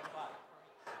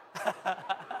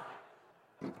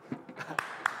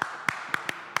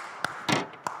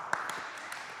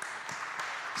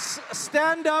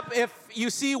 Stand up if you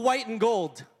see white and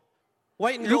gold.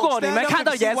 White and 如 gold. 果你 Stand 们 up 看 if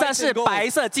到 you see 颜色 white 是 and gold. 白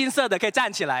色、金色的，可以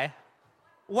站起来。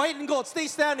 White and gold. Stay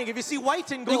standing. If you see white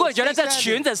and 如果 gold, 你觉得 stay 这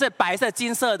裙 standing. 子是白色、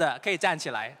金色的，可以站起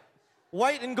来。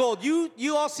 White and gold.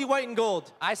 You all see white and gold.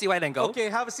 I see white and gold. Okay,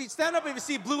 have a seat. Stand up if you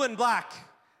see blue and black.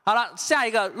 好了，下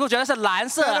一个，如果觉得是蓝 Stand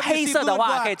色、 up, you 黑 see 色的 blue and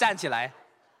话， black. 可以站起来。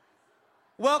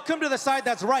 Welcome to the side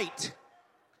that's right.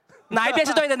 哪一边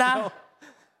是对的呢？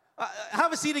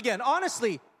 Have a seat again.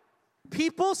 Honestly,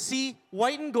 People see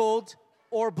white and gold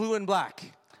or blue and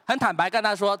black. 很坦白跟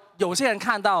他说，有些人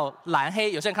看到蓝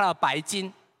黑，有些人看到白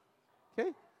金。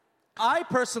 Okay? I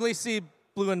personally see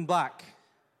blue and black.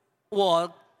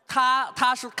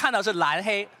 他是看到是蓝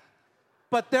黑，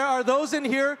 But there are those in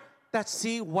here that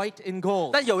see white and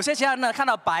gold. 但有些其他人呢看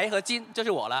到白和金，就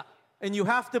是我了。 And you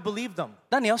have to believe them.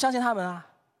 那你要相信他们啊，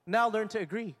 Now learn to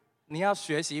agree. 你要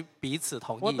学习彼此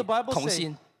同 What 意 the Bible 同 say?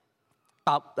 心。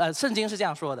圣经是这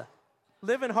样说的。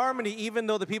 Live in harmony even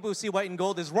though the people who see white and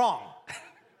gold is wrong.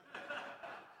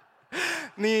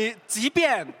 你即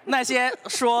便那些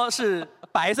说是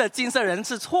白色、金色人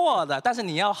是错的，但是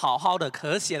你要好好的、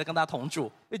和谐的跟他同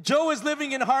住。 Joe is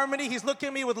living in harmony. He's looking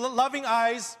at me with loving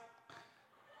eyes.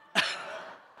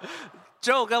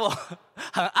 Joe 跟我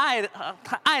很爱，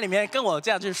他爱里面跟我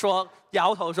这样去说，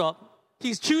摇头说，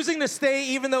 He's choosing to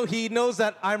stay even though he knows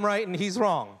that I'm right and he's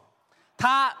wrong.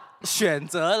 他选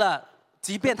择了，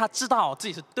即便他知道自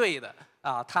己是对的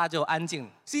啊，他就安静。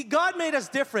 See, God made us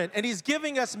different and he's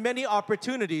giving us many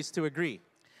opportunities to agree.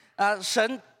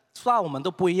 神虽然我们都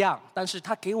不一样，但是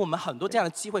他给我们很多这样的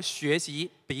机会学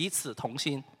习彼此同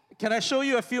心。 Can I show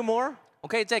you a few more? 我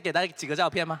可以再给大家几个照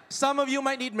片吗？ Some of you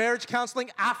might need marriage counseling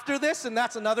after this, and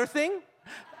that's another thing.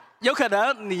 有可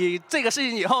能你这个事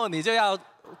情以后你就要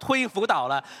婚姻辅导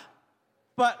了。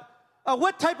 But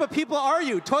what type of people are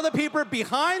you? Toilet paper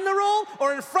behind the roll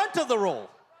or in front of the roll?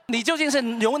 你究竟是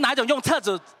用哪种用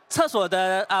厕所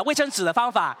的卫生纸的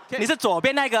方法？ Okay. 你是左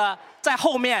边那个在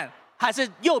后面，还是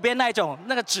右边那种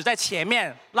那个纸在前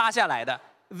面拉下来的？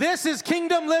 This is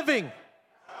kingdom living.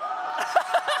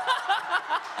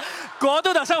 国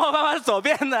度的生活方法是左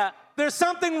边的， There's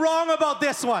something wrong about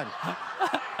this one.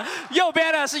 右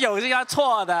边的是有一个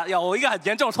错的，有一个很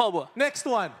严重的错误。 Next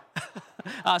one.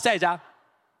 下一张。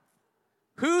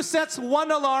 Who sets one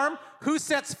alarm? Who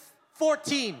sets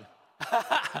 14?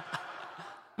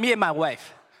 Me and my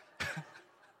wife.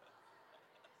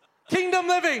 Kingdom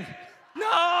living. No.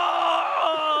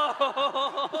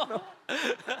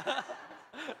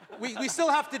 We still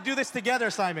have to do this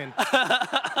together, Simon.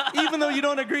 Even though you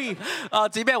don't agree.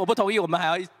 即便我不同意，我们还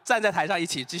要站在台上一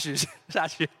起继续下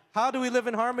去。 How do we live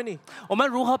in harmony? 我们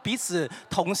如何彼此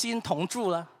同心同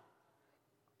住呢？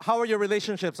 How are your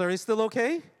relationships? Are they still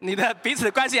okay? 你的彼此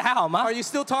的关系还好吗 Are？you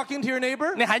still talking to your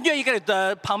neighbor? 你还愿意跟你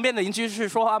的旁边的邻居去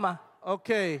说话吗？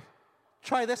 Okay.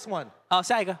 Try this one. 好，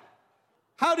下一个，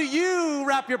 How do you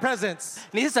wrap your presents?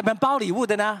 你是怎么包礼物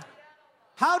的呢？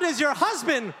 How does your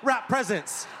husband wrap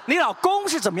presents? 你老公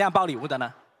是怎么样包礼物的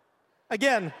呢？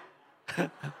 Again.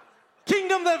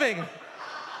 Kingdom living.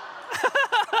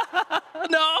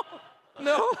 No，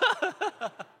 No?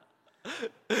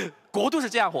 国度是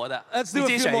这样活的。 Let's 你 do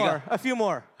自 a 己 few 选一个 more. A few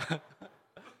more.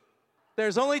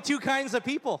 There's only two kinds of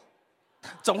people.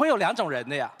 总会有两种人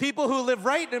的呀。 People who live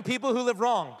right and people who live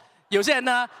wrong. 有些人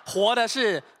呢，活的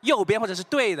是右边或者是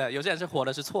对的；有些人是活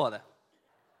的是错的。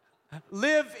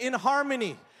 Live in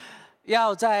harmony.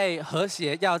 要在和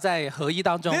谐，要在合一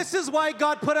当中。 This is why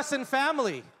God put us in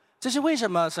family. 这是为什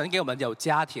么神给我们有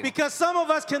家庭？ Because some of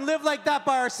us can live like that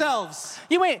by ourselves.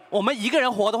 因为我们一个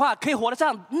人活的话，可以活得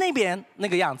像那边那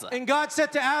个样子。 And God said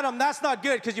to Adam, that's not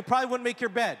good because you probably wouldn't make your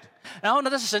bed. 然后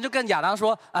呢，但是神就跟亚当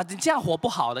说啊，你这样活不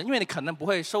好的，因为你可能不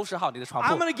会收拾好你的床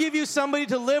I'm 铺。 going to give you somebody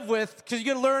to live with because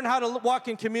you're going to learn how to walk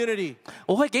in community.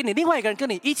 我会给你另外一个人跟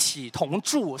你一起同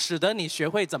住，使得你学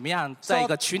会怎么样 So 在一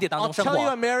个群体当 I'll 中生 tell you a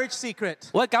活。 marriage secret.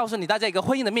 我会告诉你大家一个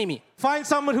婚姻的秘密： Find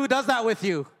someone who does that with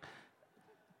you.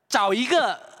 找一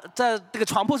个这个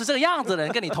床铺是这个样子的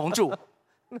人跟你同住。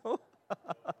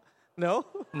 No?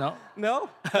 No， No?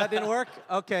 That didn't work?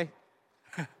 Okay.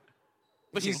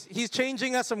 不行。 He's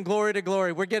changing us from glory to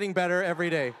glory. We're getting better every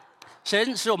day.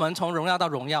 神使我们从荣耀到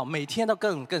荣耀，每天都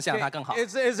更像他更好。 I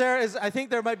think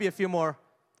there might be a few more.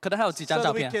 可能还有几张 So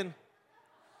照 that we 片。 can.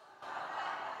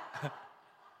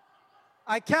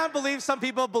 I can't believe some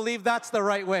people believe that's the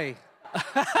right way.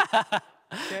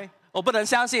 Okay? 我不能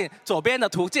相信左边的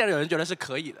图，竟然有人觉得是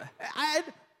可以的。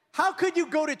 How could you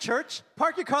go to church,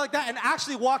 park your car like that, and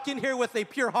actually walk in here with a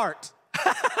pure heart?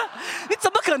 你怎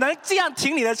么可能这样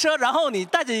停你的车，然后你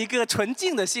带着一个纯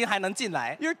净的心还能进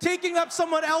来？ You're taking up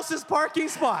someone else's parking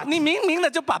spot. 你明明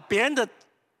的就把别人的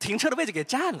停车的位置给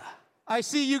占了。 I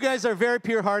see you guys are very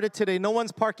pure-hearted today. No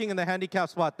one's parking in the handicap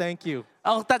spot. Thank you.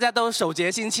 然后大家都手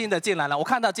洁心清的进来了。我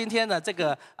看到今天的这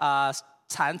个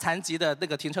残疾的那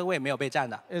个停车位没有被占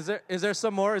的。 Is there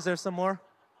some more? Is there some more?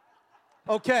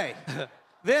 Okay.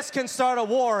 This can start a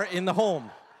war in the home.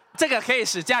 这个可以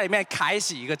使家里面开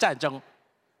启一个战争。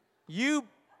 You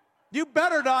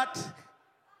better not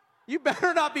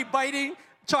be biting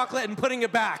chocolate and putting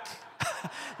it back.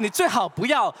 你最好不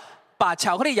要把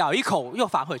巧克力咬一口又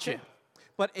放回去。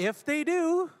But if they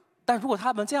do, 但如果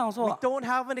他们这样 we 做， don't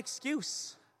have an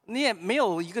excuse. 你也没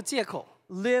有一个借口，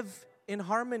 Live in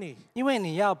harmony. 因为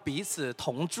你要彼此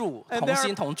同住， And 同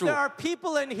心同住 there。are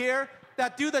people in here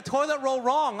that do the toilet roll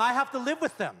wrong. I have to live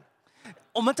with them.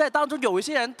 我们在当中有一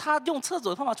些人，他用厕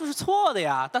所的方法就是错的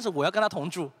呀，但是我要跟他同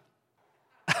住，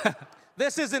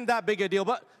 This isn't that big a deal,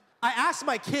 but I asked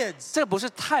my kids, 这个不是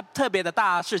太特别的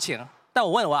大事情。但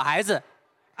我问我孩子，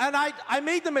 and I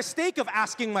made the mistake of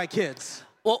asking my kids.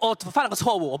 我犯了个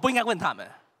错误，我不应该问他们，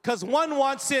 Because one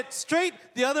wants it straight,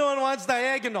 the other one wants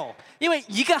diagonal. 因为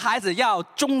一个孩子要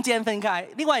中间分开，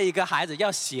另外一个孩子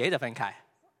要斜着分开。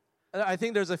 And I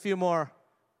think there's a few more.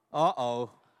 Uh-oh.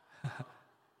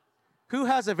 Who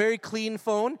has a very clean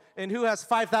phone and who has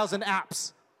 5,000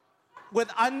 apps with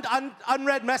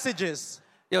unread messages?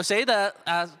 有谁的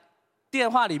电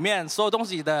话里面所有东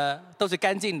西的都是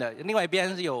干净的，另外一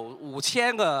边是有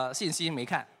5000个信息没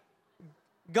看。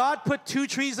 God put 2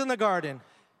 trees in the garden.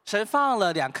 神放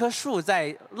了2棵树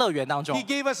在乐园当中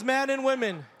He，gave us man and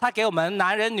women. 他给我们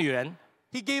男人、女人，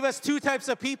 He gave us 2 types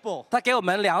of people, 他给我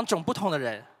们2种不同的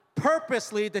人，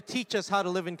 purposely to teach us how to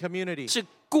live in community. 是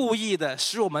故意的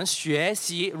使我们学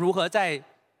习如何在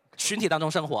群体当中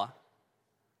生活。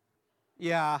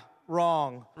 Yeah,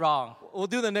 wrong. Wrong， We'll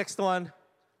do the next one.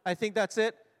 I think that's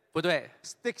it. 不对。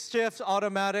 Stick shift,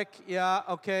 automatic. Yeah,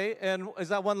 okay. And is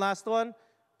that one last one?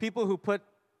 People who put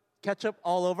ketchup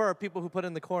all over or people who put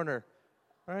in the corner?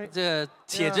 All right. 这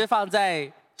铁汁放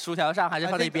在薯条上还是 I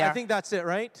放在一 think, 边 I think that's it,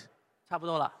 right? 差不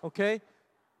多了。 Okay.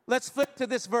 Let's flip to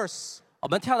this verse. 我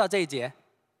们跳到这一节，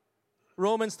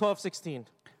 Romans 12:16.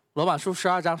 罗马书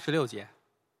12章16节。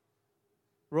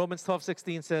 Romans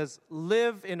 12:16 says,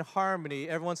 "Live in harmony."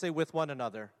 Everyone say with one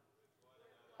another.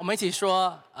 我们一起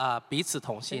说彼此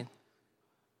同心，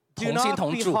 Do 同心 not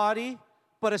同 be 住， haughty,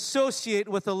 but associate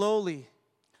with the lowly.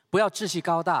 不要志气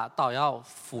高大，倒要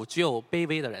抚救卑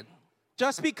微的人。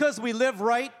 Just because we live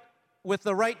right with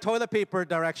the right toilet paper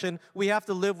direction, we have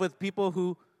to live with people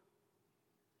who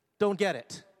don't get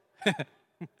it.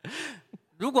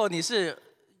 如果你是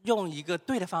用一个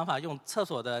对的方法用厕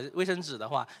所的卫生纸的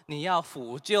话，你要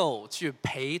抚救去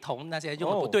陪同那些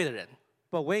用的不对的人。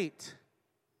 But wait,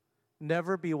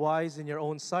 never be wise in your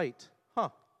own sight.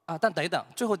 Huh. 但等一等，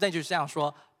最后那句是这样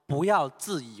说：不要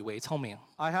自以为聪明。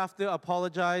 I have to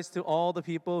apologize to all the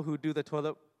people who do the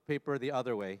toilet paper the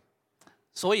other way.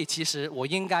 所以其实我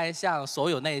应该向所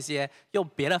有那些用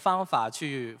别的方法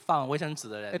去放卫生纸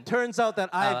的人 It turns out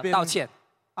that 道歉。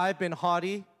 I've been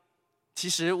haughty, 其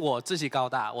实我志气高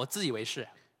大，我自以为是。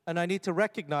 and I need to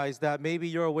recognize that maybe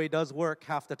your way does work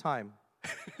half the time.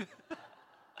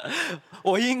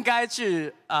 我应该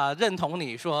去认同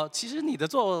你说，其实你的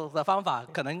做的方法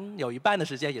可能有一半的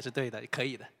时间也是对的，可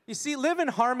以的。 You see, live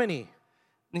in harmony.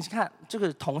 你看，这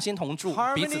个同心同住，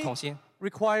彼此 Harmony 同心。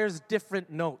 requires different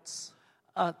notes.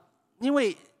 因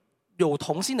为有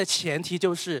同心的前提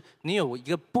就是你有一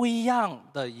个不一样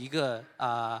的一个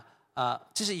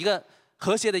就是一个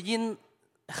和谐的音，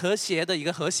和谐的一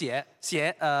个和谐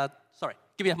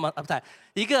，sorry，give me a moment，不对，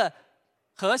一个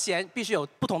和弦必须有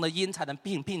不同的音才能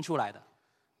拼出来的。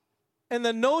 And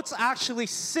the notes actually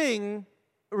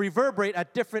reverberate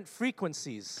at different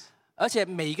frequencies. 而且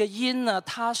每一个音呢，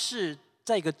它是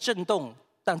在一个震动，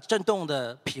但震动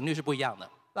的频率是不一样的。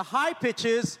 The high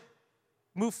pitches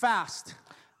move fast,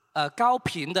 高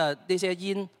频的那些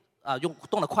音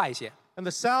动得快一些。 and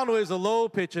the sound waves, the low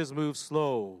pitches, move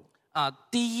slow.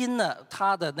 低音呢，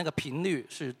它的那个频率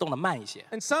是动得慢一些。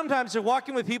 And sometimes you're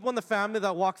walking with people in the family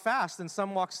that walk fast, and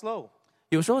some walk slow.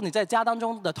 有时候你在家当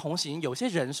中的同行，有些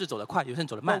人是走得快，有些人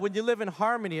走得 But 慢。 when you live in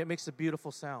harmony, it makes a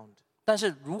beautiful sound. 但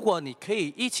是如果你可以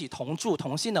一起同住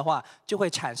同心的话，就会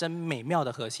产生美妙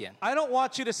的和弦。 I don't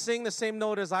want you to sing the same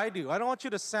note as I do. I don't want you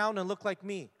to sound and look like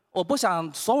me. 我不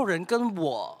想所有人跟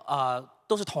我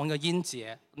都是同一个音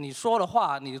节，你说的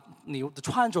话，你的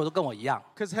穿着都跟我一样。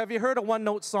 Because have you heard a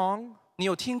one-note song? 你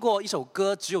有听过一首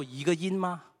歌只有一个音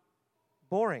吗？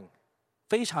 Boring.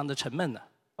 非常的沉闷的，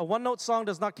 A one-note song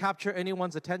does not capture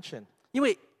anyone's attention. 因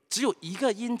为只有一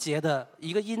个音节的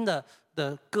一个音的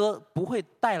歌不会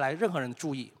带来任何人的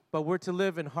注意。 But we're to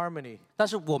live in harmony, 但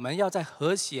是我们要在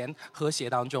和谐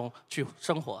当中去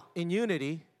生活， in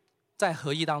unity, 在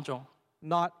合一当中，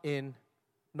 not in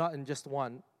just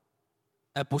one.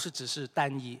 不是只是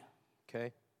单一。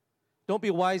 Okay? Don't be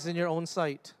wise in your own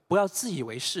sight. 不要自以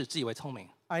为是，自以为聪明。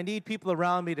 I need people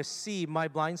around me to see my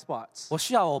blind spots. 我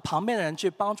需要我旁边的人去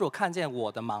帮助我看见我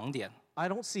的盲点。 I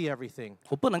don't see everything.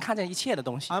 我不能看见一切的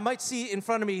东西， I might see in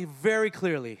front of me very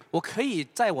clearly, 我可以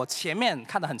在我前面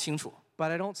看得很清楚， but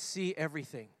I don't see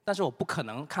everything. 但是我不可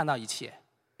能看到一切。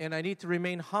 And I need to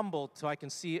remain humble so I can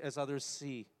see as others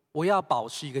see. 我要保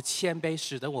持一个谦卑，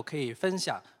使得我可以分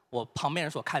享我旁边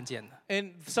人所看见的。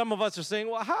 And some of us are saying,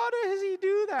 well, how does he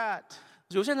do that?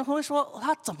 有些人会说，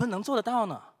他怎么能做得到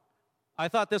呢？ I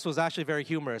thought this was actually very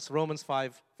humorous. Romans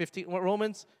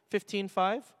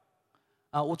 15:5.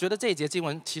 我觉得这一节经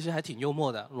文其实还挺幽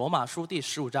默的，《罗马书》第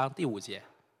15章第5节。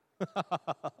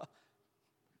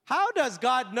 How does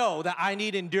God know that I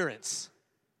need endurance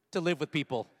to live with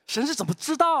people? 神是怎么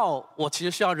知道我其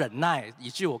实需要忍耐，以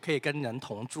致我可以跟人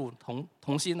同住、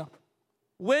同心呢？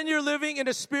 When you're living in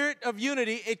a spirit of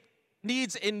unity, it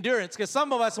needs endurance because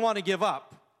some of us want to give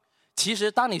up. 其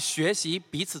实，当你学习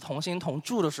彼此同心同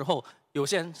住的时候，有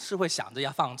些人是会想着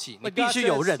要放弃，你 But 必 God 须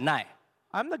有 says- 忍耐。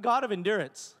 I'm the God of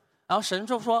endurance. 然后神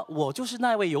就说：“我就是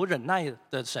那位有忍耐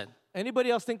的神。 Anybody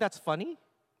else think that's funny? ”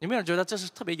有没有人觉得这是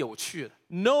特别有趣的？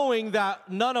 Knowing that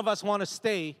none of us want to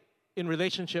stay in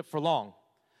relationship for long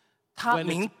他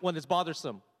when it's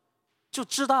bothersome. 就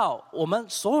知道我们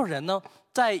所有人呢，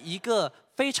在一个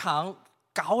非常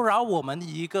搞扰我们的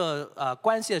一个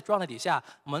关系的状态底下，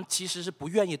我们其实是不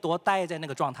愿意多待在那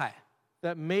个状态。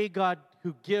 That may God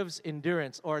who gives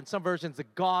endurance, or in some versions, the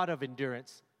God of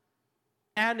endurance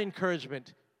and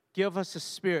encouragement, give us a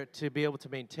spirit to be able to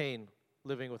maintain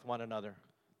living with one another.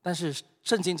 但是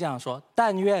圣经这样说：“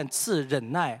但愿赐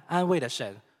忍耐、安慰的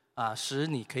神使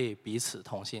你可以彼此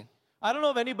同心， I don't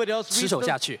know if anybody else 持 reads 守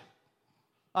下 the, 去。”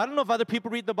 I don't know if other people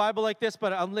read the Bible like this,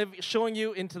 but I'm showing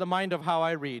you into the mind of how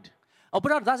I read. 我不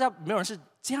知道大家有没有人是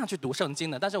这样去读圣经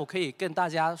的，但是我可以跟大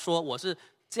家说，我是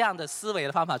这样的思维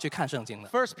的方法去看圣经的。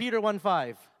 1 Peter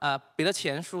 1:5彼得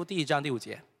前书第1章第5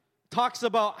节， talks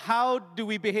about how do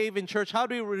we behave in church, how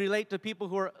do we relate to people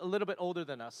who are a little bit older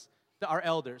than us, our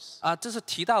elders. 这是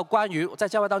提到关于在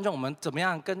教会当中我们怎么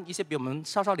样跟一些比我们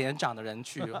稍稍年长的人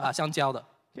去相交的。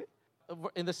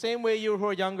 In the same way, you who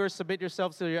are younger, submit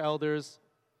yourselves to your elders.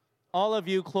 All of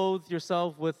you clothe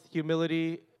yourself with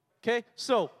humility. Okay,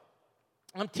 so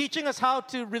I'm teaching us how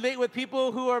to relate with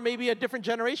people who are maybe a different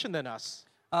generation than us.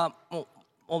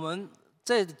 我们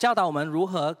在教导我们如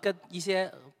何跟一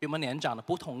些比我们年长的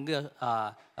不同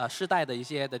的世代的一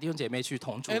些的弟兄姐妹去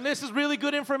同住。 And this is really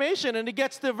good information, and it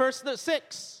gets to verse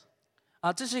 6.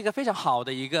 这是一个非常好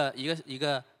的一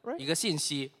个信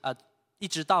息一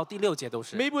直到第6节都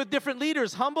是。 Maybe with different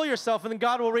leaders, humble yourself, and then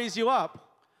God will raise you up.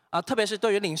 特别是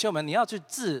对于领袖们，你要去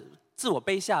自我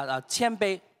卑下谦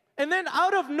卑。 And then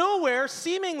out of nowhere,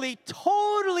 seemingly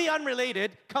totally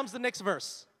unrelated, comes the next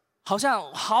verse. 好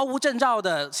像毫无征兆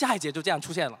的下一节就这样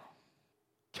出现了。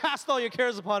 Cast all your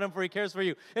cares upon him, for he cares for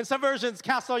you. In some versions,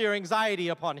 cast all your anxiety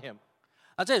upon him.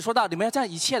 这里说到你们要将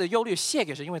一切的忧虑卸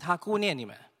给神，因为他顾念你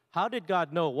们。 How did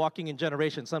God know walking in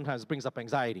generation sometimes brings up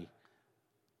anxiety?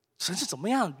 神是怎么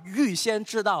样预先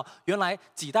知道，原来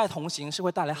几代同行是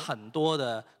会带来很多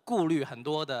的顾虑、很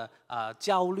多的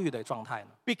焦虑的状态呢？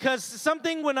 Because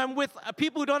something when I'm with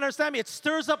people who don't understand me, it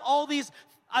stirs up all these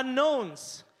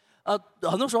unknowns.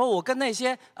 很多时候我跟那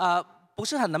些不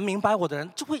是很能明白我的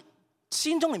人，就会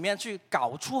心中里面去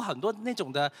搞出很多那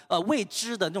种的未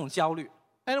知的那种焦虑。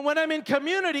 And when I'm in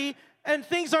community and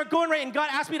things aren't going right and God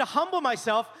asks me to humble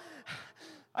myself,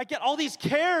 I get all these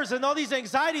cares and all these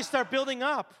anxieties start building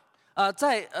up.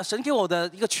 在神给我的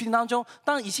一个群体当中，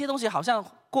当一切东西好像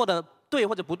过得对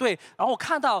或者不对，然后我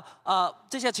看到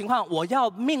这些情况，我要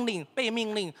被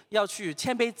命令要去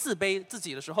谦卑自卑自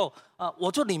己的时候，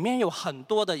我就里面有很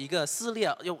多的一个撕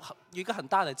裂，有一个很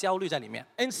大的焦虑在里面。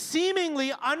 And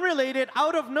seemingly unrelated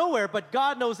out of nowhere, but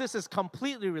God knows this is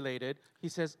completely related. He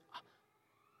says,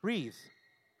 breathe.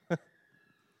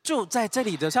 就在这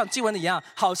里的像经文一样，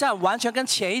好像完全跟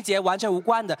前一节完全无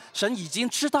关的，神已经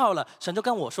知道了，神就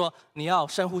跟我说，你要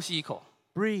深呼吸一口，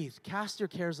 Breathe. Cast your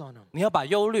cares on him. 你要把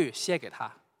忧虑卸给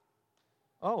他。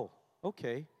 Oh,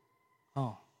 okay.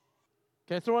 哦，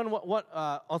 Can I throw in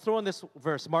I'll throw in this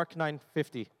verse, Mark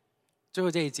 9:50. 最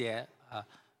后这一节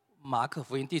马可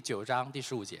福音第9章第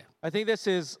15节， I think this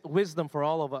is wisdom for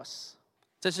all of us.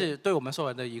 这是对我们所有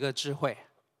人的一个智慧。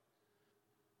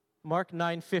 Mark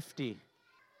 9:50.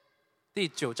 第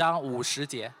9章50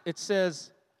节， It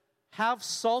says, have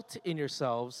salt in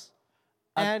yourselves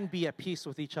and be at peace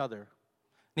with each other.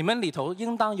 你们里头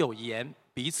应当有盐，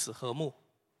彼此和睦。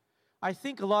 I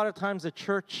think a lot of times the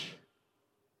church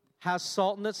has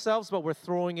salt in itself, but we're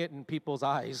throwing it in people's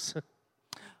eyes.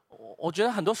 我觉得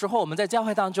很多时候我们在教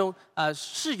会当中，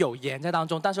是有盐在当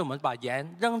中，但是我们把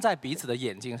盐扔在彼此的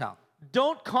眼睛上。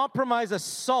 Don't compromise the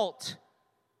salt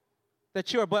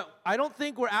that you are. But I don't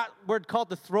think we're called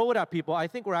to throw it at people. I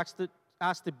think we're asked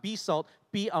to be salt,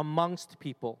 be amongst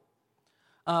people.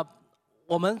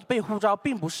 我们被呼召，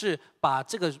并不是把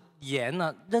这个盐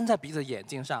呢扔在彼此的眼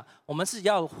睛上，我们是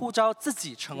要呼召自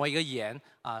己成为一个盐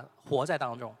活在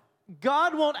当中。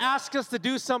God won't ask us to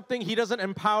do something He doesn't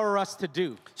empower us to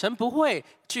do. 神不会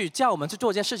去叫我们去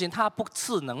做一件事情，他不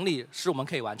赐能力使我们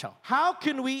可以完成。 How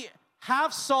can we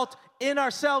have salt in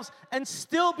ourselves and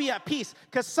still be at peace?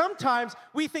 Because sometimes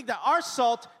we think that our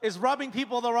salt is rubbing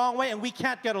people the wrong way and we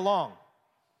can't get along.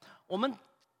 我们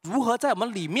如何在我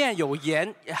们里面有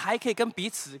盐，还可以跟彼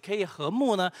此可以和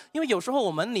睦呢？因为有时候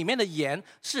我们里面的盐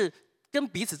是跟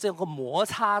彼此这个摩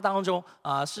擦当中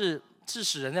是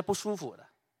使人家不舒服的。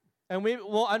 And we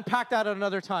will unpack that at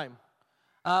another time.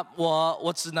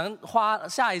 我只能花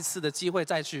下一次的机会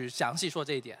再去详细说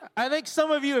这一点。 I think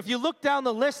some of you, if you look down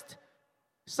the list,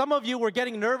 some of you were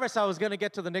getting nervous I was going to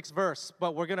get to the next verse,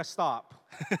 but we're going to stop.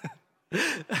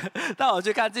 当我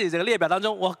去看自己这个列表当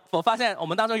中，我发现我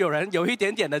们当中有人有一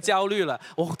点点的焦虑了，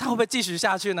他会不会继续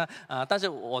下去呢？但是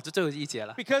我就最后一节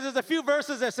了。 Because there's a few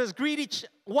verses that says, greet each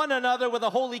one another with a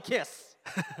holy kiss.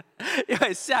 因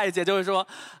为下一节就会说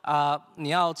你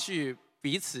要去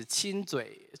彼此亲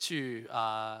嘴，去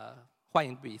欢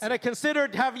迎彼此 And，I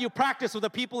considered having you practice with the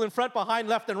people in front, behind,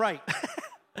 left, and right.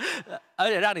 而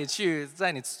且让你去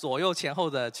在你左右前后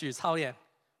的去操练。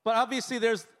 But obviously,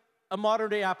 there's a modern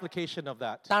day application of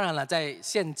that. 当然了，在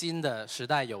现今的时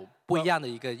代有不一样的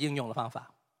一个应用的方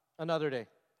法。 Another day.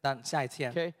 但下一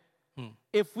天， Okay?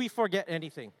 If we forget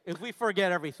anything, if we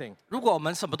forget everything, 如果我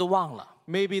们什么都忘了，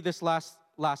 maybe this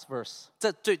last verse.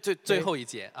 这最后一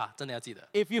节真的要记得。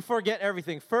 If you forget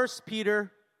everything, 1 Peter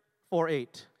 4:8.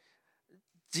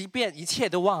 即便一切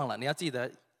都忘了，你要记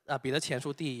得彼得前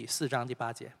书第4章第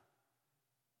8节，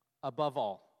 Above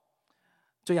all.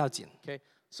 最要紧。 Okay?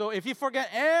 So if you forget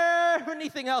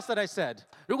anything else that I said,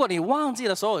 如果你忘记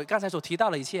了所有刚才所提到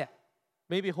的一切，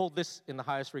 maybe hold this in the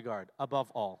highest regard. Above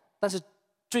all, 但是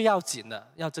最要紧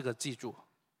的要这个记住，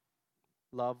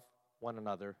 love one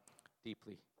another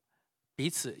deeply. 彼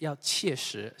此要切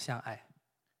实相爱，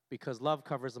 Because love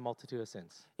covers a multitude of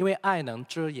sins. 因为爱能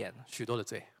遮掩许多的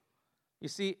罪。 You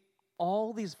see,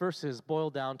 all these verses boil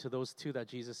down to those two that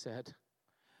Jesus said.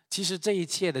 其实这一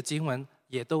切的经文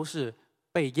也都是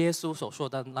被耶稣所说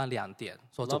的那2点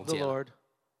所 Love 总 the 结了。 Lord,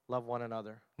 love one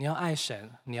another. 你要爱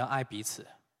神，你要爱彼此，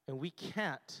 And we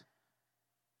can't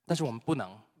但是我们不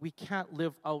能，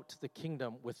 live out the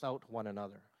kingdom without one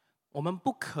another. 我们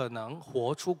不可能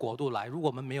活出国度来，如果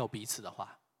我们没有彼此的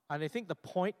话。 And I think the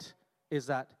point is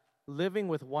that living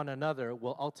with one another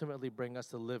will ultimately bring us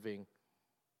to living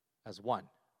as one.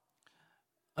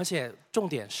 而且重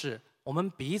点是我们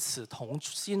彼此同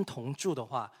心同住的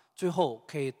话，最后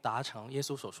可以达成耶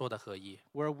稣所说的合一。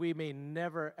 Where we may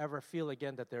never ever feel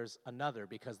again that there's another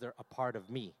because they're a part of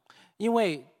me. 因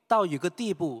为到一个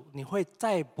地步，你会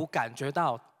再不感觉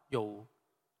到有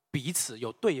彼此、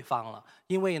有对方了，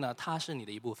因为呢，他是你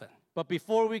的一部分。 But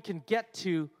before we can get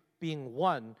to being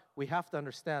one, we have to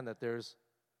understand that there's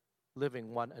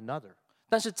living one another.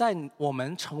 但是在我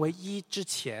们成为一之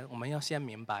前，我们要先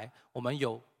明白，我们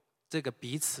有这个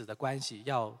彼此的关系，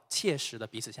要切实的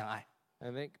彼此相爱。 I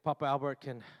think Papa Albert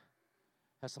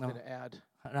has something to add.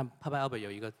 让Papa Albert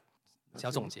有一个小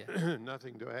总结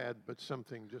Nothing to add, but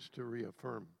something just to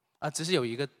reaffirm. 只是有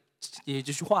一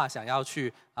句话想要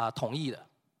去同意的。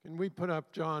 Can we put up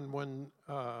 1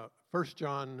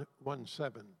 John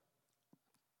 1:7?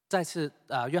 再次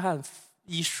约翰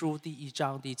一书第1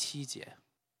章第7节。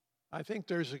 I think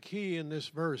there's a key in this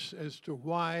verse as to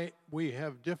why we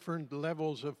have different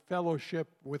levels of fellowship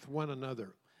with one another.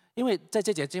 因为在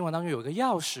这节经文当中有一个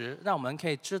钥匙，让我们可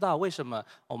以知道为什么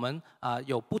我们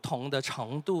有不同的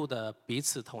程度的彼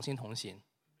此同心同行。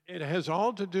 It has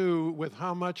all to do with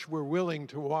how much we're willing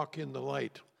to walk in the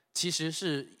light. 其实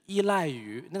是依赖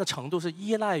于那个程度，是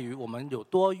依赖于我们有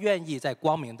多愿意在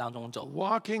光明当中走。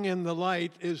 Walking in the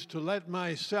light is to let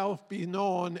myself be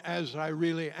known as I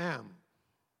really am.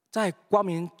 在光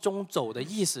明中走的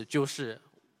意思就是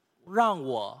让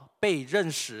我被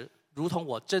认识，如同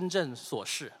我真正所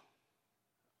是。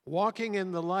 Walking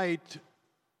in the light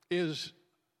is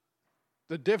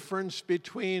the difference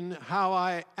between how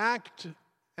I act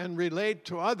and relate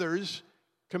to others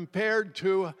compared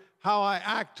to how I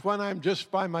act when I'm just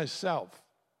by myself.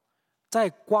 在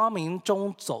光明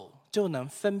中走，就能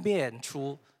分辨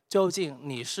出究竟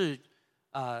你是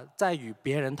在与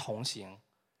别人同行，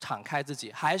敞开自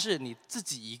己，还是你自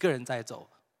己一个人在走，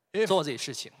做这些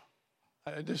事情。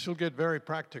 This will get very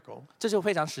practical. 这就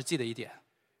非常实际的一点。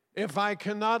 If I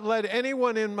cannot let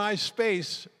anyone in my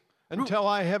space until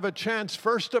I have a chance,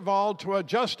 first of all, to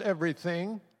adjust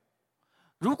everything,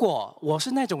 如果我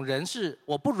是那种人，是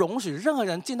我不容许任何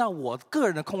人进到我个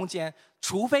人的空间，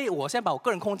除非我先把我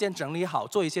个人空间整理好，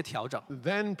做一些调整。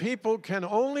 then people can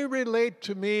only relate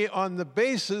to me on the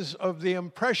basis of the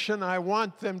impression I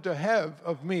want them to have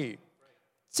of me.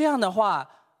 这样的话，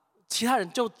其他人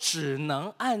就只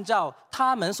能按照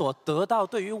他们所得到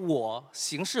对于我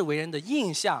行事为人的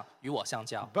印象与我相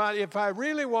交。 But if I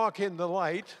really walk in the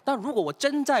light, 但如果我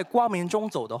真在光明中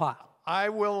走的话， I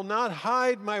will not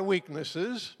hide my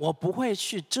weaknesses. 我不会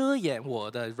去遮掩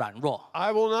我的软弱，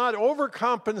 I will not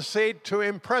overcompensate to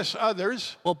impress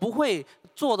others. 我不会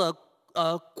做的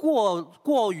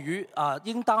过于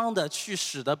应当的去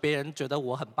使得别人觉得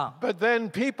我很棒。 But then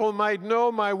people might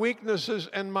know my weaknesses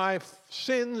and my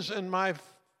sins and my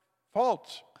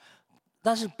faults.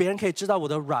 但是别人可以知道我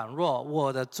的软弱、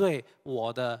我的罪、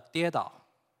我的跌倒。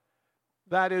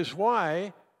 That is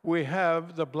why we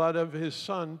have the blood of his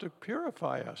son to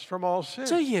purify us from all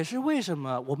这 sin. 也是为什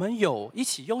么我们一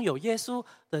起拥有耶稣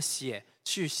的血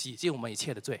去洗净我们一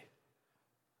切的罪。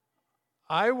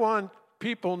 I want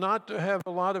people not to have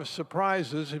a lot of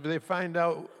surprises if they find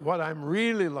out what I'm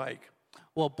really like.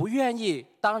 我不愿意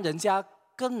当人家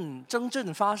更真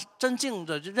正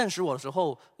的认识我的时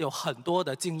候，有很多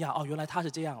的惊讶。哦，原来他是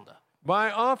这样的。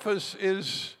 My office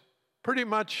is pretty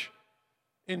much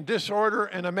in disorder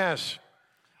and a mess.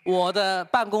 我的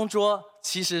办公桌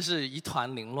其实是一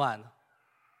团凌乱。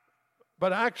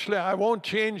 But actually, I won't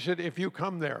change it if you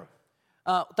come there.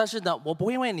 但是呢，我不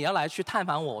会因为你要来去探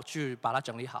访我，去把它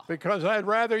整理好。 Because I'd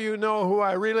rather you know who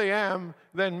I really am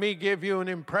than me give you an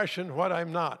impression what I'm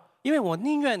not. 因为我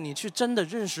宁愿你去真的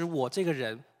认识我这个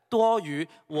人，多于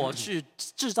我去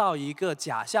制造一个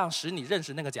假象，使你认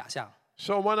识那个假象。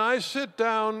 So when I sit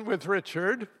down with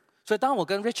Richard 所以当我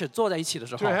跟 Richard 坐在一起的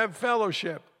时 to 候， have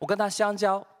fellowship, 我跟他相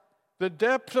交， the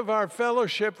depth of our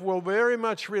fellowship will very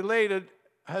much related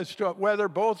as to whether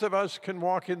both of us can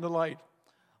walk in the light.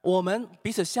 我们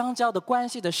彼此相交的关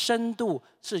系的深度，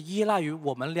是依赖于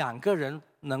我们两个人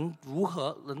能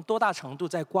多大程度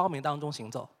在光明当中行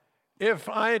走。 If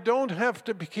I don't have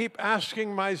to keep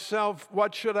asking myself,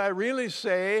 what should I really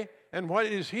say and what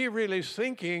is he really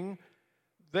thinking,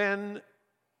 then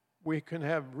we can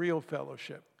have real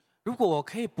fellowship. 如果我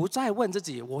可以不再问自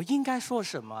己我应该说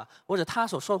什么，或者他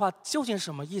所说的话究竟是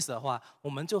什么意思的话，我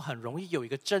们就很容易有一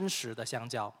个真实的相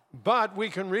交。 But we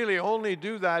can really only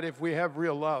do that if we have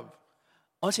real love.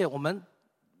 而且我们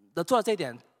做到这一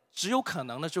点，只有可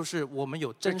能的就是我们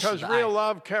有真实 Because 的爱， real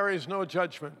love carries no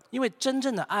judgment. 因为真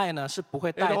正的爱呢是不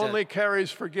会 It 带 only 着 carries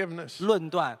forgiveness. 论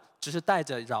断，只是带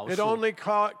着饶 It 恕， only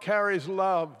carries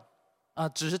love.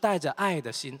 只是带着爱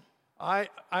的心。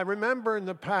 I remember in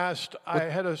the past,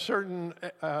 I had a certain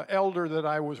elder that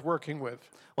I was working with.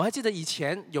 我还记得以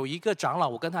前有一个长老，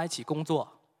我跟他一起工作，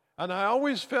 And I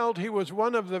always felt he was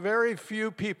one of the very few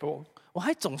people 我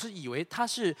还总是以为他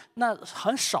是那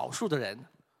很少数的人，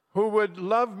 who would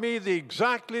love me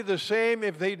exactly the same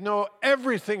if they know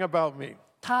everything about me.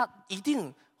 他一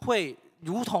定会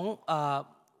如同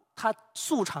他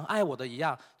素常爱我的一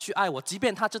样去爱我，即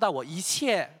便他知道我一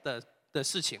切的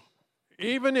事情。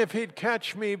 Even if he'd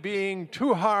catch me being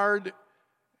too hard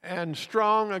and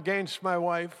strong against my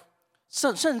wife,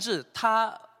 甚至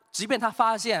即便他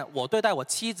发现我对待我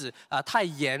妻子太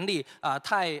严厉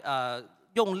太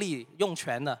用力用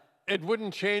权了， it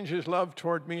wouldn't change his love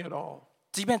toward me at all.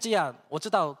 即便这样，我知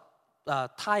道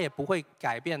他也不会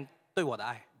改变对我的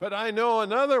爱。 But I know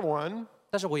another one,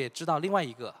 但是我也知道另外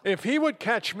一个 if he would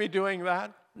catch me doing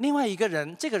that, 另外一个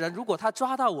人，这个人如果他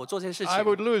抓到我做这些事 I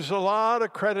情， would lose a lot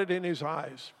of credit in his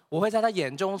eyes. 我会在他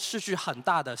眼中失去很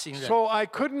大的信任。 So I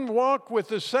couldn't walk with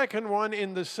the second one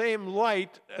in the same light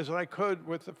as I could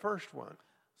with the first one.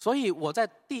 所以我在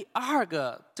第二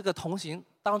个这个同行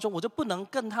当中，我就不能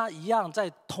跟他一样，在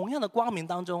同样的光明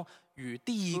当中与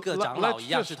第一个长老 Let's 一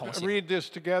样 just 是同行。 read this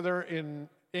together in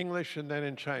English and then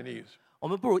in Chinese. 我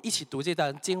们不如一起读这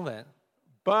段经文。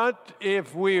 But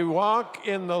if we walk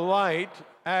in the light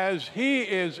as he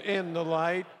is in the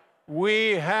light,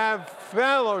 we have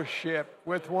fellowship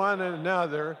with one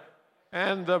another,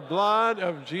 and the blood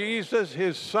of Jesus,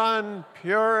 his son,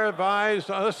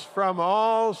 purifies us from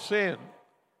all sin.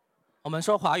 我们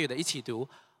说华语的一起读。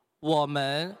我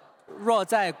们若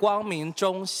在光明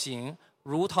中行，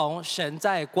如同神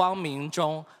在光明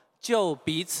中，就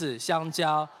彼此相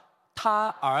交。他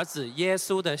儿子耶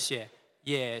稣的血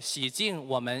也洗净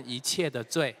我们一切的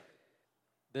罪。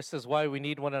 This is why we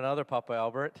need one another, Papa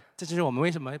Albert. 这就是我们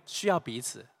为什么需要彼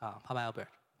此啊，Papa Albert。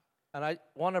 And I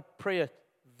want to pray a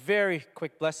very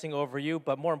quick blessing over you,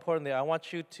 but more importantly, I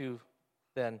want you to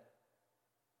then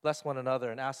bless one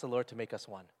another and ask the Lord to make us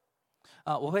one.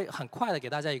 我会很快的给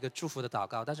大家一个祝福的祷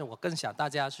告，但是我更想大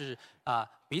家是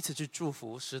彼此去祝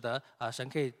福，使得神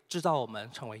可以制造我们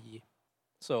成为一。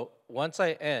 So once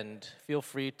I end, feel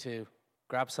free to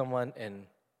grab someone and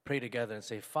pray together and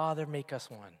say, Father, make us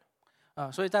one.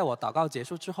 所以在我祷告结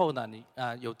束之后呢，你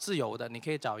有自由的，你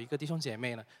可以找一个弟兄姐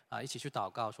妹呢一起去祷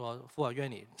告，说父啊，愿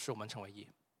你使我们成为一。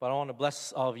 But I want to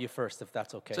bless all of you first, if that's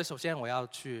okay. 所以首先我要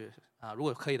去如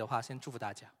果可以的话，先祝福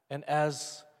大家。 And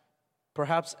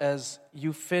perhaps as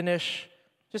you finish,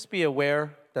 just be aware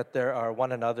that there are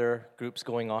one another groups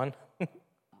going on.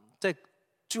 在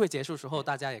聚会结束时候，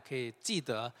大家也可以记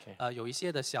得，有一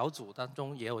些的小组当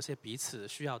中也有一些彼此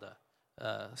需要的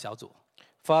小组。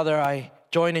 Father, I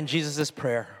join in Jesus'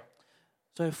 prayer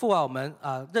所以父啊，我们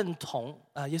认同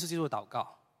耶稣基督的祷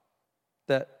告，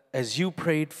 that as you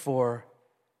prayed for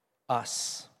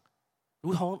us,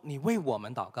 如同你为我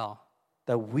们祷告，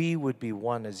 that we would be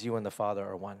one as you and the Father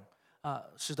are one.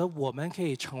 使得我们可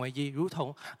以成为一，如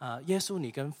同耶稣你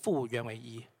跟父原为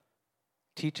一。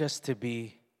 Teach us to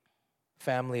be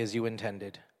family as you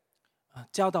intended.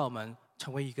 教导我们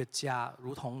成为一个家，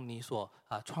如同你所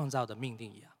创造的命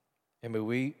定一样。 And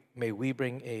may we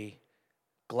bring a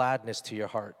gladness to your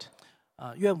heart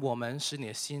愿我们使你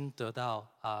的心得到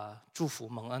祝福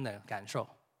蒙恩的感受。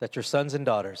 that your sons and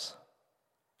daughters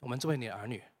我们作为你的儿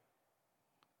女，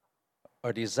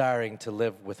 are desiring to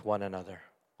live with one another.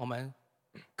 我们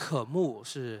渴慕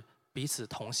是彼此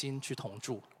同心去同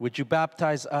住。 Would you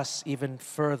baptize us even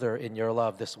further in your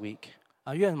love this week?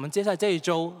 愿我们接下来这一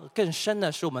周更深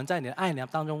的是我们在你的爱娘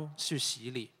当中去洗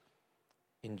礼。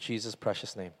 In Jesus'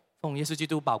 precious name, 奉耶稣基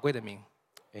督宝贵的名，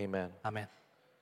 amen. 阿门。